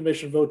Planning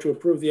Commission vote to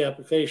approve the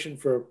application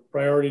for a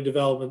priority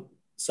development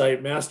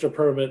site master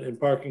permit and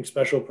parking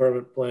special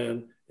permit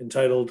plan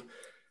entitled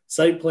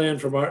Site Plan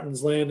for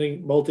Martin's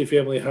Landing,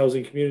 Multifamily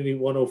Housing Community,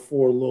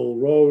 104 Lowell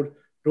Road,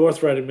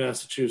 North Reading,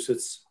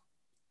 Massachusetts,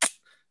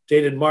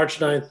 dated March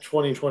 9th,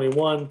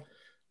 2021,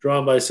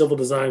 drawn by Civil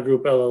Design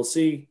Group,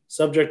 LLC,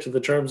 subject to the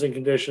terms and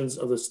conditions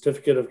of the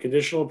Certificate of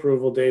Conditional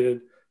Approval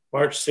dated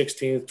March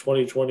 16th,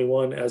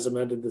 2021, as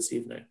amended this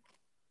evening.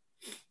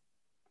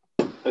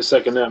 I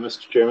second that,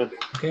 Mr. Chairman.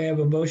 Okay, I have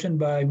a motion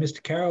by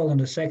Mr. Carroll and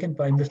a second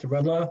by Mr.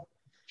 Rudlaw.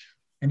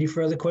 Any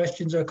further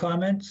questions or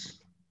comments?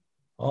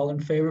 All in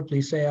favor,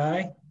 please say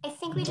aye. I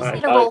think we just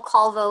need a roll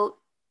call vote.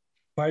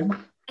 Pardon?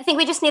 I think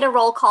we just need a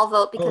roll call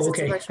vote because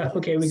okay. it's virtual.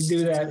 Okay, we can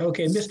do that.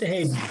 Okay, Mr.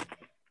 Hayden.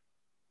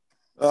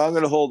 I'm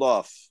going to hold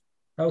off.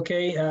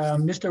 Okay,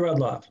 Mr.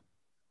 Rudloff.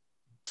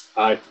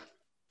 Aye.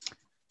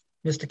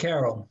 Mr.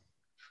 Carroll.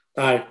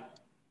 Aye.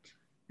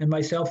 And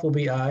myself will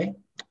be aye.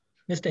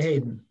 Mr.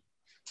 Hayden.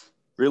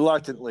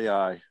 Reluctantly,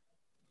 aye.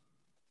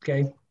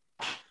 Okay.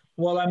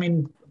 Well, I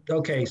mean,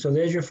 okay, so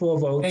there's your 4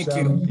 votes.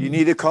 Thank you. You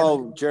need to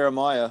call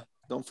Jeremiah.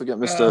 Don't forget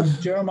Mr.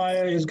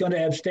 Jeremiah is going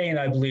to abstain,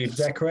 I believe. Is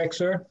that correct,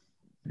 sir?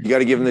 You got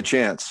to give him the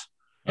chance.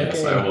 Yes,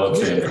 Okay. I will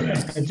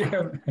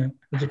abstain.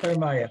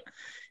 Jeremiah,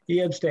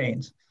 he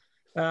abstains.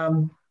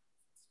 Yeah,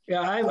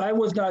 I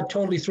was not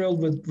totally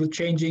thrilled with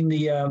changing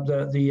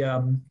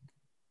changing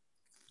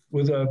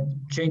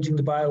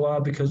the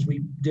bylaw because we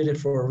did it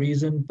for a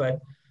reason,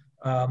 but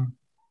I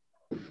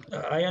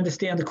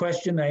understand the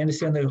question. I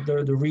understand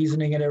the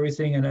reasoning and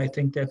everything, and I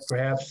think that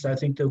perhaps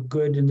the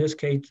good in this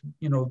case,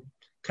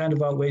 kind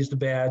of outweighs the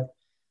bad.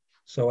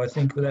 So I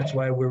think that's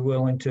why we're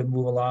willing to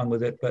move along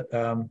with it. But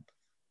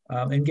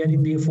and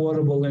getting the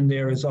affordable in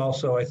there is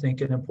also, I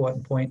think, an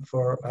important point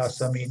for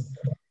us. I mean,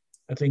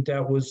 I think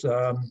that was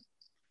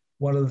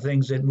one of the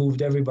things that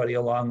moved everybody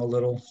along a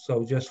little.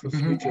 So just for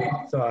future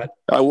thought.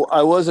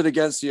 I wasn't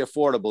against the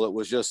affordable. It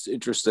was just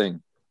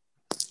interesting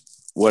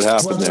what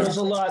happened well, there. There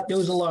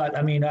was a lot.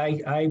 I mean,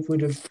 I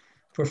would have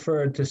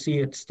preferred to see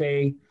it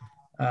stay.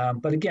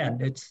 But again,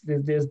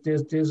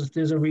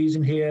 there's a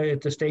reason here. If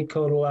the state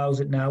code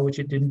allows it now, which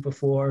it didn't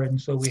before, and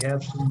so we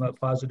have some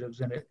positives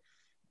in it,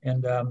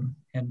 and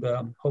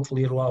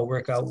hopefully it'll all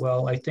work out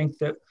well. I think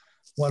that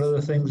one of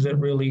the things that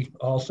really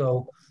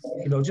also,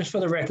 just for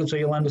the record, so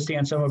you'll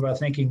understand some of our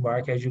thinking,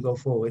 Mark, as you go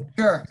forward.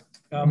 Sure.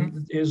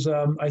 Is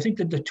I think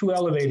that the 2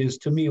 elevators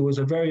to me was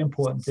a very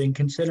important thing,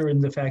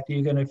 considering the fact that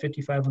you're going to have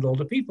 55 and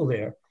older people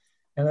there.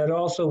 And that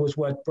also was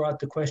what brought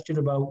the question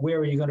about where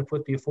are you going to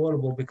put the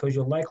affordable, because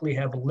you'll likely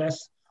have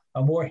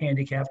a more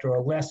handicapped or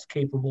a less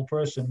capable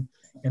person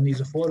in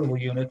these affordable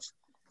units.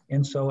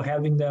 And so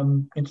having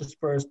them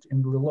interspersed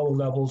in the lower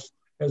levels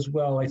as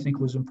well, I think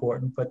was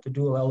important, but the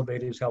dual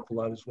elevators help a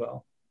lot as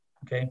well.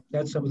 Okay,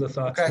 that's some of the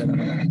thoughts that I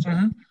had.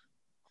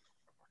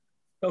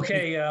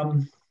 Okay,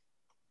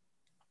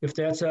 if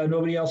that's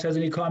nobody else has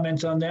any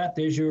comments on that,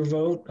 there's your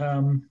vote.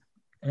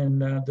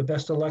 And the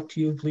best of luck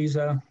to you. Please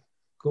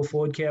go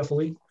forward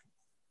carefully.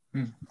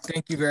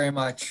 Thank you very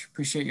much.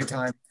 Appreciate your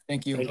time.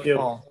 Thank you. Thank you.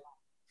 Paul.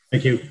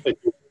 Thank you.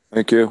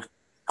 Thank you.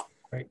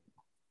 Right.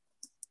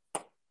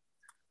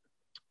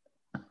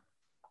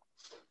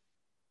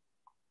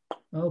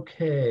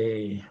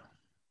 Okay.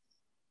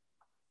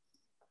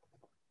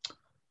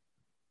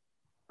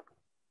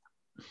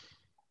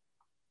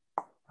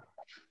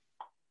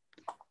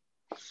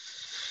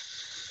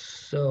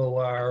 So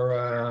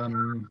our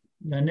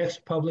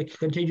next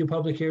continued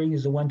public hearing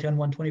is the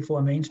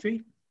 110-124 Main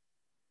Street.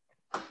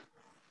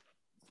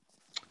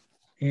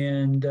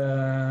 And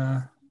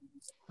I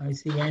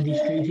see Andy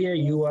Street here.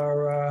 You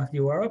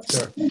are up,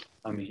 sir.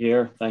 I'm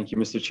here. Thank you,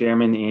 Mr.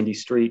 Chairman. Andy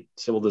Street,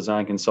 Civil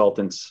Design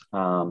Consultants,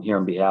 here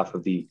on behalf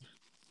of the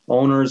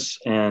owners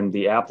and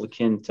the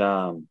applicant.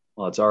 Well,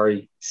 it's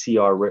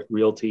RCR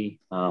Realty,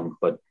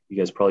 but you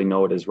guys probably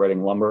know it as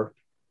Reading Lumber.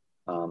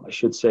 I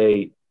should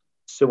say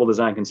Civil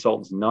Design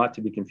Consultants, not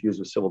to be confused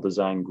with Civil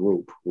Design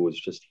Group, who was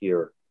just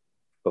here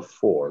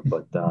before.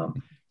 But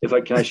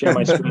can I share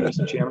my screen,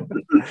 Mr. Chairman?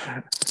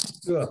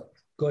 Sure.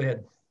 Go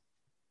ahead.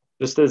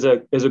 Just as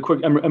a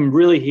quick, I'm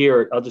really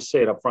here. I'll just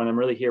say it up front. I'm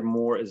really here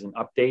more as an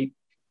update.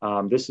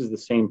 This is the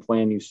same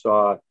plan you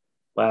saw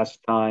last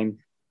time,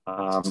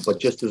 but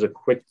just as a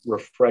quick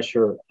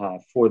refresher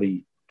for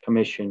the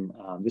commission,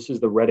 this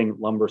is the Reading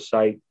Lumber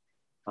site.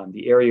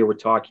 The area we're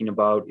talking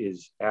about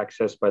is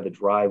accessed by the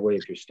driveway.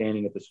 If you're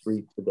standing at the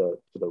street to the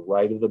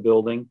right of the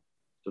building,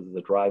 so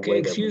the driveway. Okay,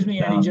 excuse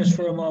me, Annie, just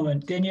for a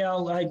moment.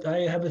 Danielle,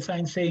 I have a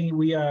sign saying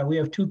we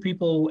have 2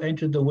 people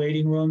entered the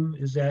waiting room.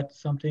 Is that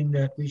something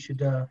that we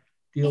should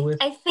deal with?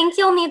 I think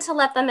you'll need to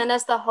let them in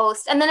as the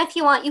host, and then if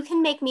you want, you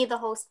can make me the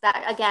host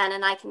back again,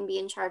 and I can be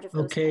in charge of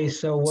those. Okay,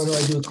 so what do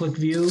I do? Click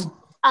view.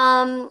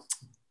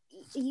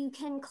 You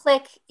can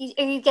click.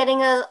 Are you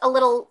getting a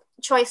little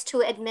choice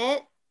to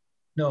admit?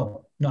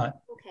 No, not.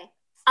 Okay.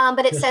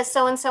 But it says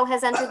so-and-so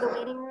has entered the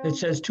waiting room. It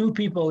says 2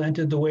 people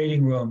entered the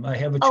waiting room. I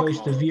have a choice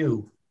to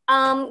view.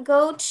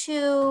 Go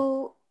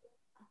to,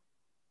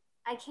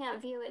 I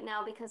can't view it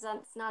now because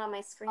it's not on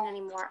my screen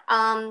anymore.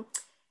 How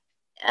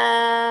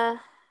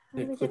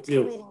do we get to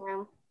the waiting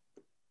room?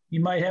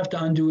 You might have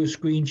to undo a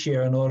screen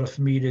share in order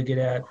for me to get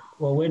at,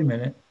 well, wait a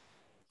minute.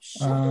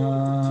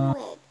 Do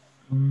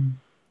it.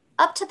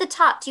 Up to the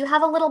top, do you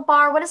have a little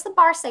bar? What does the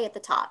bar say at the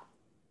top?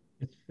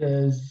 It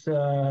says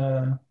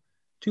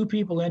 2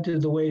 people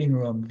entered the waiting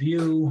room,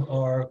 view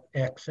or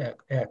X,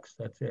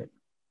 that's it.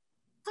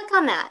 Click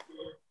on that.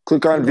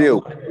 Click on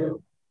view.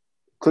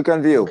 Click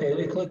on view. Okay,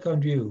 they click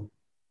on view.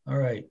 All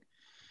right.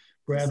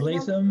 Brad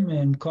Latham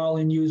and call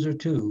in user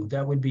 2.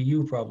 That would be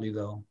you probably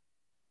though.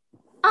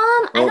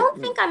 I don't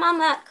think I'm on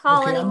that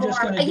call anymore. I'm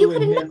just going to you do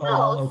could admit admit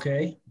all, both.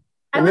 okay?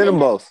 Admit them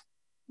both.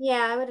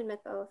 Yeah, I would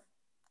admit both.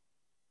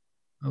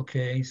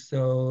 Okay,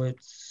 so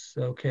it's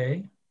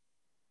okay.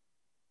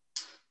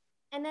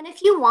 And then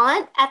if you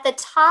want, at the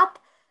top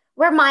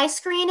where my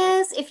screen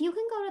is, if you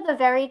can go to the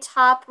very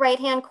top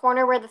right-hand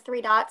corner where the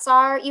 3 dots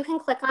are, you can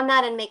click on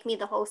that and make me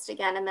the host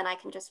again, and then I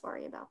can just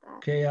worry about that.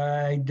 Okay,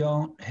 I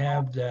don't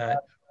have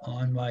that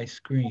on my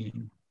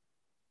screen.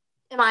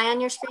 Am I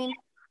on your screen?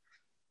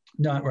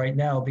 Not right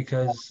now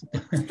because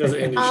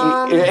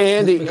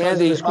Andy, because of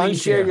the screen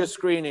unshare share. your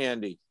screen,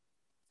 Andy.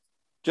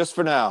 Just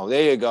for now.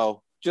 There you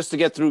go. Just to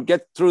get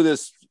through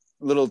this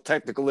little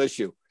technical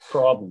issue.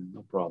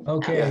 No problem.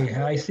 Okay,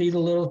 Yeah. I see the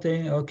little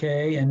thing.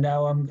 Okay, and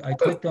now I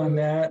clicked on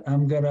that.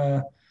 I'm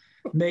gonna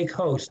make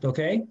host.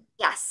 Okay.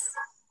 Yes.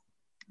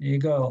 There you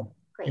go.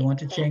 Great, You want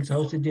to change the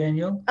host to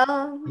Daniel?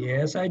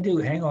 Yes, I do.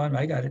 Hang on,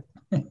 I got it.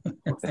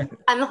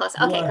 I'm the host.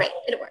 Okay, great.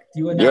 It worked.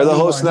 You're the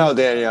host now,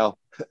 Danielle.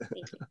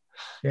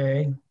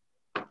 Okay.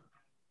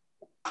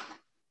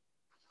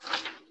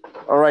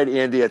 All right,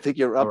 Andy, I think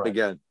you're up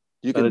again.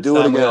 You can do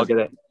it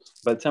again.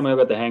 By the time I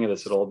get the hang of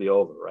this, it'll all be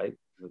over, right?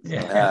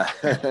 Yeah.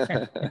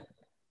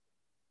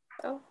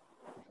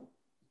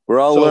 We're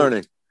all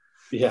learning.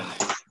 Yeah.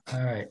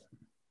 All right.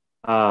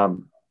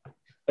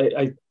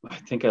 I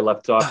think I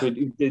left off.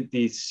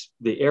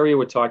 The area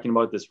we're talking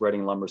about, this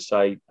Reading lumber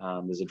site,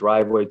 there's a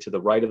driveway to the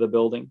right of the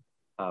building,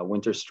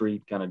 Winter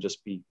Street, kind of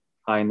just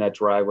behind that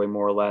driveway,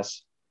 more or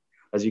less.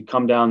 As you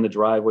come down the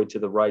driveway to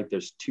the right,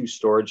 there's 2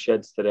 storage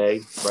sheds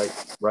today,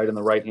 right on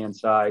the right-hand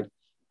side.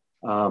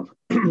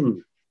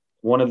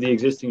 One of the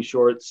existing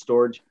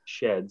storage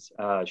sheds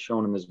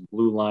shown in this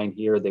blue line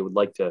here, they would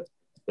like to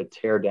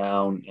tear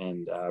down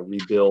and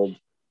rebuild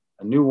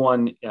a new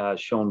one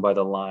shown by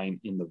the line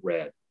in the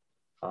red.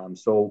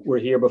 So we're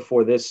here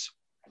before this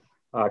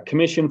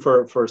commission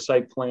for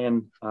site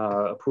plan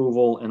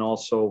approval and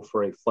also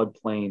for a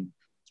floodplain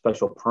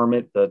special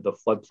permit. The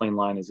floodplain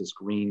line is this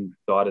green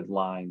dotted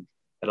line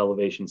at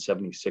elevation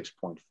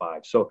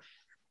 76.5. So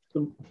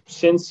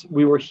since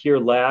we were here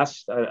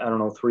last, I don't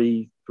know,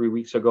 three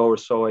weeks ago or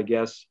so, I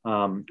guess,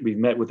 we've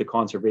met with the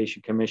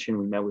Conservation Commission.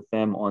 We met with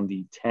them on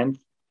the 10th.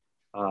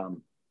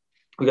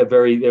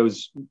 There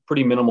was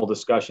pretty minimal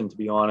discussion, to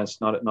be honest,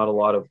 not a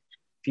lot of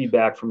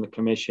feedback from the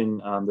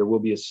commission. There will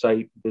be a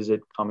site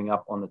visit coming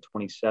up on the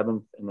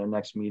 27th, and their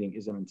next meeting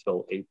isn't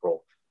until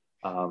April.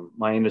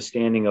 My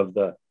understanding of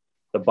the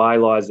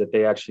bylaws that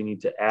they actually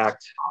need to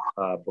act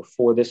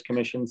before this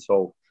commission.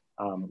 So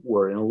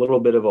we're in a little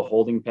bit of a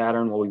holding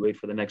pattern while we wait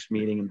for the next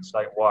meeting and the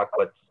site walk,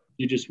 but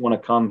you just want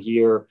to come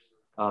here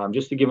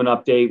just to give an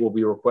update. We'll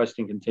be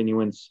requesting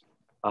continuance,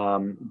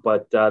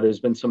 but there's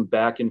been some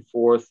back and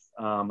forth.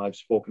 I've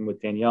spoken with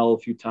Danielle a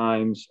few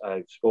times.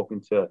 I've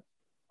spoken to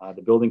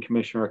the building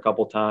commissioner a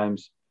couple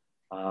times,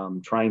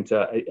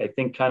 I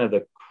think kind of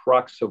the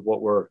crux of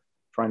what we're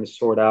trying to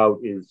sort out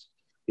is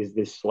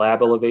this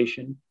slab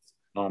elevation.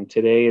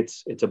 Today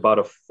it's about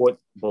a foot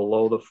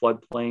below the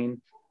floodplain,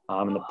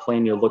 and the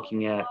plane you're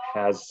looking at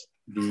has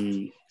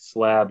the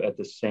slab at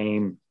the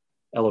same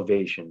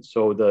elevation.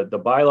 So the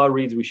bylaw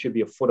reads we should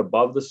be a foot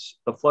above the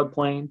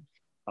floodplain.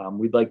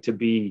 We'd like to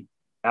be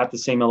at the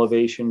same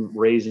elevation.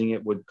 Raising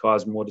it would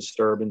cause more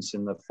disturbance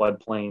in the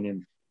floodplain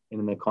and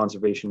in the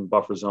conservation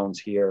buffer zones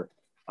here.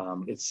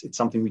 It's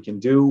something we can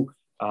do,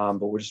 but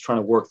we're just trying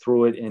to work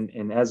through it.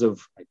 And as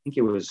of, I think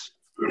it was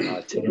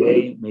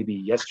today, maybe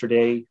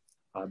yesterday,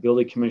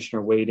 building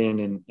commissioner weighed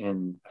in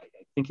and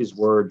I think his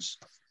words,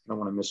 I don't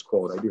want to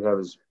misquote, I do have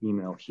his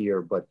email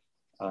here, but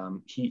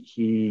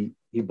he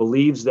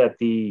believes that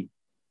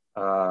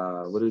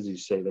what does he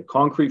say? The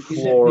concrete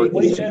floor.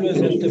 What he said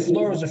was that the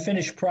floor is a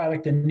finished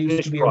product and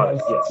needs to be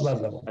above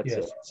flood level. That's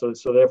yes. It.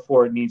 So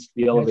therefore it needs to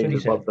be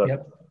elevated above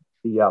the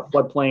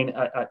floodplain.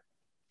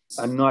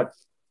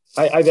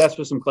 I've asked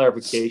for some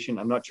clarification.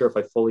 I'm not sure if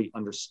I fully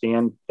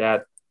understand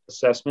that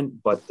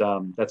assessment, but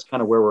that's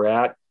kind of where we're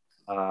at.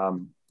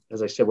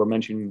 As I said, we're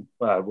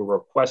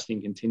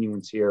requesting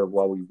continuance here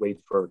while we wait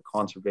for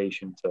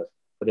conservation for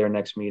their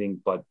next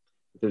meeting. But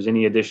if there's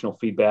any additional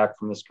feedback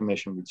from this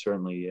commission, we'd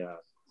certainly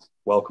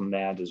welcome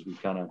that as we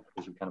kind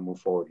of move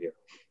forward here.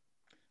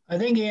 I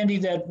think, Andy,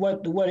 that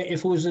what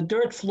if it was a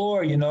dirt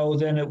floor,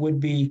 then it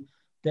would be,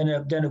 then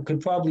it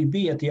could probably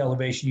be at the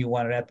elevation you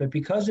want it at. But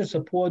because it's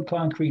a poured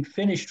concrete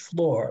finished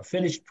floor,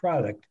 finished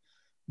product,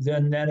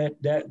 then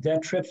that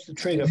trips the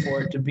trigger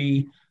for it to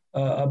be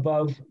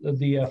above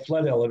the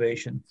flood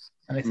elevation.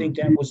 And I think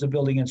that was the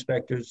building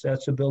inspector's,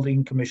 that's the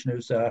building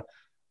commissioner's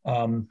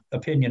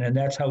opinion, and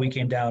that's how we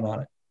came down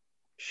on it.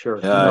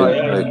 Sure.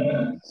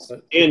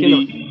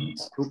 Andy,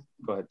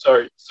 go ahead.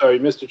 Sorry,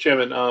 Mr.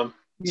 Chairman.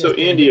 So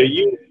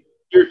Andy,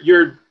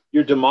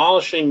 you're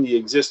demolishing the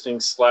existing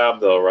slab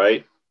though,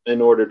 right? In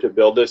order to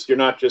build this, you're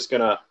not just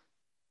gonna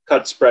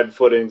cut spread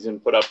footings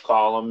and put up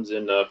columns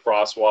and a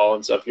frost wall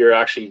and stuff. You're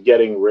actually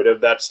getting rid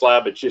of that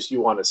slab. It's just you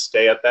want to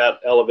stay at that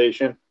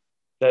elevation.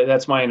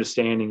 That's my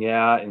understanding,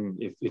 yeah.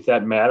 And if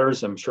that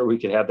matters, I'm sure we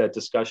could have that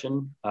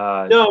discussion.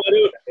 No,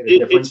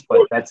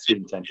 but that's the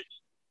intention.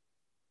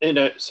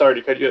 And sorry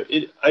to cut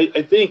you.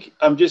 I think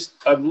I'm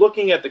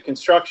looking at the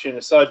construction. I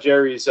saw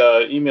Jerry's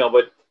email,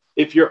 but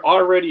if you're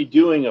already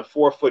doing a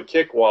 4-foot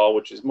kick wall,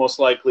 which is most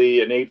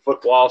likely an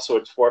 8-foot wall, so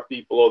it's 4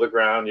 feet below the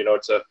ground, you know,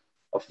 it's a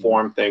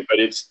form thing, but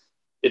it's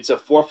a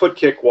 4-foot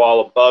kick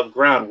wall above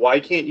ground. Why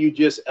can't you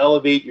just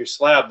elevate your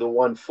slab to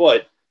 1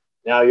 foot?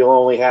 Now you'll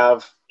only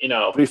have, you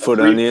know, 3 foot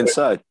on the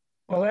inside.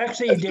 Well,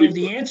 actually, Dave,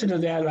 the answer to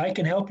that, I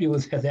can help you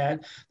with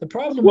that. The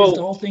problem is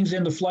the whole thing's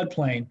in the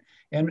floodplain,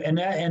 and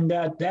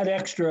that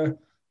extra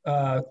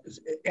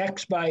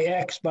X by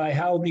X by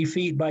how many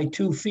feet by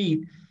 2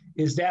 feet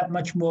is that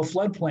much more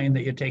floodplain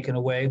that you're taking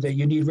away that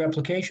you need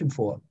replication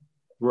for.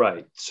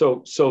 Right.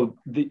 So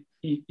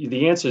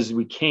the answer is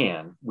we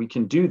can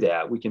do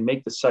that. We can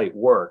make the site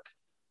work.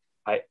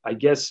 I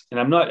guess, and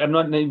I'm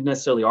not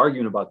necessarily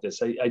arguing about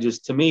this. I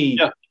just, to me,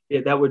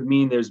 that would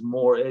mean there's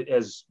more,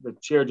 as the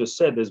chair just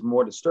said, there's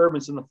more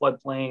disturbance in the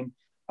floodplain.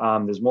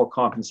 There's more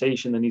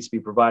compensation that needs to be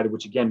provided,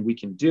 which again, we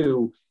can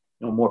do.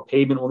 You know, more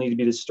pavement will need to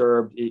be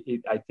disturbed.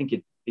 I think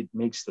it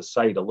makes the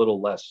site a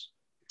little less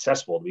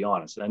accessible, to be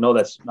honest. And I know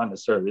that's not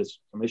necessarily this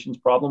commission's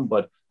problem,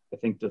 but I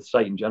think the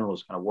site in general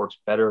just kind of works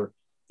better.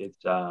 It's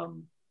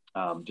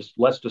just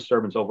less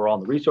disturbance overall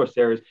in the resource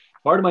areas.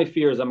 Part of my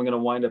fear is I'm going to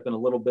wind up in a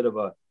little bit of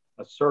a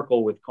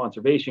circle with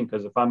conservation,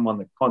 because if I'm on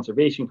the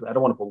conservation, I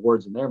don't want to put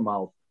words in their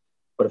mouth,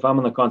 but if I'm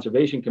on the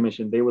conservation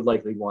commission, they would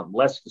likely want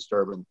less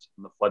disturbance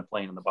in the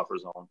floodplain and the buffer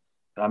zone.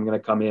 And I'm going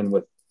to come in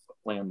with a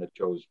plan that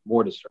shows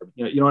more disturbance.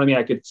 You know what I mean?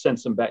 I could see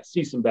some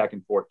back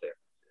and forth there.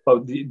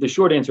 But the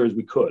short answer is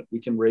we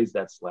can raise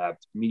that slab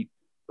to meet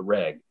the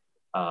reg.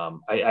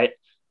 I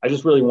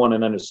just really want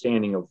an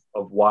understanding of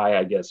why,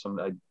 I guess,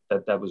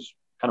 that was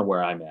kind of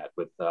where I'm at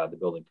with the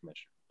building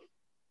commissioner.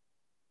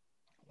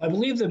 I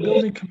believe the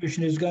building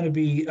commission is going to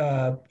be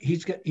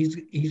he's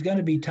going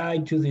to be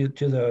tied to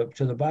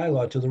the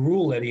bylaw, to the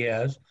rule that he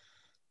has.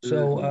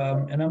 So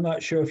and I'm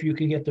not sure if you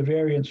can get the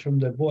variance from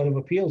the Board of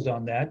Appeals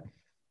on that.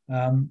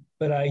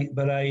 But I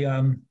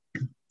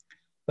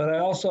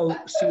also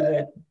see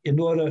that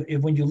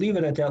when you leave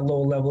it at that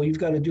low level, you've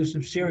got to do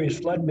some serious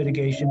flood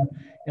mitigation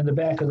in the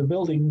back of the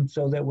building,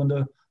 so that when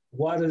the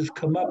waters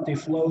come up, they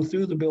flow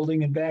through the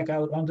building and back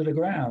out onto the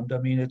ground. I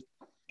mean,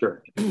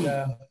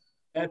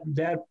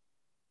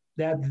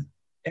 that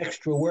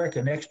extra work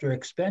and extra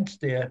expense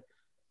there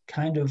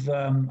kind of,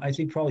 I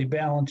think, probably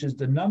balances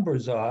the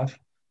numbers off.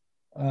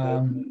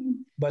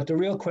 But the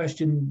real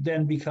question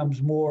then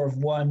becomes more of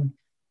one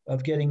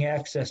of getting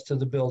access to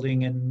the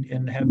building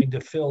and having to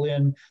fill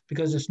in,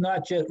 because it's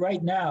not just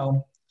right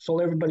now, so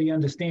everybody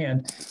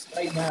understand,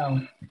 right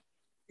now,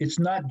 it's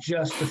not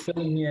just the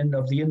filling in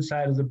of the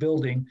inside of the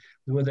building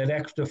with that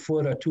extra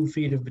foot or 2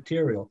 feet of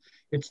material.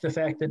 It's the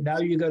fact that now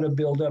you got to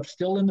build up,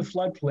 still in the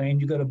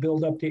floodplain, you got to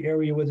build up the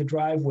area where the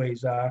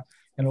driveways are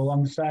and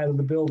along the side of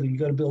the building. You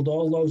got to build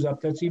all those up.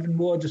 That's even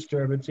more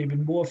disturbance,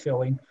 even more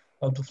filling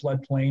of the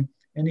floodplain,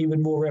 and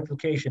even more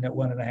replication at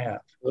 1.5.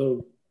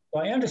 So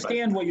I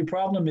understand what your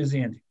problem is,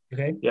 Andy.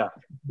 Okay. Yeah.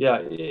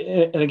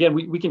 And again,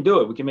 we can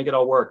do it. We can make it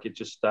all work. It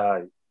just,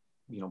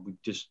 we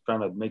just trying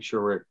to make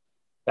sure we're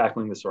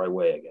tackling this the right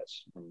way, I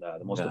guess, and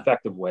the most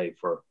effective way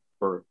for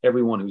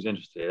everyone who's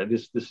interested.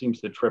 This seems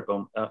to trip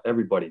on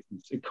everybody.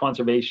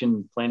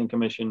 Conservation, Planning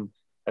Commission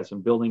has some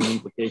building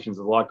implications.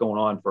 There's a lot going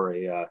on for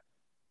a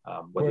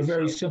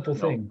very simple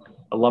thing.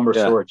 A lumber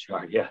storage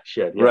yard.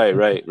 Shed. Yeah.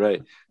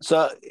 Right.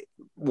 So,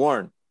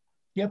 Warren.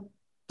 Yep.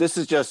 This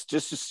is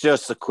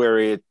just a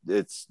query.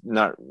 It's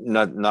not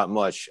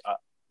much.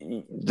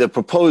 The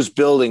proposed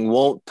building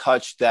won't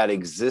touch that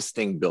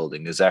existing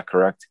building. Is that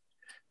correct?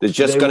 There's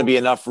just going to be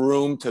enough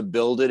room to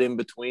build it in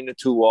between the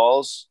two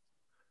walls,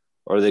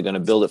 or are they going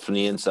to build it from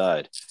the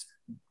inside?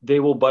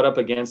 They will butt up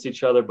against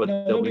each other, but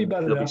there'll be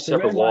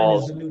separate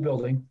walls. The new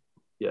building.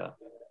 Yeah.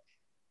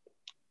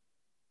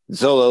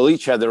 So they'll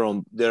each have their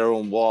own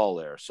wall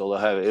there. So they'll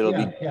have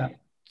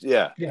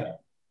Yeah.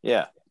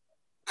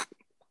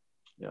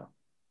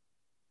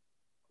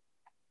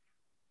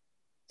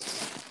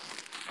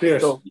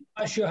 So I'm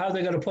not sure how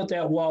they're going to put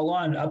that wall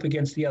on up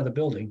against the other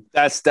building.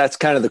 That's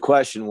kind of the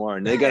question,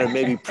 Warren. They're going to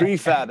maybe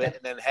prefab it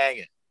and then hang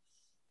it.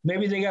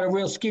 Maybe they got a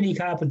real skinny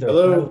carpenter.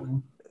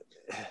 Hello.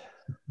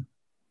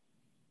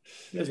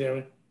 Yes, hear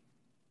me?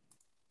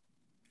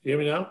 You hear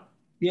me now?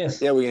 Yes.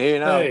 Yeah, we can hear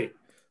you now. Hey,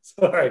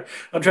 sorry.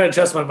 I'm trying to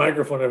test my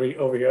microphone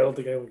over here. I don't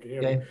think anyone can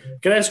hear me.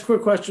 Can I ask a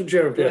quick question,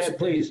 Jerry? Go ahead,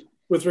 please.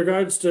 With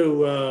regards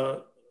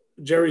to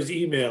Jerry's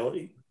email,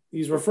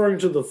 he's referring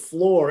to the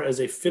floor as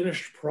a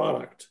finished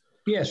product.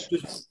 Yes.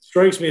 It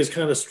strikes me as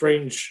kind of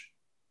strange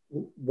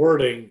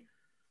wording.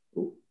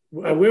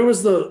 Where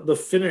was the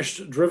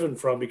finished driven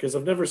from? Because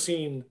I've never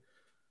seen,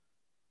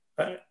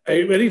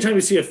 anytime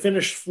you see a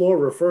finished floor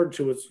referred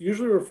to, it's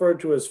usually referred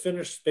to as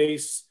finished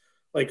space,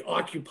 like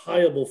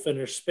occupiable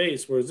finished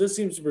space, whereas this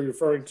seems to be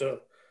referring to,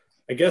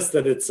 I guess,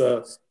 that it's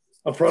a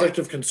product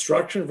of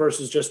construction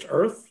versus just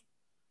earth,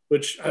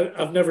 which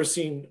I've never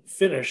seen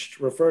finished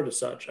referred to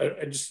such.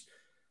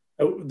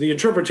 The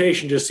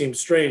interpretation just seems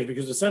strange,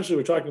 because essentially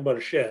we're talking about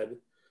a shed,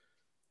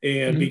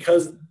 and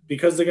because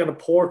they're going to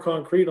pour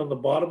concrete on the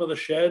bottom of the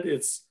shed,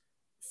 it's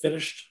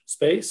finished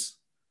space.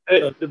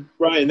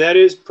 Brian, that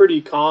is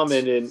pretty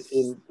common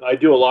in I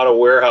do a lot of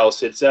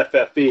warehouse. It's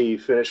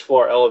FFE, finished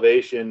floor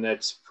elevation.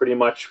 That's pretty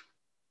much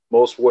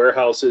most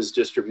warehouses,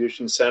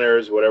 distribution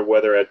centers, whatever,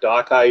 whether at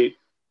dock height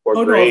or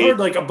Oh, grade. no, I've heard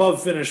like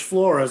above finished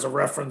floor as a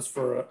reference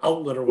for an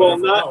outlet or Well,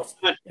 whatever else.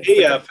 not It's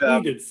the AFF.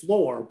 completed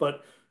floor,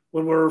 but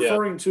when we're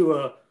referring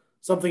to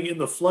something in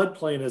the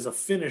floodplain as a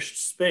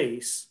finished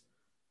space,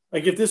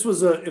 like if this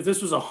was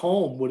a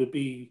home, would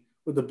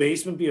the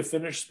basement be a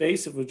finished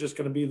space if it was just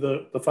going to be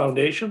the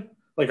foundation?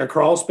 Like a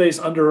crawl space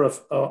under a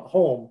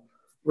home,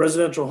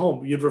 residential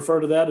home, you'd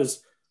refer to that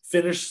as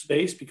finished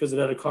space because it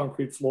had a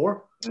concrete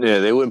floor? Yeah,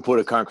 they wouldn't put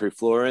a concrete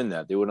floor in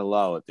that. They wouldn't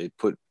allow it. They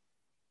put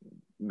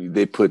No,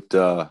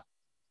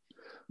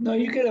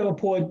 you could have a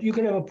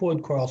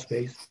poured crawl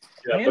space.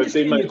 Yeah, I but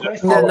they understand might your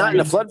question. not in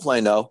the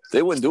floodplain though.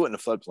 They wouldn't do it in the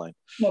floodplain.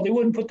 No, they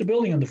wouldn't put the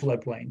building in the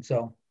floodplain.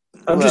 So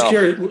I'm just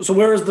curious. So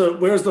where's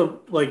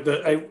the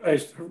I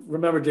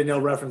remember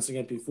Danielle referencing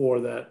it before,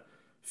 that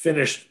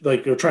finished,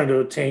 like you're trying to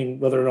attain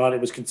whether or not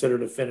it was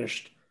considered a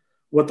finished,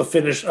 what the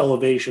finished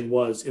elevation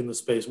was in the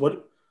space.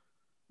 What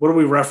are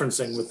we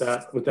referencing with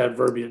that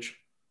verbiage?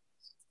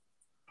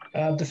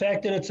 the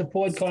fact that it's a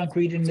poured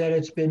concrete and that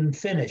it's been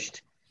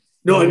finished.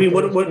 No, I mean,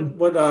 So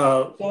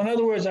in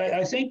other words,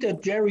 I think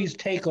that Jerry's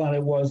take on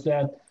it was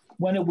that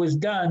when it was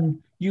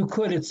done, you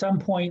could at some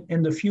point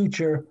in the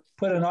future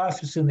put an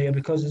office in there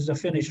because it's a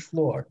finished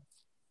floor.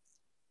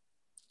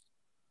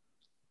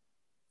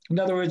 In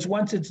other words,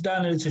 once it's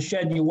done and it's a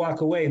shed and you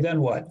walk away, then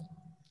what?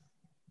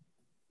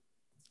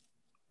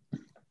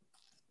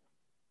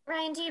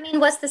 Ryan, do you mean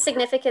what's the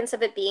significance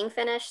of it being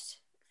finished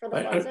for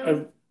the flood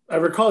zone? I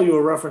recall you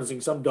were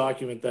referencing some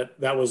document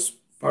that was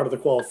part of the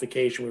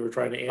qualification we were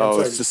trying to answer. Oh,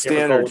 it's the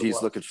standard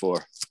he's looking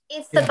for.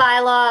 It's the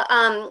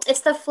bylaw. It's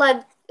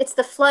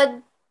the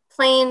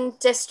floodplain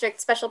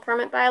district special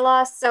permit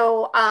bylaw.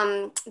 So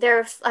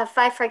there are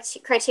 5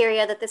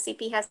 criteria that the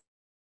CP has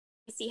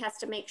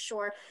to make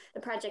sure the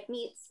project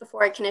meets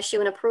before it can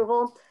issue an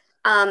approval.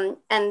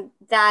 And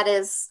that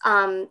is,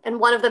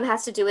 and one of them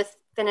has to do with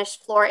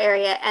finished floor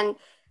area. And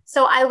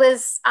so I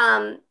was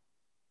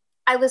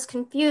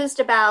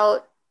confused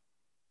about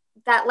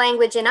that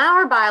language in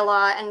our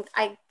bylaw,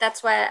 and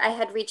that's why I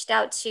had reached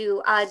out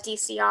to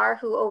DCR,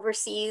 who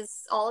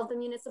oversees all of the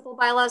municipal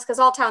bylaws, because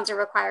all towns are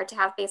required to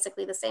have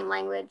basically the same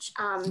language.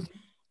 And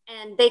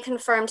they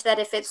confirmed that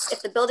if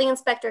the building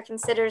inspector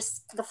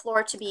considers the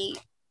floor to be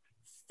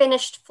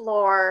finished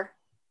floor,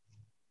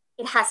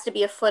 it has to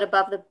be a foot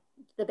above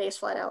the base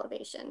flood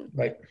elevation.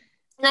 Right.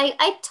 And I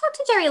talked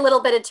to Jerry a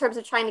little bit in terms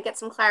of trying to get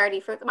some clarity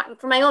for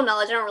my own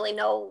knowledge. I don't really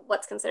know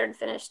what's considered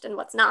finished and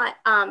what's not.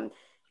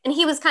 And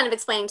he was kind of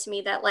explaining to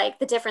me that like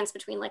the difference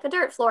between like a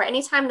dirt floor,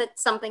 anytime that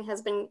something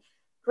has been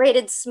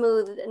graded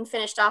smooth and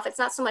finished off, it's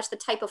not so much the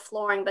type of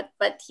flooring,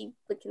 but he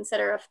would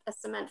consider a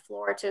cement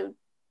floor to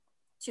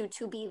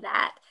be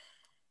that.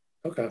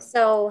 Okay.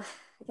 So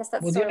I guess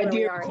that's the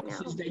idea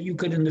is that you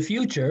could in the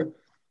future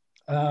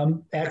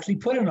actually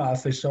put an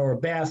office or a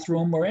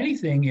bathroom or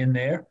anything in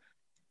there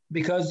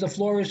because the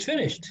floor is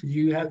finished.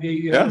 You have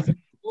a finished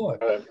floor,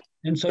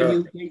 and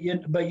so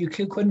but you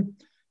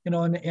couldn't,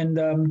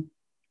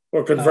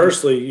 or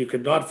conversely, you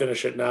could not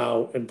finish it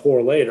now and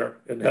pour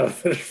later and have a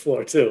finished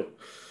floor too.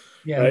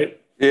 Yeah.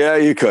 Right. Yeah,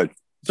 you could.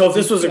 So if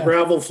this was a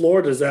gravel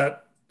floor, does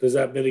that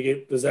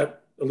alleviate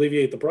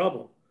the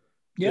problem?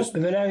 Yes,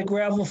 if it had a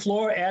gravel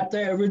floor at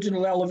the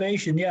original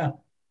elevation, yeah.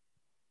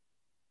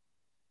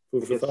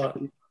 Food for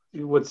thought.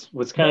 What's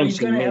kind of he's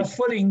going to have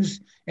footings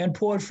and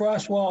poured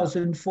frost walls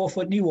and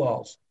 4-foot knee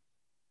walls.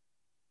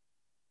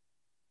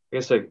 I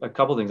guess a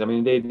couple things. I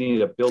mean, they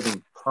need a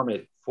building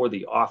permit for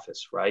the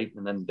office, right?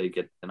 And then they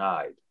get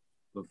denied.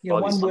 Yeah,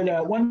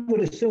 one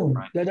would assume.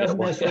 Right. That doesn't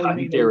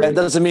necessarily mean that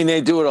doesn't mean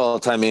they do it all the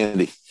time,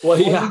 Andy. Well,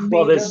 yeah.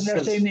 Well, doesn't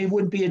necessarily mean it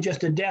wouldn't be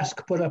just a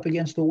desk put up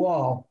against the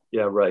wall.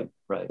 Yeah, right.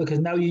 Because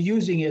now you're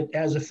using it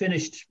as a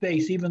finished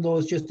space, even though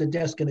it's just a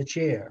desk and a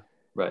chair.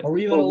 Right. Or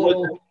even a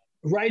little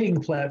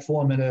writing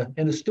platform and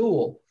a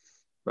stool.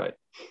 Right.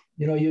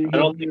 You're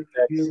using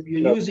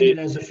it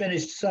as a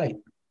finished site.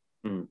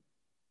 Hmm.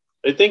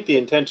 I think the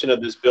intention of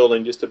this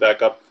building, just to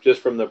back up,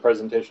 just from the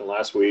presentation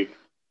last week,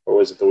 or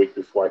was it the week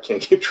before? I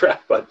can't keep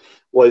track, but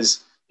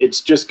was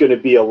it's just going to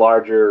be a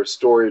larger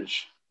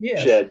storage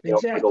shed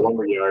for the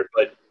lumberyard.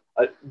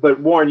 But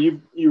Warren,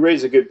 you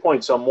raise a good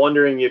point. So I'm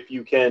wondering if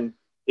you can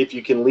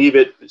leave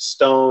it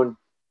stone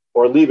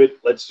or leave it,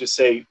 let's just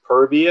say,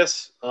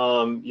 pervious.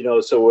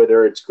 So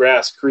whether it's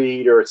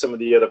grasscrete or some of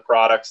the other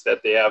products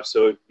that they have,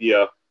 so it'd be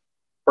a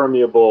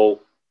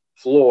permeable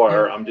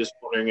floor. I'm just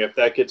wondering if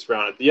that gets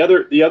around it.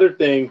 The other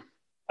thing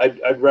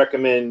I'd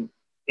recommend,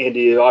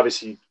 Andy,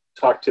 obviously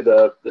talk to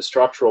the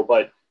structural,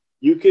 but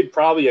you could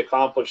probably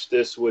accomplish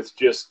this with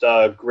just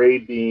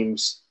grade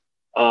beams.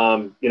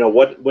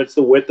 What's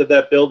the width of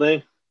that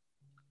building?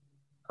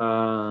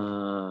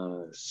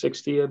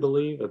 60, I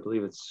believe. I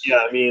believe it's. Yeah,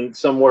 I mean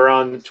somewhere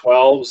on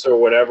 12s or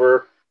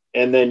whatever,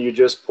 and then you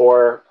just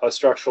pour a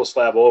structural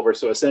slab over.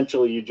 So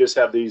essentially, you just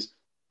have these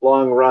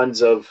long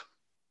runs of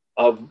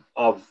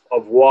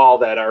wall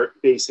that are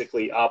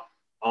basically up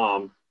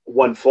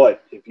 1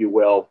 foot, if you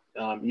will,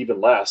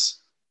 even less.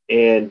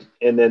 And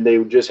then they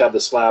would just have the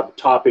slab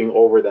topping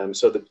over them.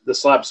 So the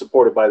slab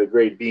supported by the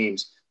grade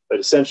beams, but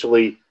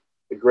essentially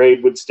the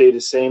grade would stay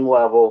the same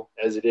level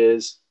as it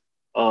is.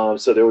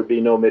 So there would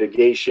be no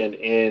mitigation,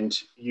 and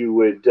you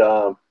would,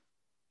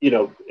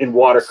 and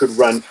water could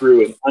run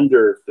through and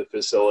under the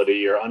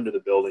facility or under the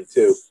building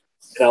too,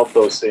 and out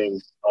those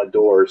same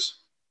doors.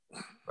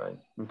 Right.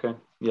 Okay.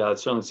 Yeah,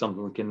 it's certainly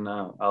something we can.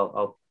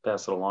 I'll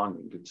pass it along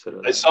and consider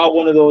that. I saw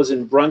one of those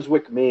in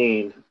Brunswick,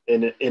 Maine,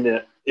 and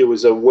it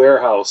was a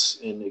warehouse,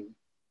 and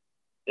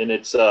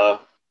it's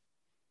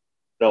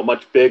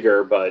much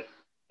bigger, but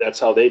that's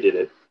how they did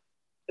it.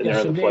 And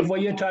yeah, so Dave,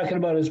 what you're talking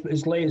about is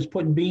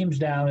putting beams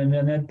down and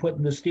then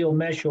putting the steel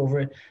mesh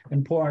over it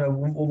and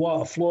pouring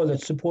a floor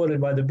that's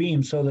supported by the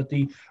beams so that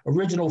the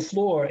original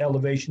floor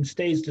elevation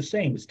stays the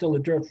same. It's still a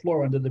dirt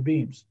floor under the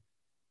beams,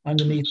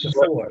 underneath the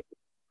floor.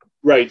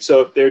 Right.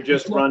 So if they're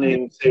just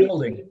running, say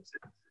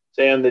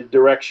in the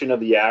direction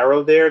of the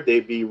arrow there,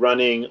 they'd be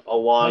running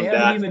along that.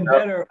 I have an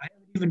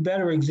even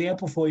better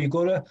example for you.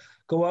 Go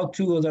out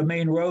to the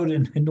main road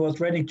in North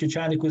Reading to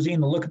China Cuisine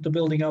and look at the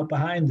building out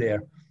behind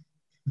there.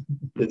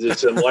 Is it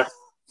similar?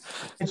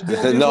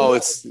 No,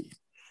 it's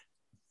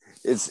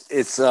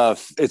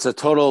a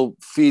total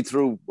feed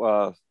through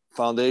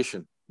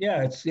foundation.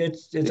 Yeah, it's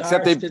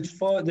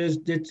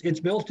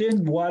built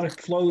in. Water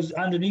flows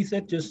underneath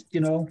it. Just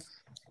the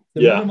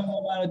minimum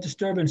amount of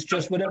disturbance,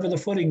 just whatever the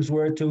footings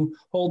were to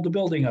hold the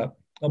building up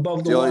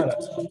above the water.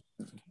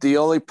 The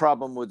only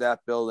problem with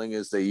that building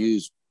is they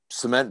use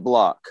cement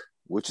block,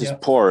 which is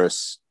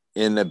porous,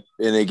 and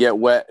they get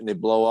wet and they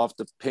blow off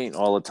the paint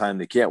all the time.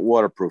 They can't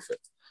waterproof it.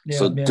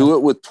 Do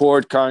it with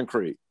poured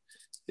concrete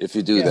if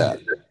you do that.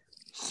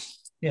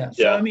 Yeah.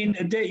 So I mean,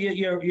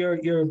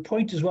 your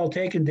point is well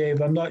taken,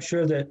 Dave. I'm not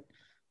sure that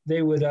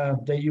they would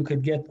that you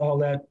could get all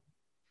that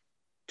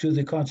to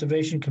the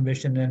Conservation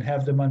Commission and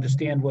have them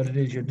understand what it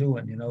is you're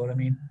doing. You know what I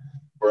mean?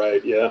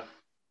 Right. Yeah.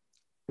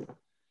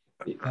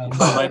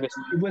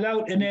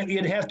 And then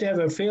you'd have to have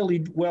a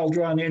fairly well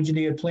drawn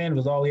engineered plan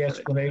with all the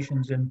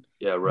explanations and.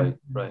 Yeah. Right.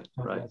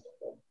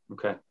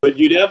 Okay. But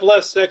you'd have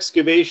less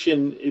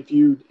excavation if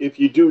you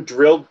do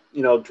drilled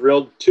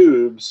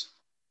tubes,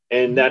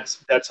 and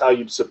that's how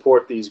you'd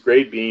support these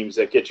grade beams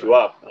that get you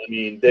up. I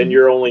mean, then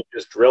you're only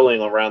just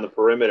drilling around the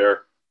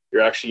perimeter.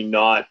 You're actually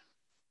not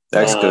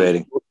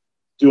excavating,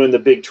 doing the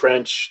big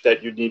trench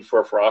that you'd need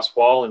for a frost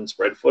wall and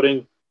spread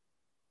footing.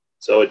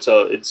 So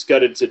it's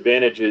got its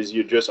advantages.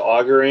 You're just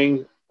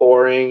augering,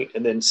 pouring,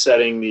 and then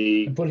setting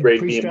the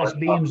grade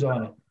beams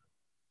on it.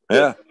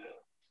 Yeah.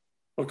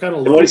 What kind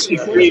of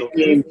grade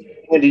beam?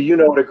 Andy, you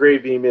know what a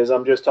grade beam is.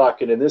 I'm just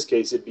talking. In this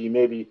case, it'd be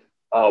maybe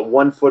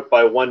 1 foot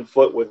by 1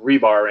 foot with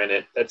rebar in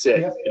it. That's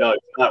it. Yep.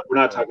 We're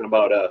not talking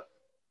about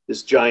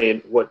this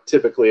giant, what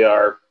typically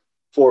are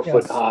 4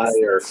 foot high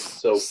or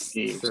so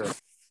beams. Sure.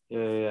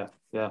 Yeah.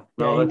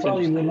 No, you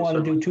probably would want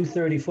to do 2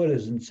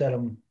 30-footers and set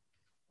them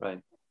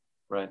right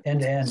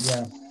end to end.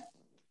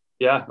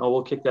 Yeah. No,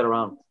 we'll kick that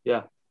around.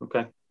 Yeah.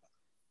 Okay.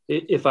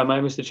 If I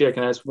might, Mr. Chair,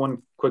 can I ask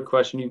one quick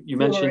question? You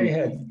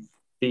mentioned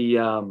the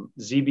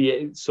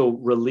ZBA, so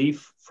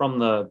relief from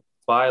the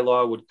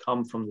bylaw would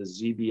come from the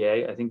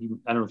ZBA. I think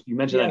I don't know if you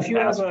mentioned that. If you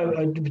have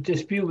a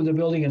dispute with the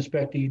building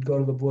inspector, you'd go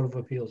to the Board of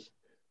Appeals.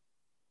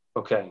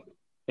 Okay.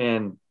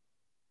 And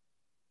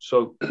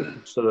so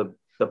the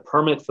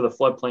permit for the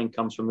floodplain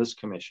comes from this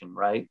commission,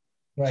 right?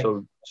 Right.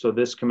 So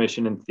this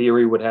commission in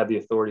theory would have the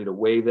authority to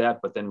waive that,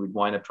 but then we'd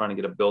wind up trying to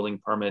get a building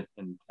permit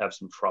and have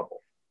some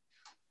trouble.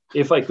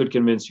 If I could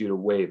convince you to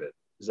waive it,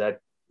 is that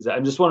I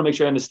just want to make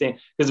sure I understand,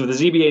 because if the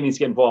ZBA needs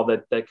to get involved,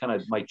 that kind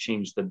of might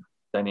change the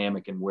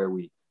dynamic and where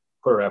we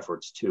put our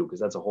efforts too,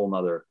 because that's a whole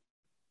nother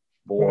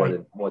board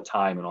and more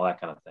time and all that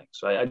kind of thing.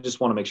 So I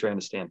just want to make sure I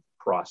understand the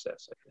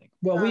process, I think.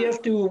 Well, we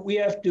have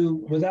to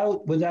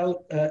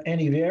without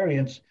any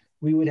variance,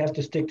 we would have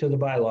to stick to the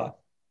bylaw.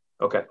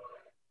 Okay.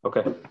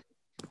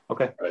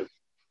 Right.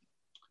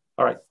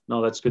 All right.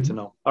 No, that's good to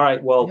know. All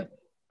right. Well,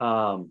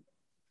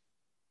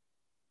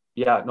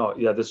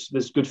 this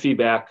is good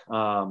feedback.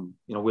 We'll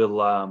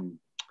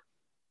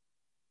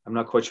I'm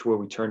not quite sure where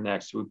we turn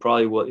next. We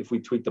probably will, if we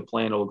tweak the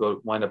plan,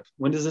 it'll wind up.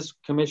 When does this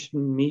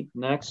commission meet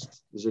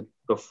next? Is it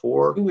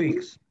before? 2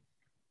 weeks.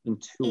 In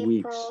 2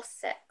 weeks. April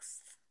 6th.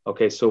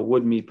 Okay, so it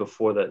would meet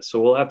before that. So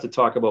we'll have to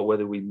talk about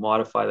whether we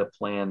modify the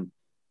plan,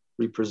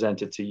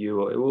 represent it to you.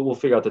 We'll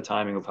figure out the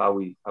timing of how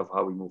we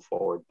move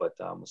forward, but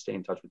we'll stay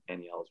in touch with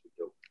Danielle as we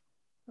do.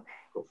 Okay.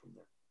 Go from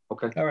there.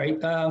 Okay. All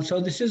right.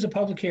 So this is a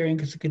public hearing.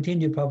 It's a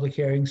continued public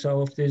hearing.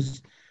 So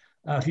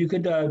if you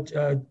could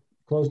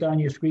close down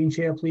your screen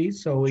share,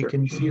 please, so we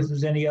can see if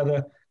there's any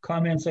other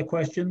comments or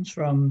questions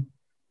from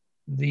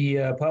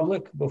the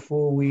public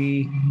before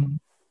we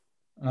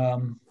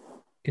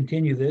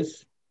continue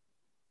this.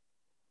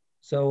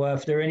 So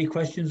if there are any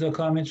questions or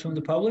comments from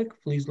the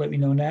public, please let me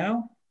know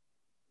now.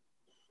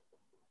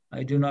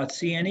 I do not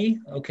see any.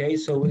 Okay,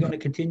 so we're going to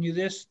continue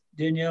this,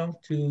 Danielle,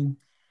 to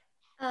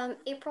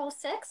April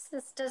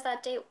 6th. Does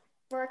that date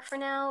work for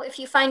now. If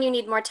you find you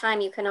need more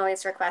time, you can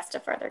always request a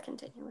further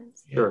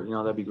continuance. Sure,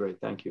 that'd be great.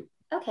 Thank you.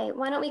 Okay,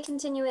 why don't we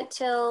continue it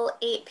till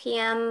 8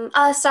 p.m.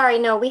 Sorry,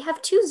 no, we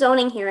have 2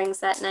 zoning hearings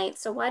that night.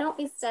 So why don't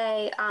we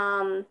say,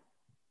 do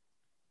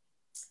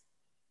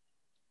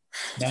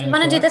you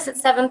want to do this at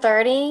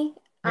 7:30?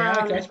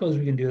 Yeah, I suppose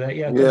we can do that.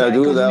 Yeah, Yeah,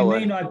 do it that we way.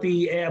 may not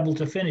be able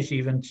to finish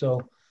even,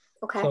 so.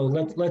 Okay. So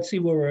let's see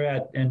where we're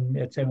at and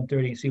at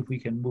 7:30 and see if we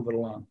can move it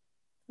along.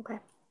 Okay.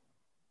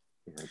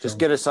 Just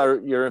get us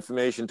your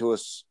information to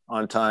us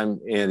on time,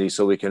 Andy,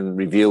 so we can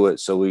review it.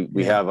 So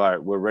we have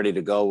we're ready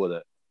to go with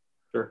it.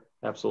 Sure,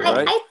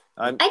 absolutely.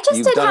 I just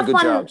you've did done have a good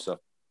one. job. So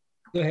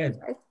go ahead.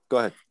 Go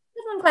ahead.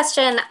 One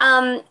question.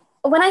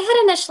 When I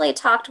had initially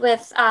talked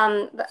with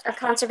a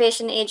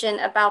conservation agent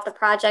about the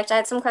project, I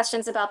had some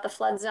questions about the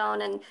flood zone,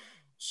 and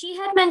she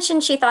had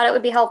mentioned she thought it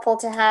would be helpful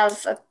to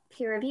have a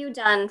peer review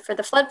done for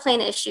the floodplain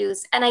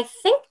issues. And I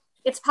think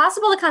it's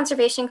possible the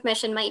Conservation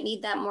Commission might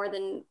need that more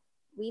than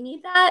we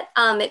need that.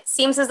 It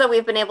seems as though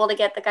we've been able to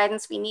get the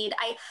guidance we need.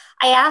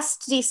 I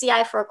asked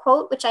DCI for a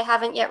quote, which I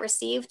haven't yet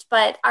received,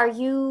 but are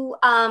you,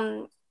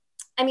 I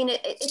mean,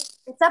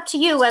 it's up to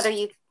you whether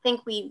you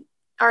think we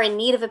are in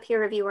need of a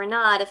peer review or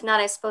not. If not,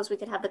 I suppose we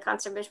could have the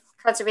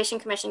Conservation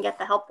Commission get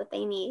the help that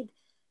they need.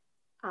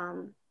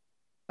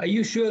 Are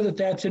you sure that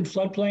that's in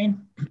floodplain?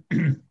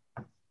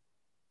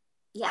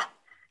 Yeah.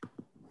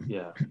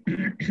 Yeah.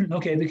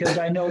 Okay, because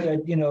I know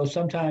that, you know,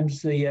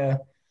 sometimes the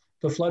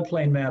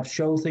floodplain maps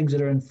show things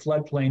that are in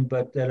floodplain,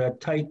 but that a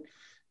tight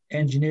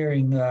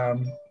engineering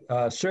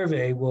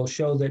survey will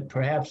show that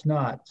perhaps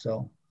not.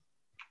 So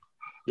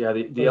yeah,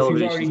 the if you've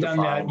already elevations done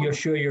that, you're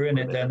sure you're in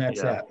it, then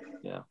that's that.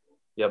 Yeah.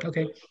 Yep.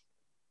 Okay.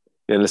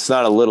 And it's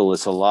not a little;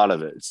 it's a lot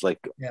of it. It's like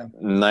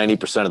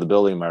 90% of the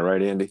building. Am I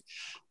right, Andy?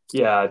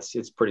 Yeah,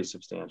 it's pretty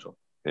substantial.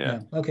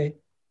 Yeah. Okay.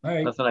 All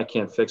right. Nothing I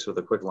can't fix with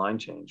a quick line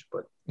change,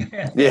 but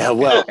yeah,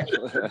 well,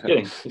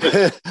 kidding.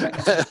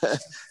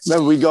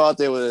 Remember, we go out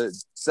there with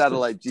a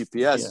satellite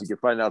GPS. You can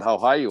find out how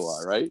high you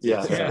are, right?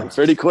 Yeah.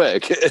 Pretty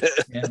quick.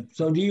 Yeah.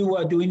 So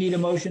do we need a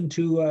motion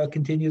to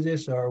continue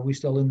this, or are we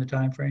still in the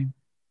time frame?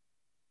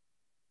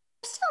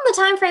 Still in the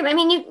time frame. I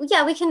mean,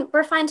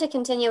 we're fine to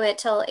continue it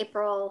till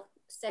April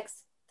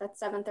 6th. That's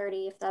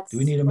 7:30. If that's. Do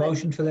we need a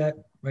motion for that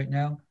right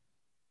now?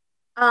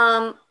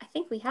 I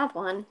think we have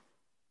one.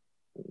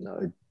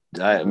 No,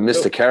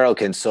 Mr. Carroll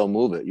can so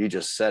move it. You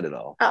just said it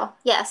all. Oh,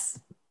 yes.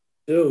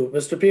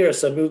 Mr.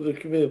 Pierce, I move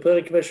the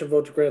Planning Commission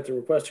vote to grant the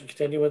requested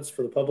continuance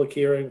for the public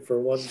hearing for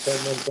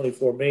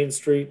 110-124 Main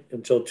Street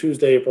until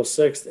Tuesday, April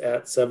 6th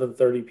at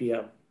 7:30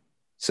 p.m.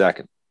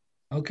 Second.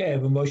 Okay, I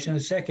have a motion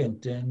and a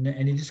second. And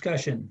any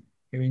discussion?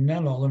 Hearing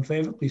none, all in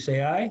favor, please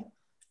say aye.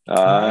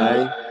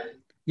 Aye.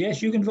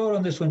 Yes, you can vote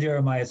on this one,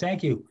 Jeremiah.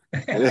 Thank you.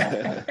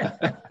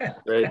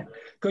 Great.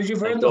 Because you've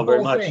heard Thank you the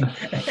whole very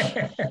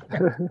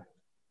thing.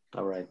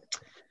 All right.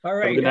 All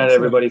right. Good night,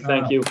 everybody.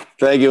 Thank you.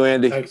 Thank you,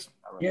 Andy. Thanks.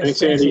 Yes,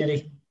 Thanks,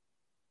 Andy.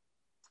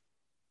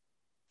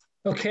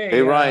 Okay.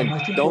 Hey, Ryan,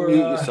 don't mute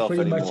yourself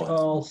pretty much anymore.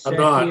 all set I'm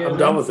not. here, I'm then.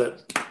 done with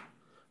it.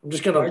 I'm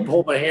just going to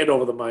hold my hand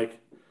over the mic.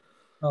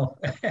 Oh.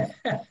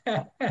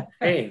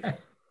 Hey.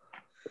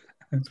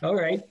 All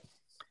right.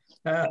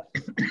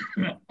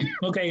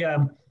 Okay.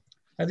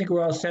 I think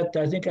we're all set.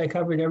 I think I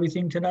covered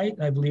everything tonight.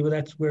 I believe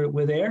that's where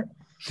we're there.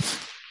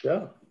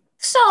 Yeah.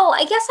 So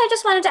I guess I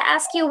just wanted to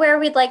ask you where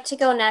we'd like to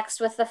go next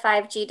with the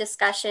 5G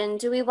discussion.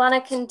 Do we want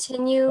to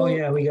continue? Oh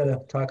yeah, we got to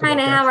talk about kind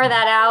of that. hammer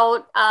that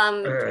out.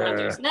 Do you want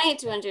to do it tonight?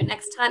 Do you want to do it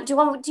next time? Do you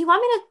want me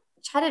to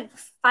try to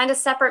find a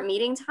separate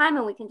meeting time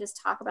and we can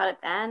just talk about it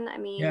then? I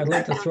mean, Yeah, I'd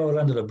like to throw it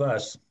under the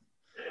bus.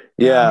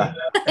 Yeah.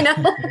 I know.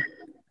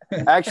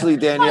 Actually,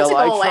 Danielle,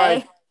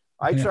 I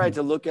Yeah. tried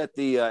to look at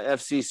the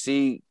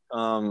FCC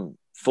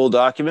full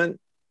document,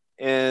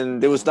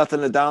 and there was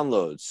nothing to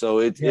download. So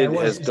it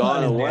has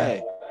gone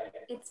away.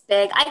 It's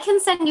big. I can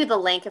send you the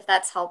link if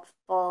that's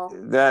helpful.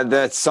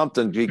 That's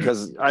something,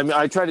 because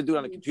I tried to do it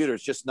on the computer.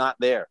 It's just not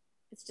there.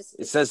 It's just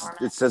it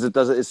says it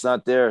doesn't. It's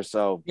not there.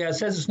 So Yeah, it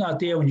says it's not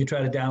there when you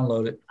try to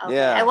download it. Okay.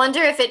 Yeah. I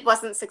wonder if it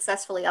wasn't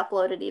successfly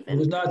uploaded even. It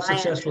was not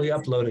successfully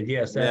uploaded.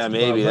 Yes. That's Yeah, the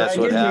maybe problem. that's But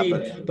I what did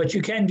happened. read, but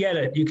you can get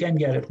it. You can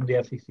get it from the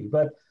FCC.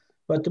 But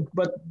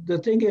the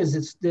thing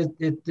is,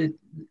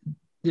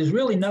 there's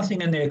really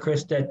nothing in there,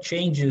 Chris, that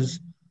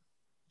changes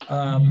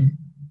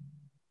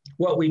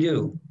what we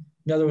do.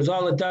 In other words,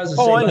 all it does is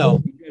say, I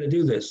know. you got to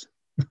do this.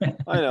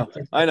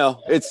 I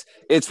know.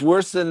 It's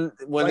worse than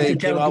when Like they the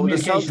came out with the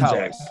cell Telecommunications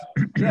towers.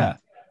 Act. Yeah.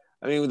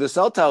 I mean, when the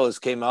cell towers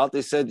came out,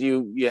 they said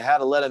you had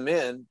to let them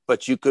in,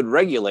 but you could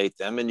regulate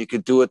them and you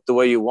could do it the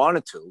way you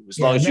wanted to, as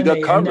long as you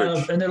got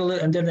coverage. And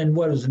then in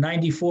what was it,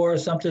 94 or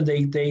something,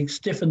 they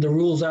stiffened the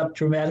rules up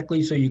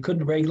dramatically, so you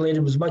couldn't regulate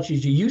them as much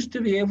as you used to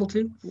be able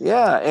to.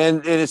 Yeah,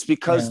 and it's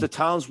because the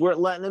towns weren't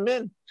letting them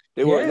in.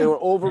 They were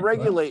over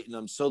regulating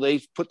them, so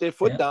they put their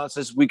foot down and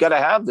says we got to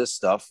have this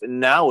stuff. And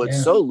now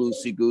it's so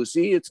loosey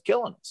goosey, it's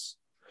killing us.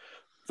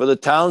 For the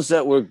towns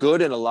that were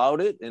good and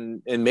allowed it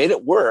and made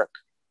it work,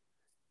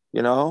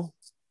 you know,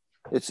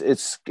 it's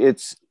Well,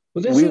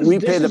 we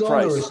pay the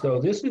price. Onerous, though.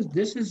 This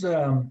is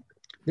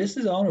this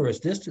is onerous.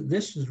 This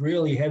is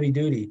really heavy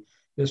duty,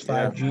 this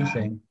 5G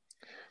thing.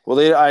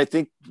 Well, I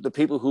think the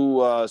people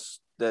who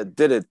that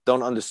did it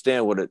don't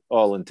understand what it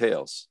all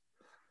entails.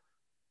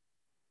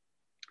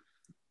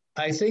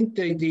 I think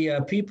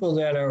the people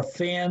that are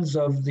fans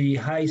of the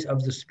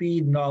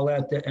speed and all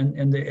that,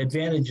 and the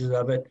advantages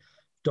of it,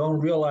 don't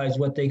realize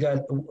what they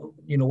got,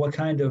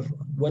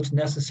 what's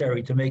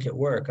necessary to make it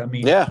work. I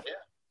mean, you have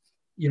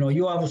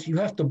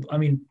to,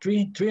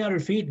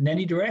 300 feet in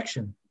any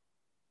direction.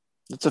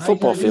 It's a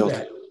football field.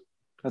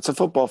 That's a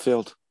football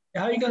field.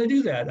 How are you going to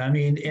do that? I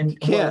mean,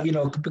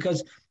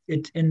 because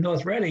it's in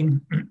North Reading,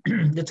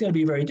 it's going to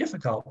be very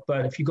difficult.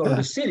 But if you go to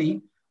the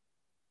city,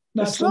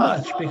 not so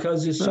much,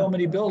 because there's so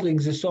many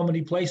buildings, there's so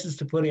many places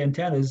to put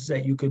antennas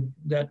that you could,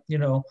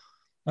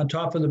 on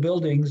top of the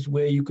buildings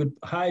where you could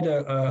hide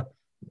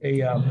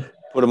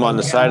put them on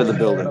the side of the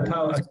building,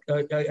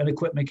 an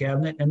equipment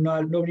cabinet, and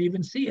nobody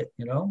even see it,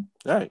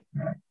 Right.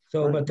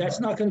 So, but that's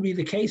not going to be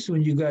the case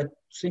when you got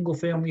single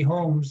family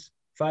homes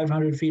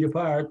 500 feet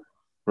apart.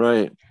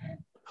 Right.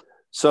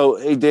 So,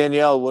 hey,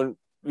 Danielle, when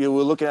you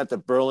were looking at the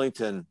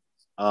Burlington,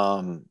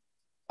 I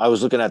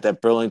was looking at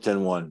that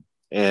Burlington one,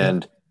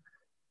 and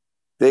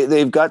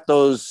they've got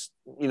those,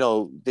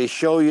 they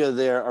show you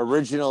their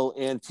original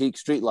antique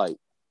street light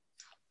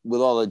with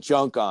all the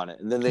junk on it.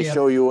 And then they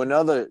show you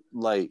another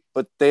light,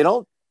 but they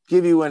don't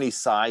give you any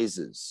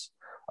sizes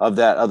of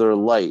that other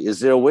light. Is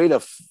there a way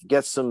to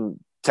get some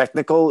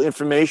technical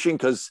information?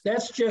 Because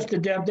that's just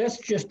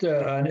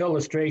an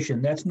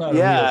illustration. That's not a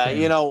real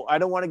thing. I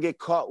don't want to get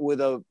caught with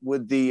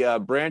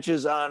the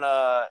branches on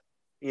a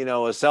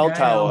cell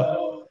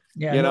tower.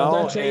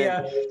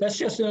 That's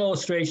just an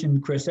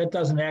illustration, Chris. That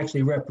doesn't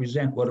actually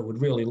represent what it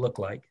would really look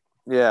like.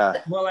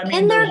 Yeah. Well, I mean,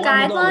 in their the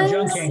guidelines,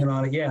 junk hanging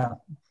on it,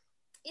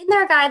 in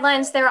their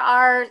guidelines, there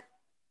are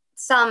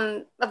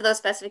some of those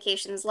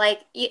specifications.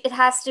 Like it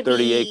has to be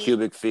 38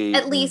 cubic feet.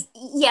 At least,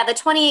 the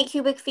 28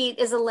 cubic feet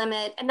is a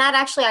limit. And that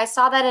actually, I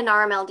saw that in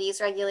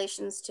RMLD's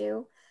regulations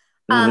too.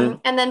 And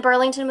then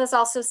Burlington was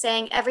also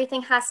saying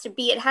everything has to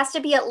be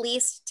at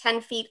least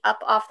 10 feet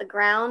up off the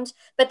ground,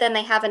 but then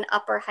they have an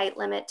upper height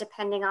limit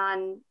depending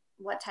on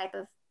what type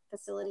of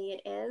facility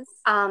it is.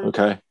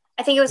 Okay.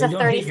 I think it was a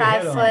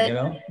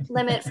 35-foot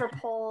limit for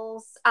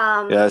poles.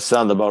 That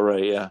sounds about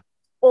right, yeah.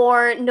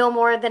 Or no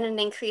more than an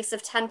increase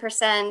of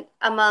 10%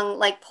 among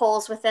like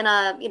poles within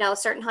a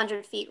certain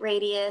 100 feet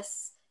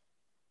radius.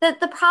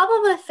 The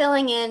problem with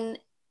filling in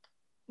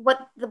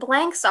what the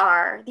blanks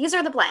are, these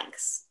are the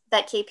blanks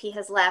that KP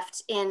has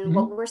left in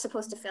what we're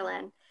supposed to fill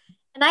in.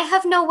 And I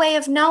have no way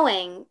of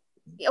knowing,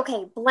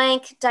 okay,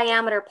 blank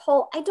diameter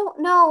pole. I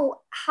don't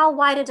know how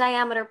wide a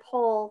diameter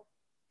pole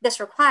this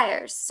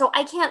requires. So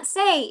I can't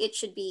say it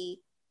should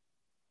be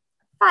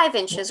 5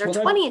 inches or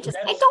 20 inches.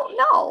 I don't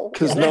know.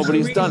 Because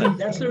nobody's done it.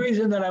 That's the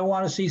reason that I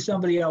want to see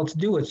somebody else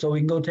do it, so we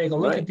can go take a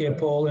look at their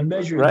pole and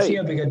measure it and see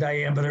how big a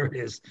diameter it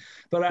is.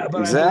 But I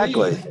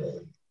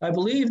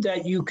believe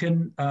that you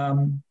can.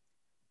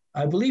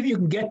 I believe you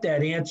can get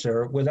that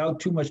answer without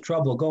too much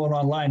trouble going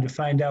online to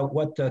find out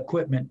what the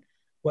equipment,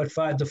 the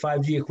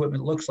 5G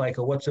equipment looks like,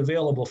 or what's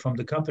available from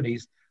the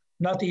companies.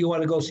 Not that you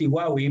want to go see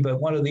Huawei, but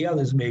one of the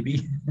others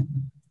maybe.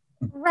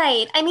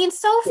 Right. I mean,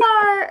 so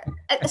far,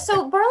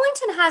 so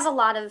Burlington has a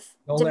lot of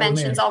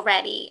dimensions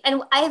already.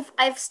 And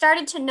I've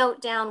started to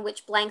note down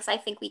which blanks I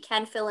think we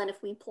can fill in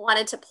if we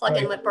wanted to plug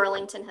in what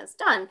Burlington has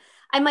done.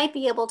 I might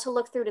be able to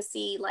look through to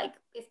see like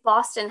if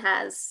Boston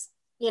has,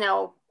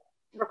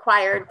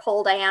 required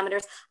pole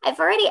diameters. I've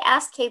already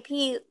asked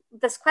KP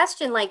this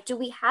question, like, do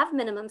we have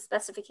minimum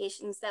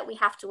specifications that we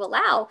have to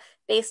allow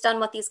based on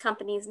what these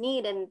companies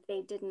need? And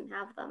they didn't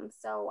have them.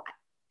 So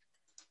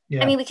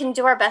I mean, we can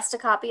do our best to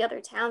copy other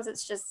towns.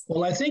 It's just.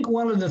 Well, I think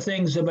one of the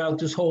things about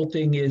this whole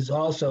thing is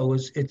also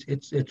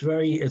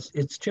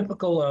it's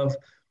typical of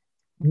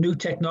new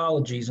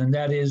technologies, and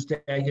that is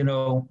that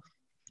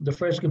the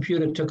first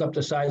computer took up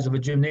the size of a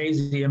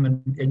gymnasium,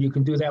 and you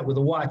can do that with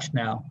a watch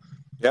now.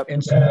 Yep.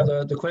 And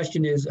so the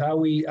question is, are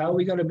we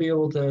going to be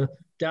able to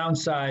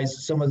downsize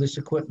some of this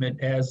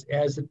equipment as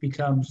it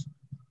becomes,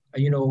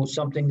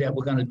 something that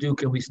we're going to do?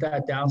 Can we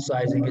start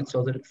downsizing it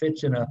so that it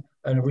fits in a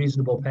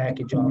reasonable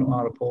package on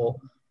a pole?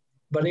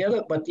 But the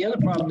other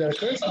problem that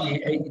occurs to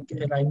me,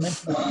 and I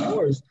mentioned it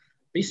before, is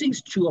these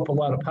things chew up a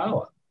lot of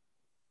power.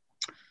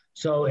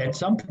 So at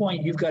some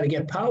point, you've got to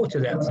get power to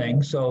that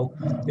thing. So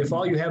if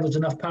all you have is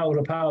enough power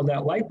to power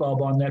that light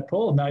bulb on that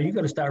pole, now you've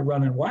got to start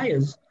running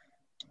wires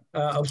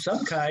of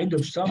some kind,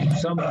 of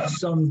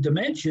some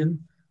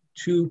dimension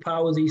to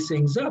power these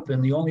things up.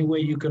 And the only way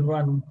you can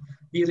run,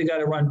 you either got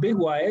to run big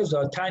wires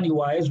or tiny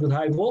wires with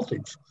high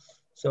voltage.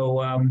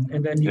 So,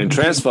 and then you can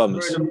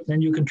transformers.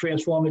 Then you can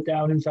transform it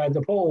down inside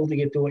the pole to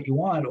get to what you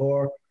want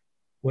or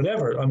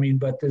whatever. I mean,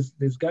 but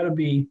there's got to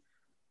be,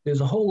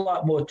 there's a whole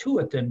lot more to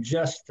it than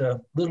just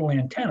a little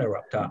antenna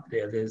up top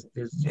there.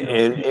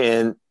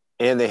 And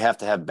they have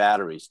to have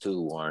batteries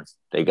too, Warren.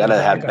 They got to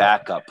have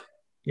backup.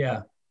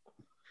 Yeah.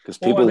 because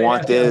people they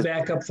want have to have their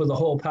backup for the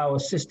whole power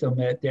system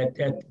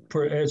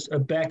as a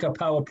backup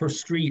power per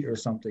street or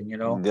something, you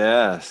know.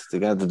 yes, they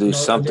got to do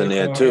something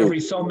there or too. every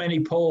so many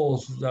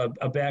poles,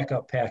 a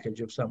backup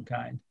package of some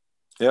kind.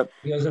 Yep.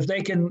 Because if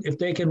they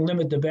can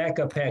limit the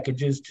backup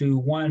packages to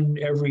one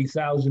every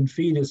 1,000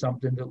 feet or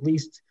something, at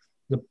least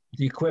the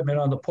equipment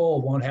on the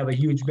pole won't have a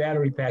huge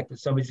battery pack that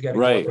somebody's got to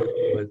Right. go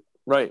with.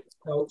 Right.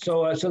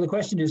 So the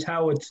question is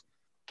how it's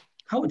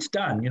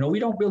done. You know, we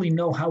don't really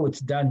know how it's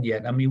done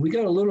yet. I mean, we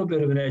got a little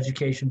bit of an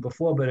education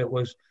before, but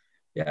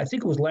I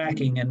think it was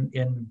lacking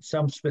in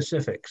some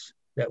specifics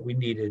that we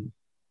needed.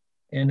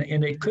 And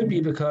it could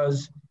be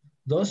because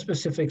those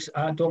specifics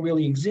don't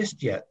really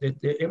exist yet.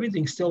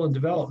 Everything's still in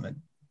development.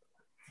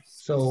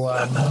 So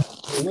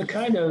we're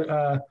kind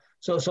of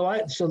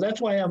so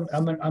that's why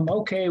I'm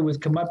okay with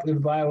come up with a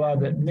bylaw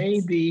that may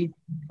be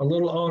a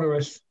little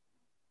onerous,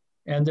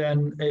 and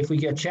then if we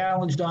get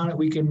challenged on it,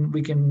 we can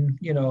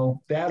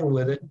battle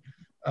with it.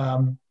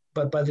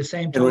 But by the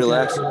same token,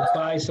 it'll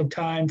buy some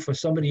time for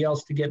somebody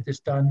else to get this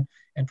done,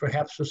 and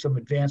perhaps for some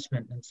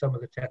advancement in some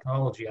of the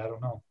technology. I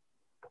don't know.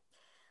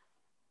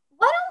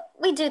 Why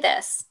don't we do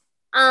this?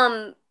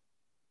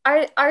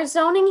 Our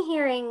zoning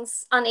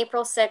hearings on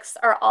April 6th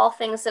are all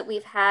things that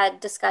we've had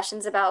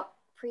discussions about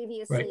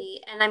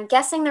previously, and I'm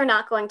guessing they're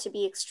not going to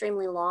be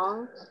extremely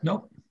long.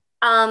 Nope.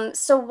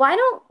 So why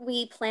don't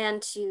we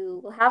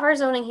we'll have our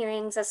zoning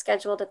hearings as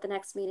scheduled at the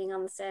next meeting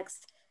on the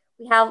 6th.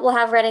 We'll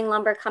have Reading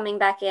Lumber coming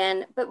back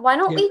in, but why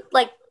don't we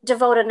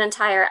devote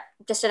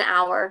just an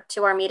hour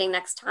to our meeting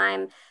next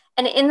time?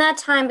 And in that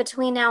time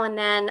between now and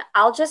then,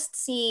 I'll just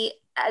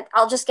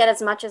get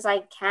as much as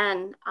I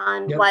can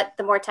on what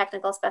the more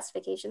technical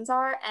specifications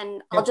are,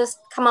 and I'll just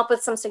come up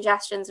with some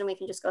suggestions, and we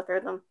can just go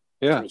through them.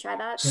 Yeah. Can we try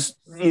that?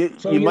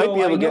 You might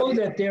be able to get.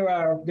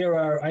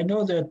 I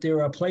know that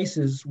there are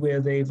places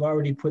where they've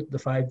already put the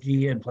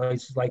 5G in,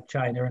 places like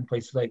China and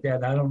places like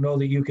that. I don't know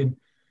that you can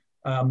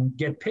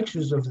get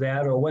pictures of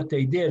that or what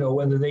they did or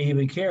whether they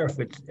even care if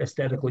it's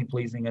aesthetically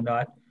pleasing or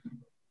not.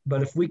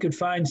 But if we could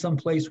find some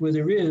place where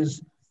there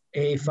is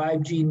a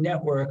 5G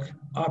network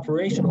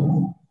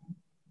operational,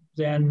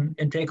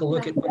 and take a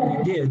look at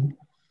what they did,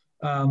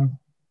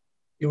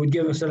 it would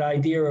give us an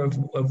idea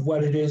of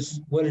what it is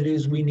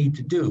we need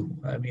to do.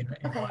 I mean,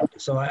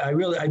 so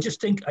I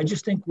just think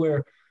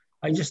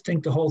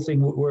the whole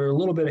thing, we're a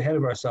little bit ahead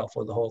of ourselves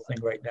with the whole thing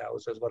right now,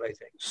 is what I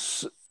think.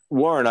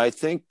 Warren, I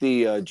think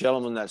the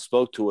gentleman that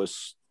spoke to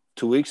us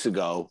 2 weeks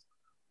ago,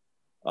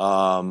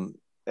 nice,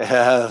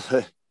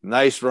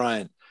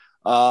 Ryan.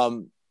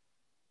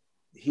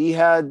 He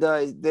had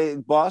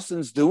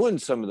Boston's doing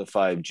some of the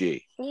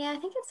 5G. Yeah, I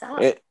think it's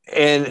up.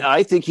 And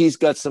I think he's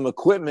got some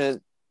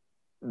equipment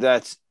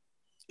that's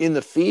in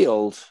the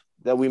field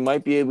that we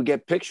might be able to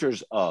get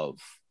pictures of.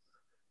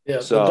 Yeah,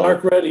 so the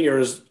dark red here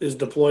is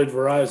deployed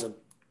Verizon.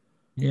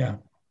 Yeah.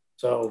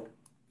 So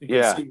you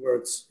can see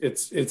where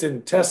it's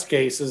in test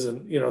cases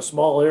and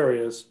small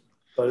areas,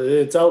 but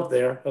it's out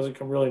there. Hasn't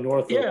come really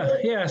north. So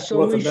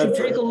we should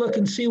take a look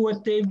and see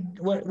what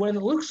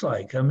it looks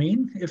like. I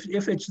mean,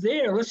 if it's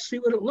there, let's see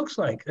what it looks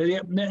like.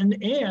 And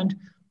it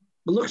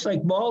looks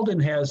like Malden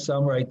has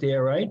some right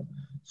there, right?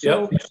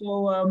 So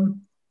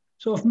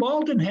if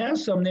Malden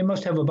has some, they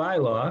must have a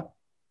bylaw.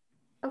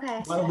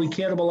 Okay. Why don't we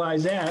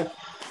cannibalize that?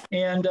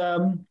 And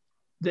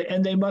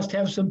they must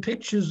have some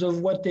pictures of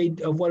what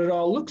it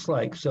all looks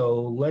like.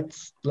 So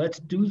let's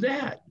do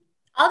that.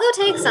 I'll go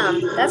take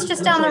some. That's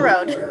just down the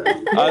road.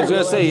 I was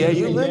going to say,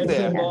 you live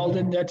there. In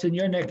Malden, that's in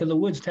your neck of the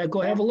woods.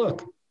 Go have a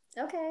look.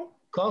 Okay.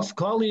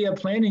 Call the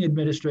planning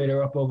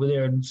administrator up over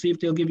there and see if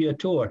they'll give you a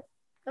tour.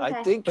 Okay.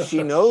 I think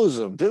she knows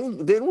him.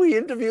 Didn't we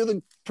interview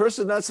the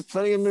person that's the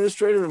planning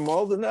administrator in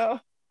Malden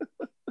now?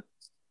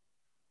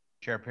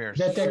 Chair Pierce.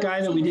 Is that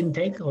guy that we didn't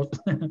take?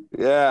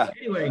 Yeah.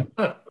 Anyway.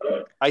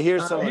 I hear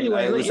someone.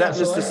 Was that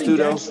Mr.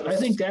 Studo? I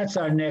think that's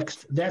our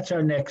next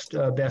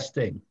best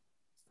thing.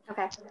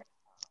 Okay.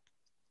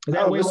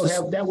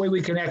 That way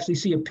we can actually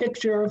see a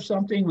picture of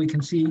something. We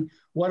can see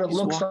what it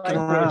looks like,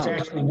 where it's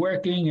actually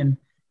working, and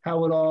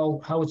how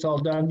it's all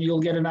done. You'll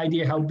get an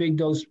idea how big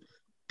those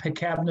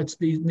cabinets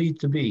need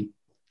to be.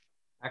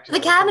 Actually,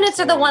 the cabinets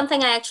are the one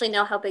thing I actually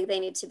know how big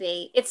they need to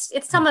be. It's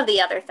some of the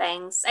other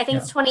things. I think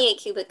it's 28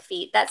 cubic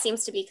feet. That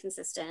seems to be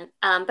consistent.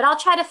 But I'll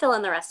try to fill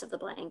in the rest of the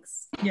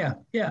blanks. Yeah.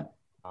 And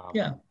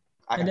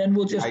then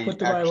we'll just put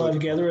the bylaw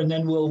together, and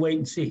then we'll wait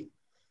and see.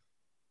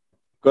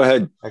 Go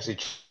ahead. Actually,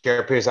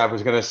 Chair Pierce, I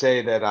was going to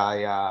say that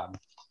I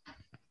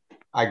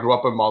grew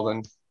up in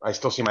Malden. I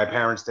still see my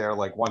parents there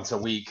like once a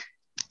week.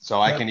 So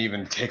I can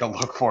even take a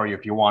look for you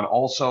if you want.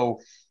 Also,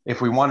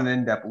 if we want an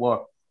in-depth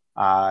look,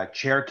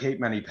 Chair Kate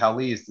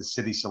Menipelli is the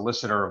city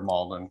solicitor of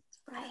Malden.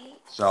 Right.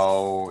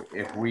 So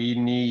if we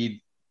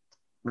need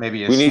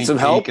maybe we need some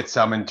help at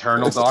some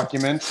internal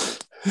documents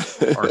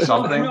or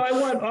something. No, I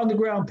want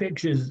on-the-ground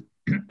pictures,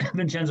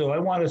 Vincenzo. I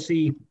want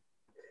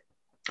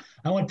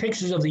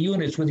pictures of the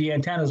units with the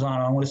antennas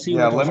on. I want to see.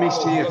 Yeah, let me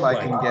see if I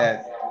can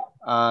get.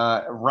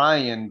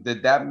 Ryan,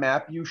 did that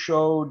map you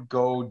showed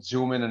go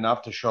zoom in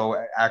enough to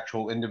show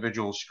actual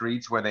individual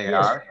streets where they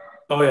are?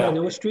 Oh, yeah.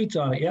 There were streets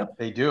on it, yep.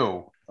 They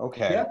do.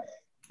 Okay. Yep.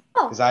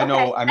 Oh, Because I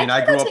know, I mean,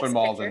 I grew up in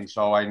Malden, pictures.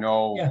 so I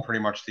know Yeah.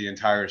 pretty much the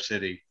entire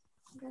city.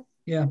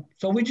 Yeah,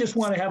 so we just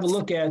want to have a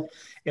look at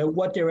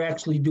what they're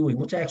actually doing,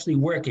 what's actually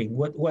working,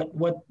 what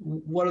are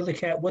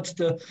what's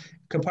the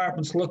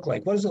compartments look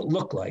like? What does it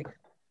look like?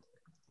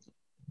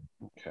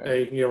 Okay. Yeah,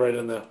 you can get right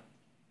in there.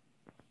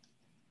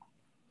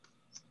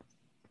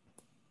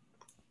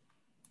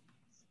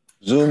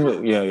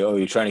 Zoom. Yeah. Oh,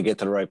 you're trying to get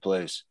to the right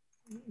place.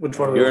 Which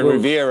one? You're in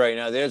Revere right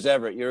now. There's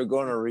Everett. You're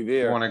going to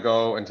Revere. You want to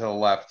go into the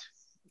left.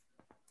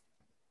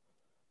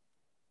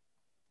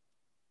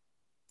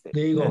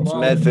 There you go. It's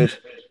Medford.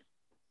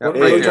 Yep,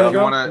 Hey, right there. You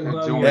want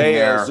to zoom in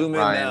there, zoom in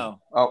Ryan.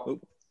 now. Oh,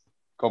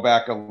 go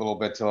back a little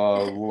bit to the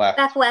left.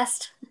 Back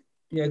west.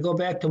 Yeah, go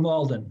back to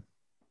Malden.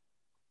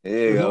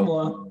 There you go.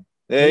 More.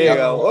 There you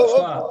go. Oh,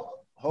 Stop.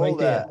 hold Right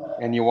that. there.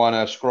 And you want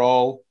to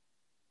scroll.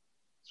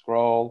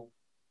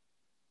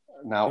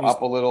 Now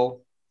up a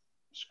little.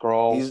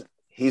 Scroll.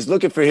 He's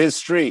looking for his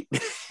street.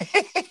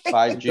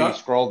 5G.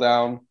 Scroll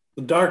down.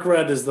 The dark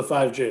red is the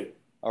 5G.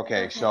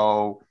 Okay,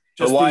 so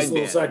just these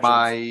little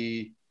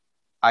sections.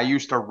 I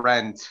used to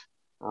rent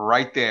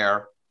right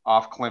there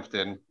off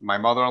Clifton. My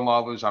mother-in-law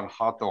lives on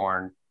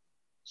Hawthorne,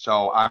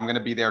 so I'm going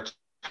to be there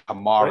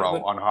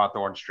tomorrow on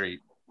Hawthorne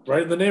Street.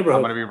 Right in the neighborhood.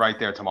 I'm going to be right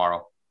there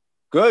tomorrow.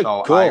 Good.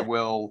 So cool. I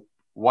will.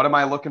 What am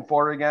I looking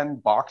for again?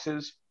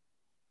 Boxes.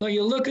 So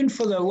you're looking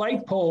for the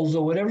light poles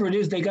or whatever it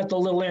is they got the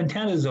little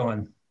antennas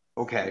on.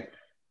 Okay.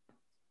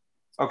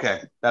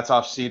 Okay, that's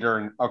off Cedar,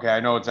 and okay, I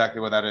know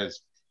exactly what that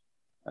is.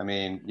 I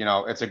mean, you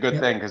know, it's a good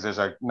thing because there's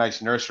a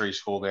nice nursery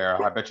school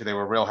there. I bet you they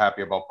were real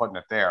happy about putting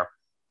it there.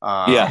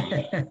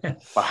 Yeah.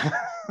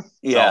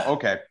 Yeah. So,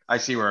 okay, I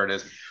see where it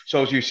is.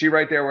 So as you see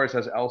right there where it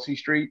says Elsie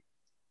Street,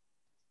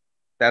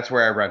 that's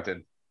where I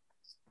rented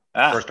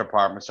first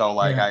apartment. So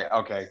like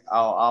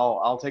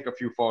I'll take a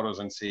few photos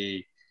and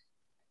see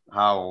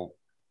how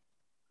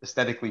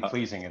aesthetically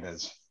pleasing it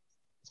is.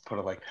 Let's put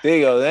it like there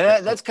you go.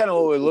 That's kind of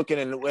what we're looking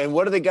at. And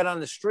what do they got on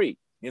the street?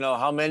 You know,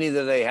 how many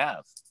do they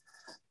have?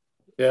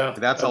 Yeah,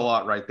 that's a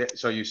lot right there.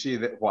 So you see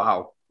that?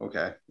 Wow.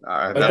 Okay,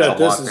 I that's bet a this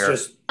lot is there.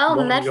 just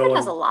Oh, Medford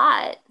has a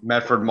lot.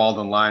 Medford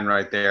Malden line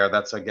right there.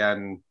 That's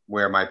again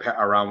where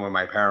around where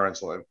my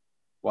parents live.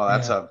 Well,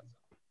 that's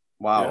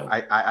wow.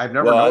 Yeah. I've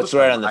never. Well, noticed that's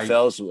right them. on the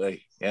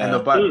Fellsway. Yeah.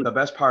 And the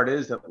best part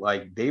is that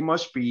like they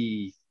must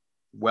be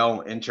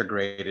well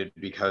integrated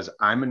because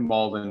I'm in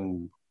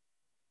Malden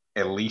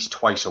at least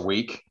twice a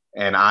week,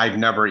 and I've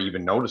never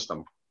even noticed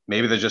them.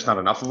 Maybe there's just not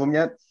enough of them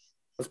yet.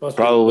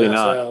 Probably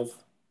not.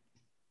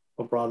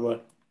 Or Broadway.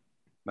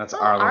 That's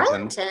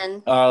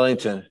Arlington.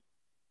 Arlington.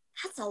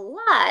 That's a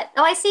lot.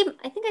 Oh, I see.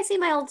 I think I see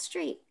my old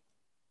street.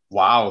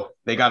 Wow,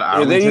 they got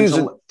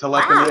Arlington to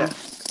let them in.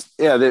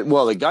 Yeah,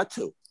 they got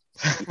to.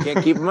 You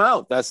can't keep them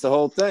out. That's the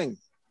whole thing.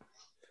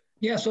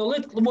 Yeah, so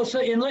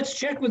let's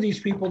check with these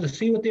people to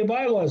see what their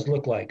bylaws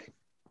look like.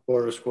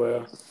 Border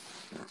Square.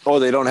 Oh,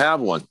 they don't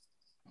have one.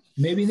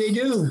 Maybe they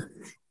do.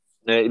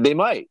 They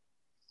might.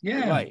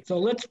 Yeah. They might. So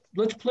let's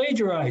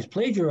plagiarize.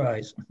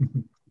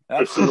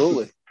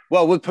 Absolutely.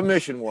 Well, with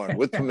permission, Warren.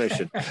 With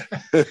permission.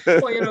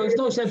 Well, you know, there's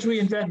no sense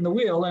reinventing the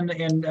wheel, and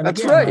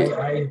that's again,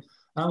 right.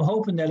 I'm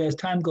hoping that as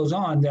time goes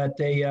on, that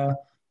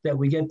that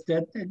we get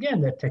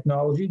that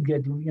technology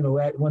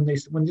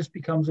when this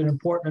becomes an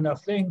important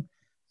enough thing,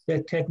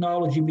 that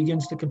technology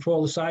begins to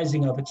control the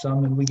sizing of it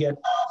some, and we get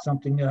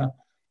something. And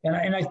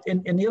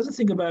the other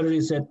thing about it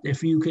is that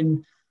if you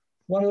can,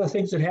 one of the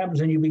things that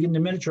happens when you begin to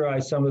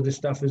miniaturize some of this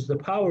stuff is the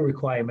power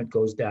requirement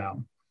goes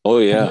down. Oh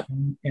yeah,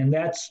 and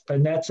that's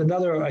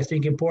another, I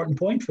think, important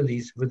point for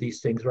these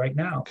things right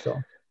now.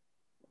 So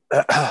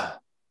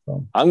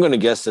I'm going to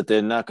guess that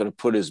they're not going to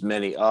put as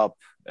many up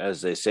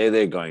as they say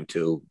they're going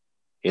to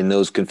in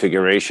those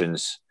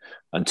configurations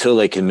until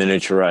they can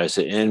miniaturize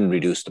it and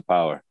reduce the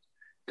power,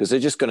 because they're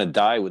just going to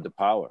die with the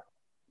power.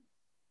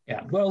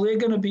 Yeah, well, they're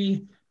going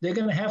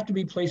to have to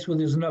be placed where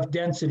there's enough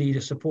density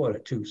to support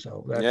it too.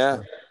 So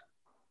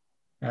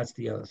that's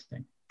the other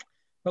thing.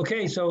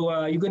 Okay,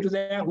 so you good with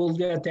that? We'll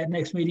get at that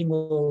next meeting.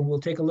 We'll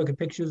take a look at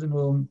pictures and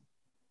we'll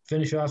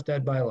finish off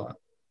that bylaw.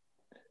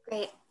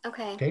 Great.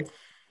 Okay. Okay.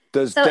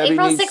 So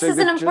April 6th is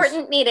an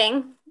important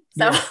meeting.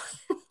 So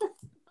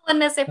on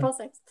this April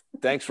 6th.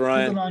 Thanks,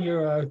 Ryan. Keep it on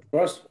your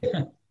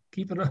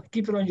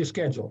keep it on your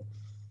schedule.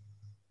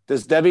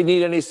 Does Debbie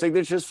need any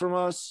signatures from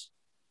us?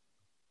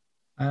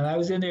 And I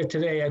was in there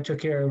today. I took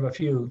care of a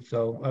few,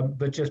 so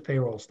but just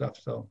payroll stuff.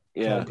 So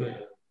yeah,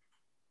 good.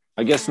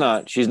 I guess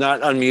not. She's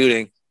not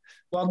unmuting.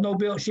 Well, no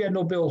bill. She had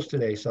no bills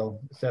today,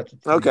 so that's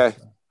okay.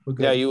 We're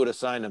good. Yeah, you would have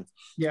signed them.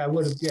 Yeah, I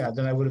would have. Yeah,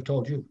 then I would have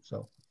told you.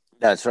 So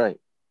that's right.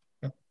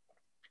 Yep.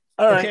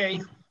 All right.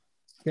 Okay.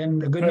 Then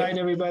good night,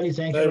 everybody.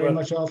 Thank you very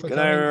much all for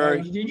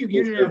coming. You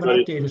didn't have an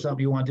update or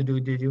something you wanted to do,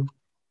 did you,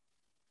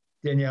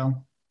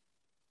 Danielle?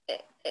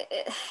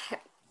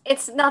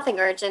 It's nothing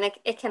urgent.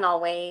 It can all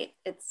wait.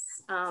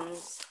 It's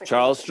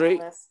Charles Street.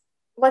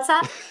 What's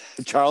that?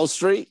 Charles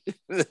Street.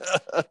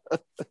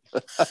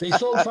 They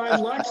sold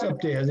 5 lots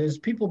up there. There's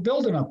people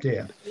building up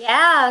there.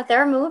 Yeah,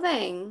 they're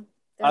moving.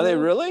 Are they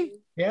really?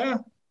 Yeah.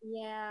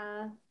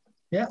 Yeah.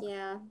 Yeah.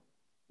 Yeah.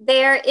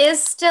 There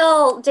is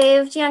still,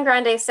 Dave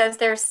Giangrande says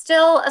there's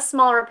still a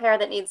small repair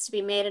that needs to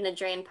be made in a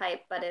drain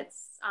pipe, but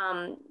it's,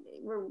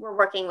 we're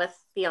working with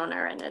the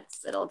owner and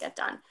it'll get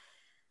done,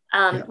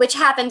 which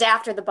happened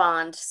after the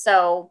bond.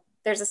 So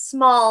there's a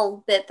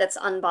small bit that's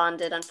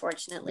unbonded,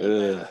 unfortunately,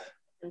 but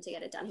for him to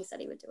get it done, he said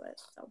he would do it.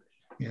 So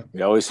yeah,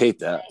 we always hate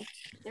that.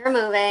 They're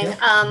moving.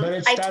 Yeah. But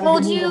it's I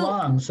told to move you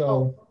along,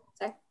 so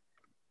sorry.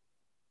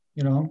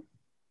 You know.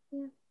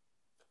 Yeah.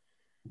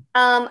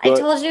 I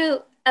told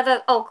you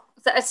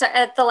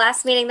at the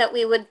last meeting that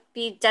we would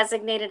be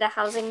designated a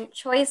housing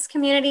choice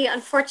community.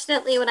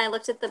 Unfortunately, when I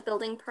looked at the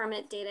building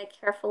permit data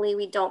carefully,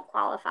 we don't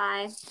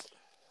qualify.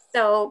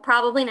 So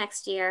probably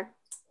next year.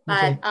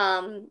 But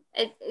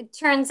it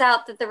turns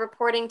out that the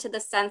reporting to the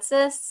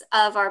census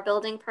of our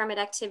building permit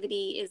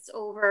activity is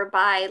over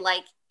by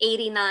like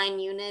 89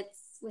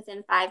 units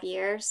within 5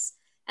 years.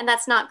 And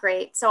that's not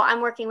great. So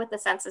I'm working with the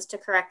census to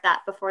correct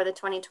that before the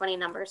 2020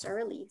 numbers are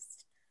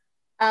released.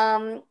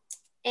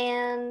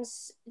 And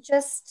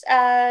just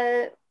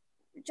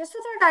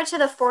with regard to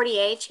the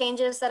 40A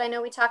changes that I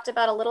know we talked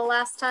about a little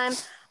last time,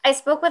 I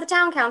spoke with the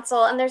town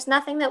council and there's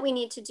nothing that we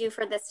need to do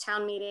for this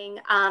town meeting.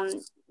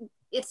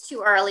 It's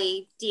too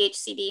early.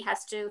 DHCD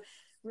has to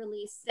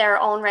release their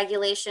own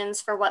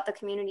regulations for what the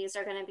communities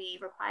are going to be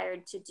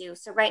required to do.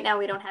 So right now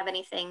we don't have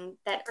anything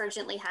that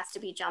urgently has to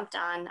be jumped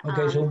on.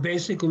 Okay, so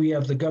basically we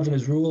have the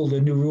governor's rule,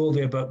 the new rule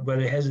there, but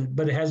it hasn't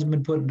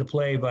been put into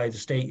play by the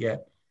state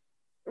yet.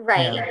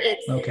 Right.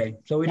 Yeah. Okay,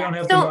 so we don't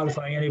have to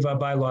modify any of our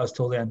bylaws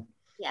till then.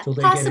 Yeah, till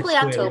they possibly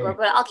get it squared October, away.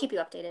 but I'll keep you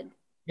updated.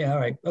 Yeah, all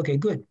right. Okay,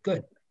 good.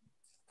 So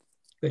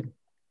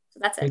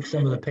that's it. Take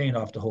some of the pain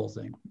off the whole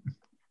thing.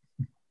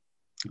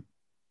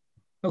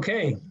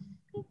 Okay,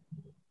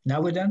 now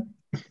we're done?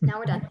 Now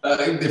we're done.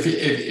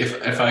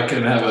 If I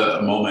can have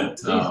a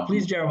moment.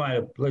 Please,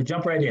 Jeremiah,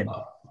 jump right in.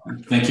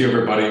 Thank you,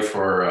 everybody,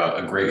 for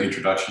a great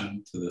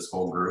introduction to this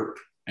whole group.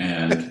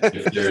 And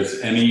if there's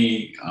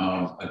any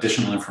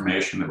additional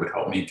information that would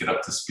help me get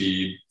up to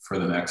speed for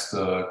the next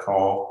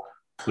call,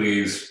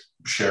 please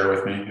share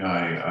with me.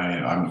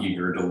 I'm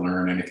eager to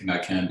learn anything I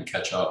can to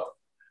catch up.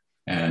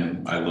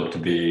 And I look to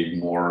be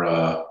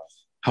more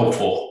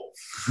helpful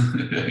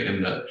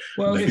in the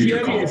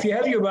future call. If you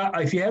have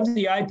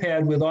the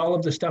iPad with all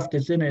of the stuff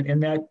that's in it, in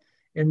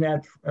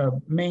that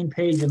main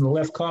page in the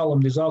left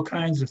column, there's all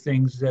kinds of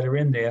things that are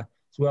in there,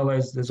 as well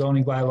as the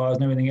zoning bylaws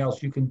and everything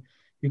else. You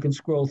can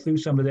scroll through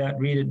some of that,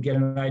 read it, and get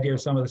an idea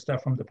of some of the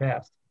stuff from the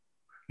past.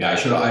 Yeah,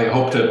 I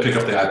hope to pick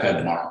up the iPad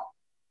tomorrow.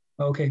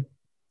 Okay.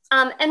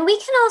 And we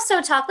can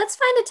also talk, let's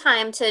find a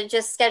time to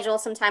just schedule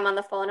some time on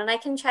the phone and I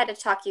can try to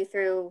talk you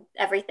through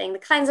everything, the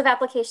kinds of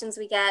applications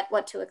we get,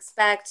 what to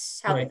expect,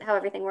 how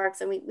everything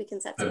works, and we can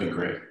set That'd be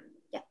great.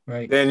 Yeah.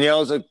 Right.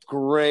 Danielle's a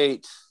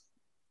great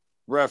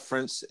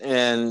reference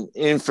and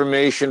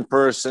information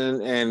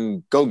person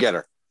and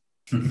go-getter.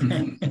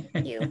 Thank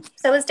you.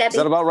 So is Debbie. Is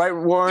that about right,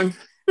 Warren?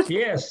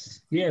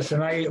 Yes.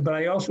 But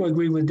I also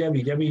agree with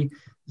Debbie. Debbie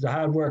is a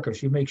hard worker.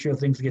 She makes sure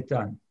things get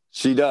done.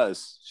 She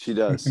does.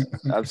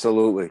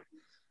 Absolutely.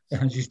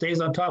 And she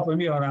stays on top of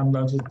me, and I'm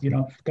just,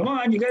 come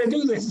on, you got to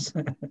do this.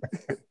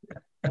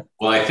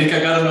 Well, I think I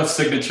got enough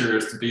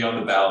signatures to be on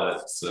the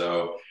ballot.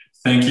 So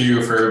thank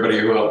you for everybody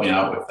who helped me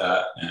out with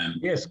that. And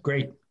yes,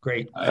 great.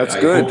 That's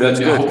good.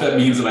 I hope that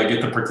means that I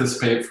get to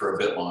participate for a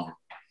bit longer.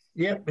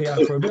 Yep, yeah,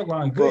 for a bit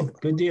longer.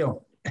 Good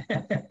deal.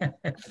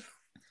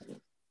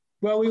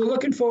 Well, we were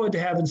looking forward to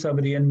having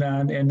somebody, and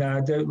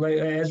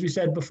as we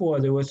said before,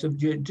 there was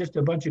just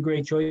a bunch of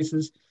great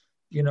choices.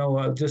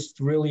 Just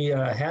really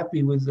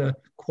happy with the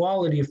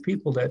quality of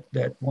people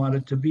that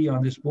wanted to be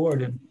on this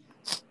board,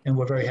 and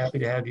we're very happy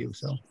to have you.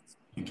 So,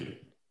 thank you.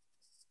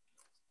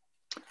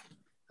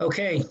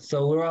 Okay,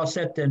 so we're all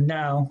set then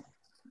now,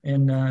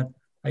 and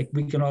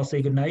we can all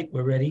say goodnight.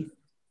 We're ready.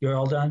 You're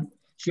all done.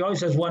 She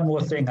always has one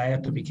more thing. I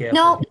have to be careful.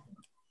 No.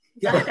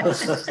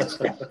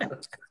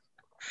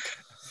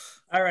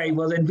 All right.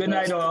 Well, then, good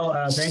night, all.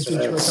 Thanks for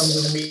coming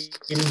to the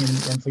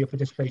meeting and for your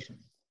participation.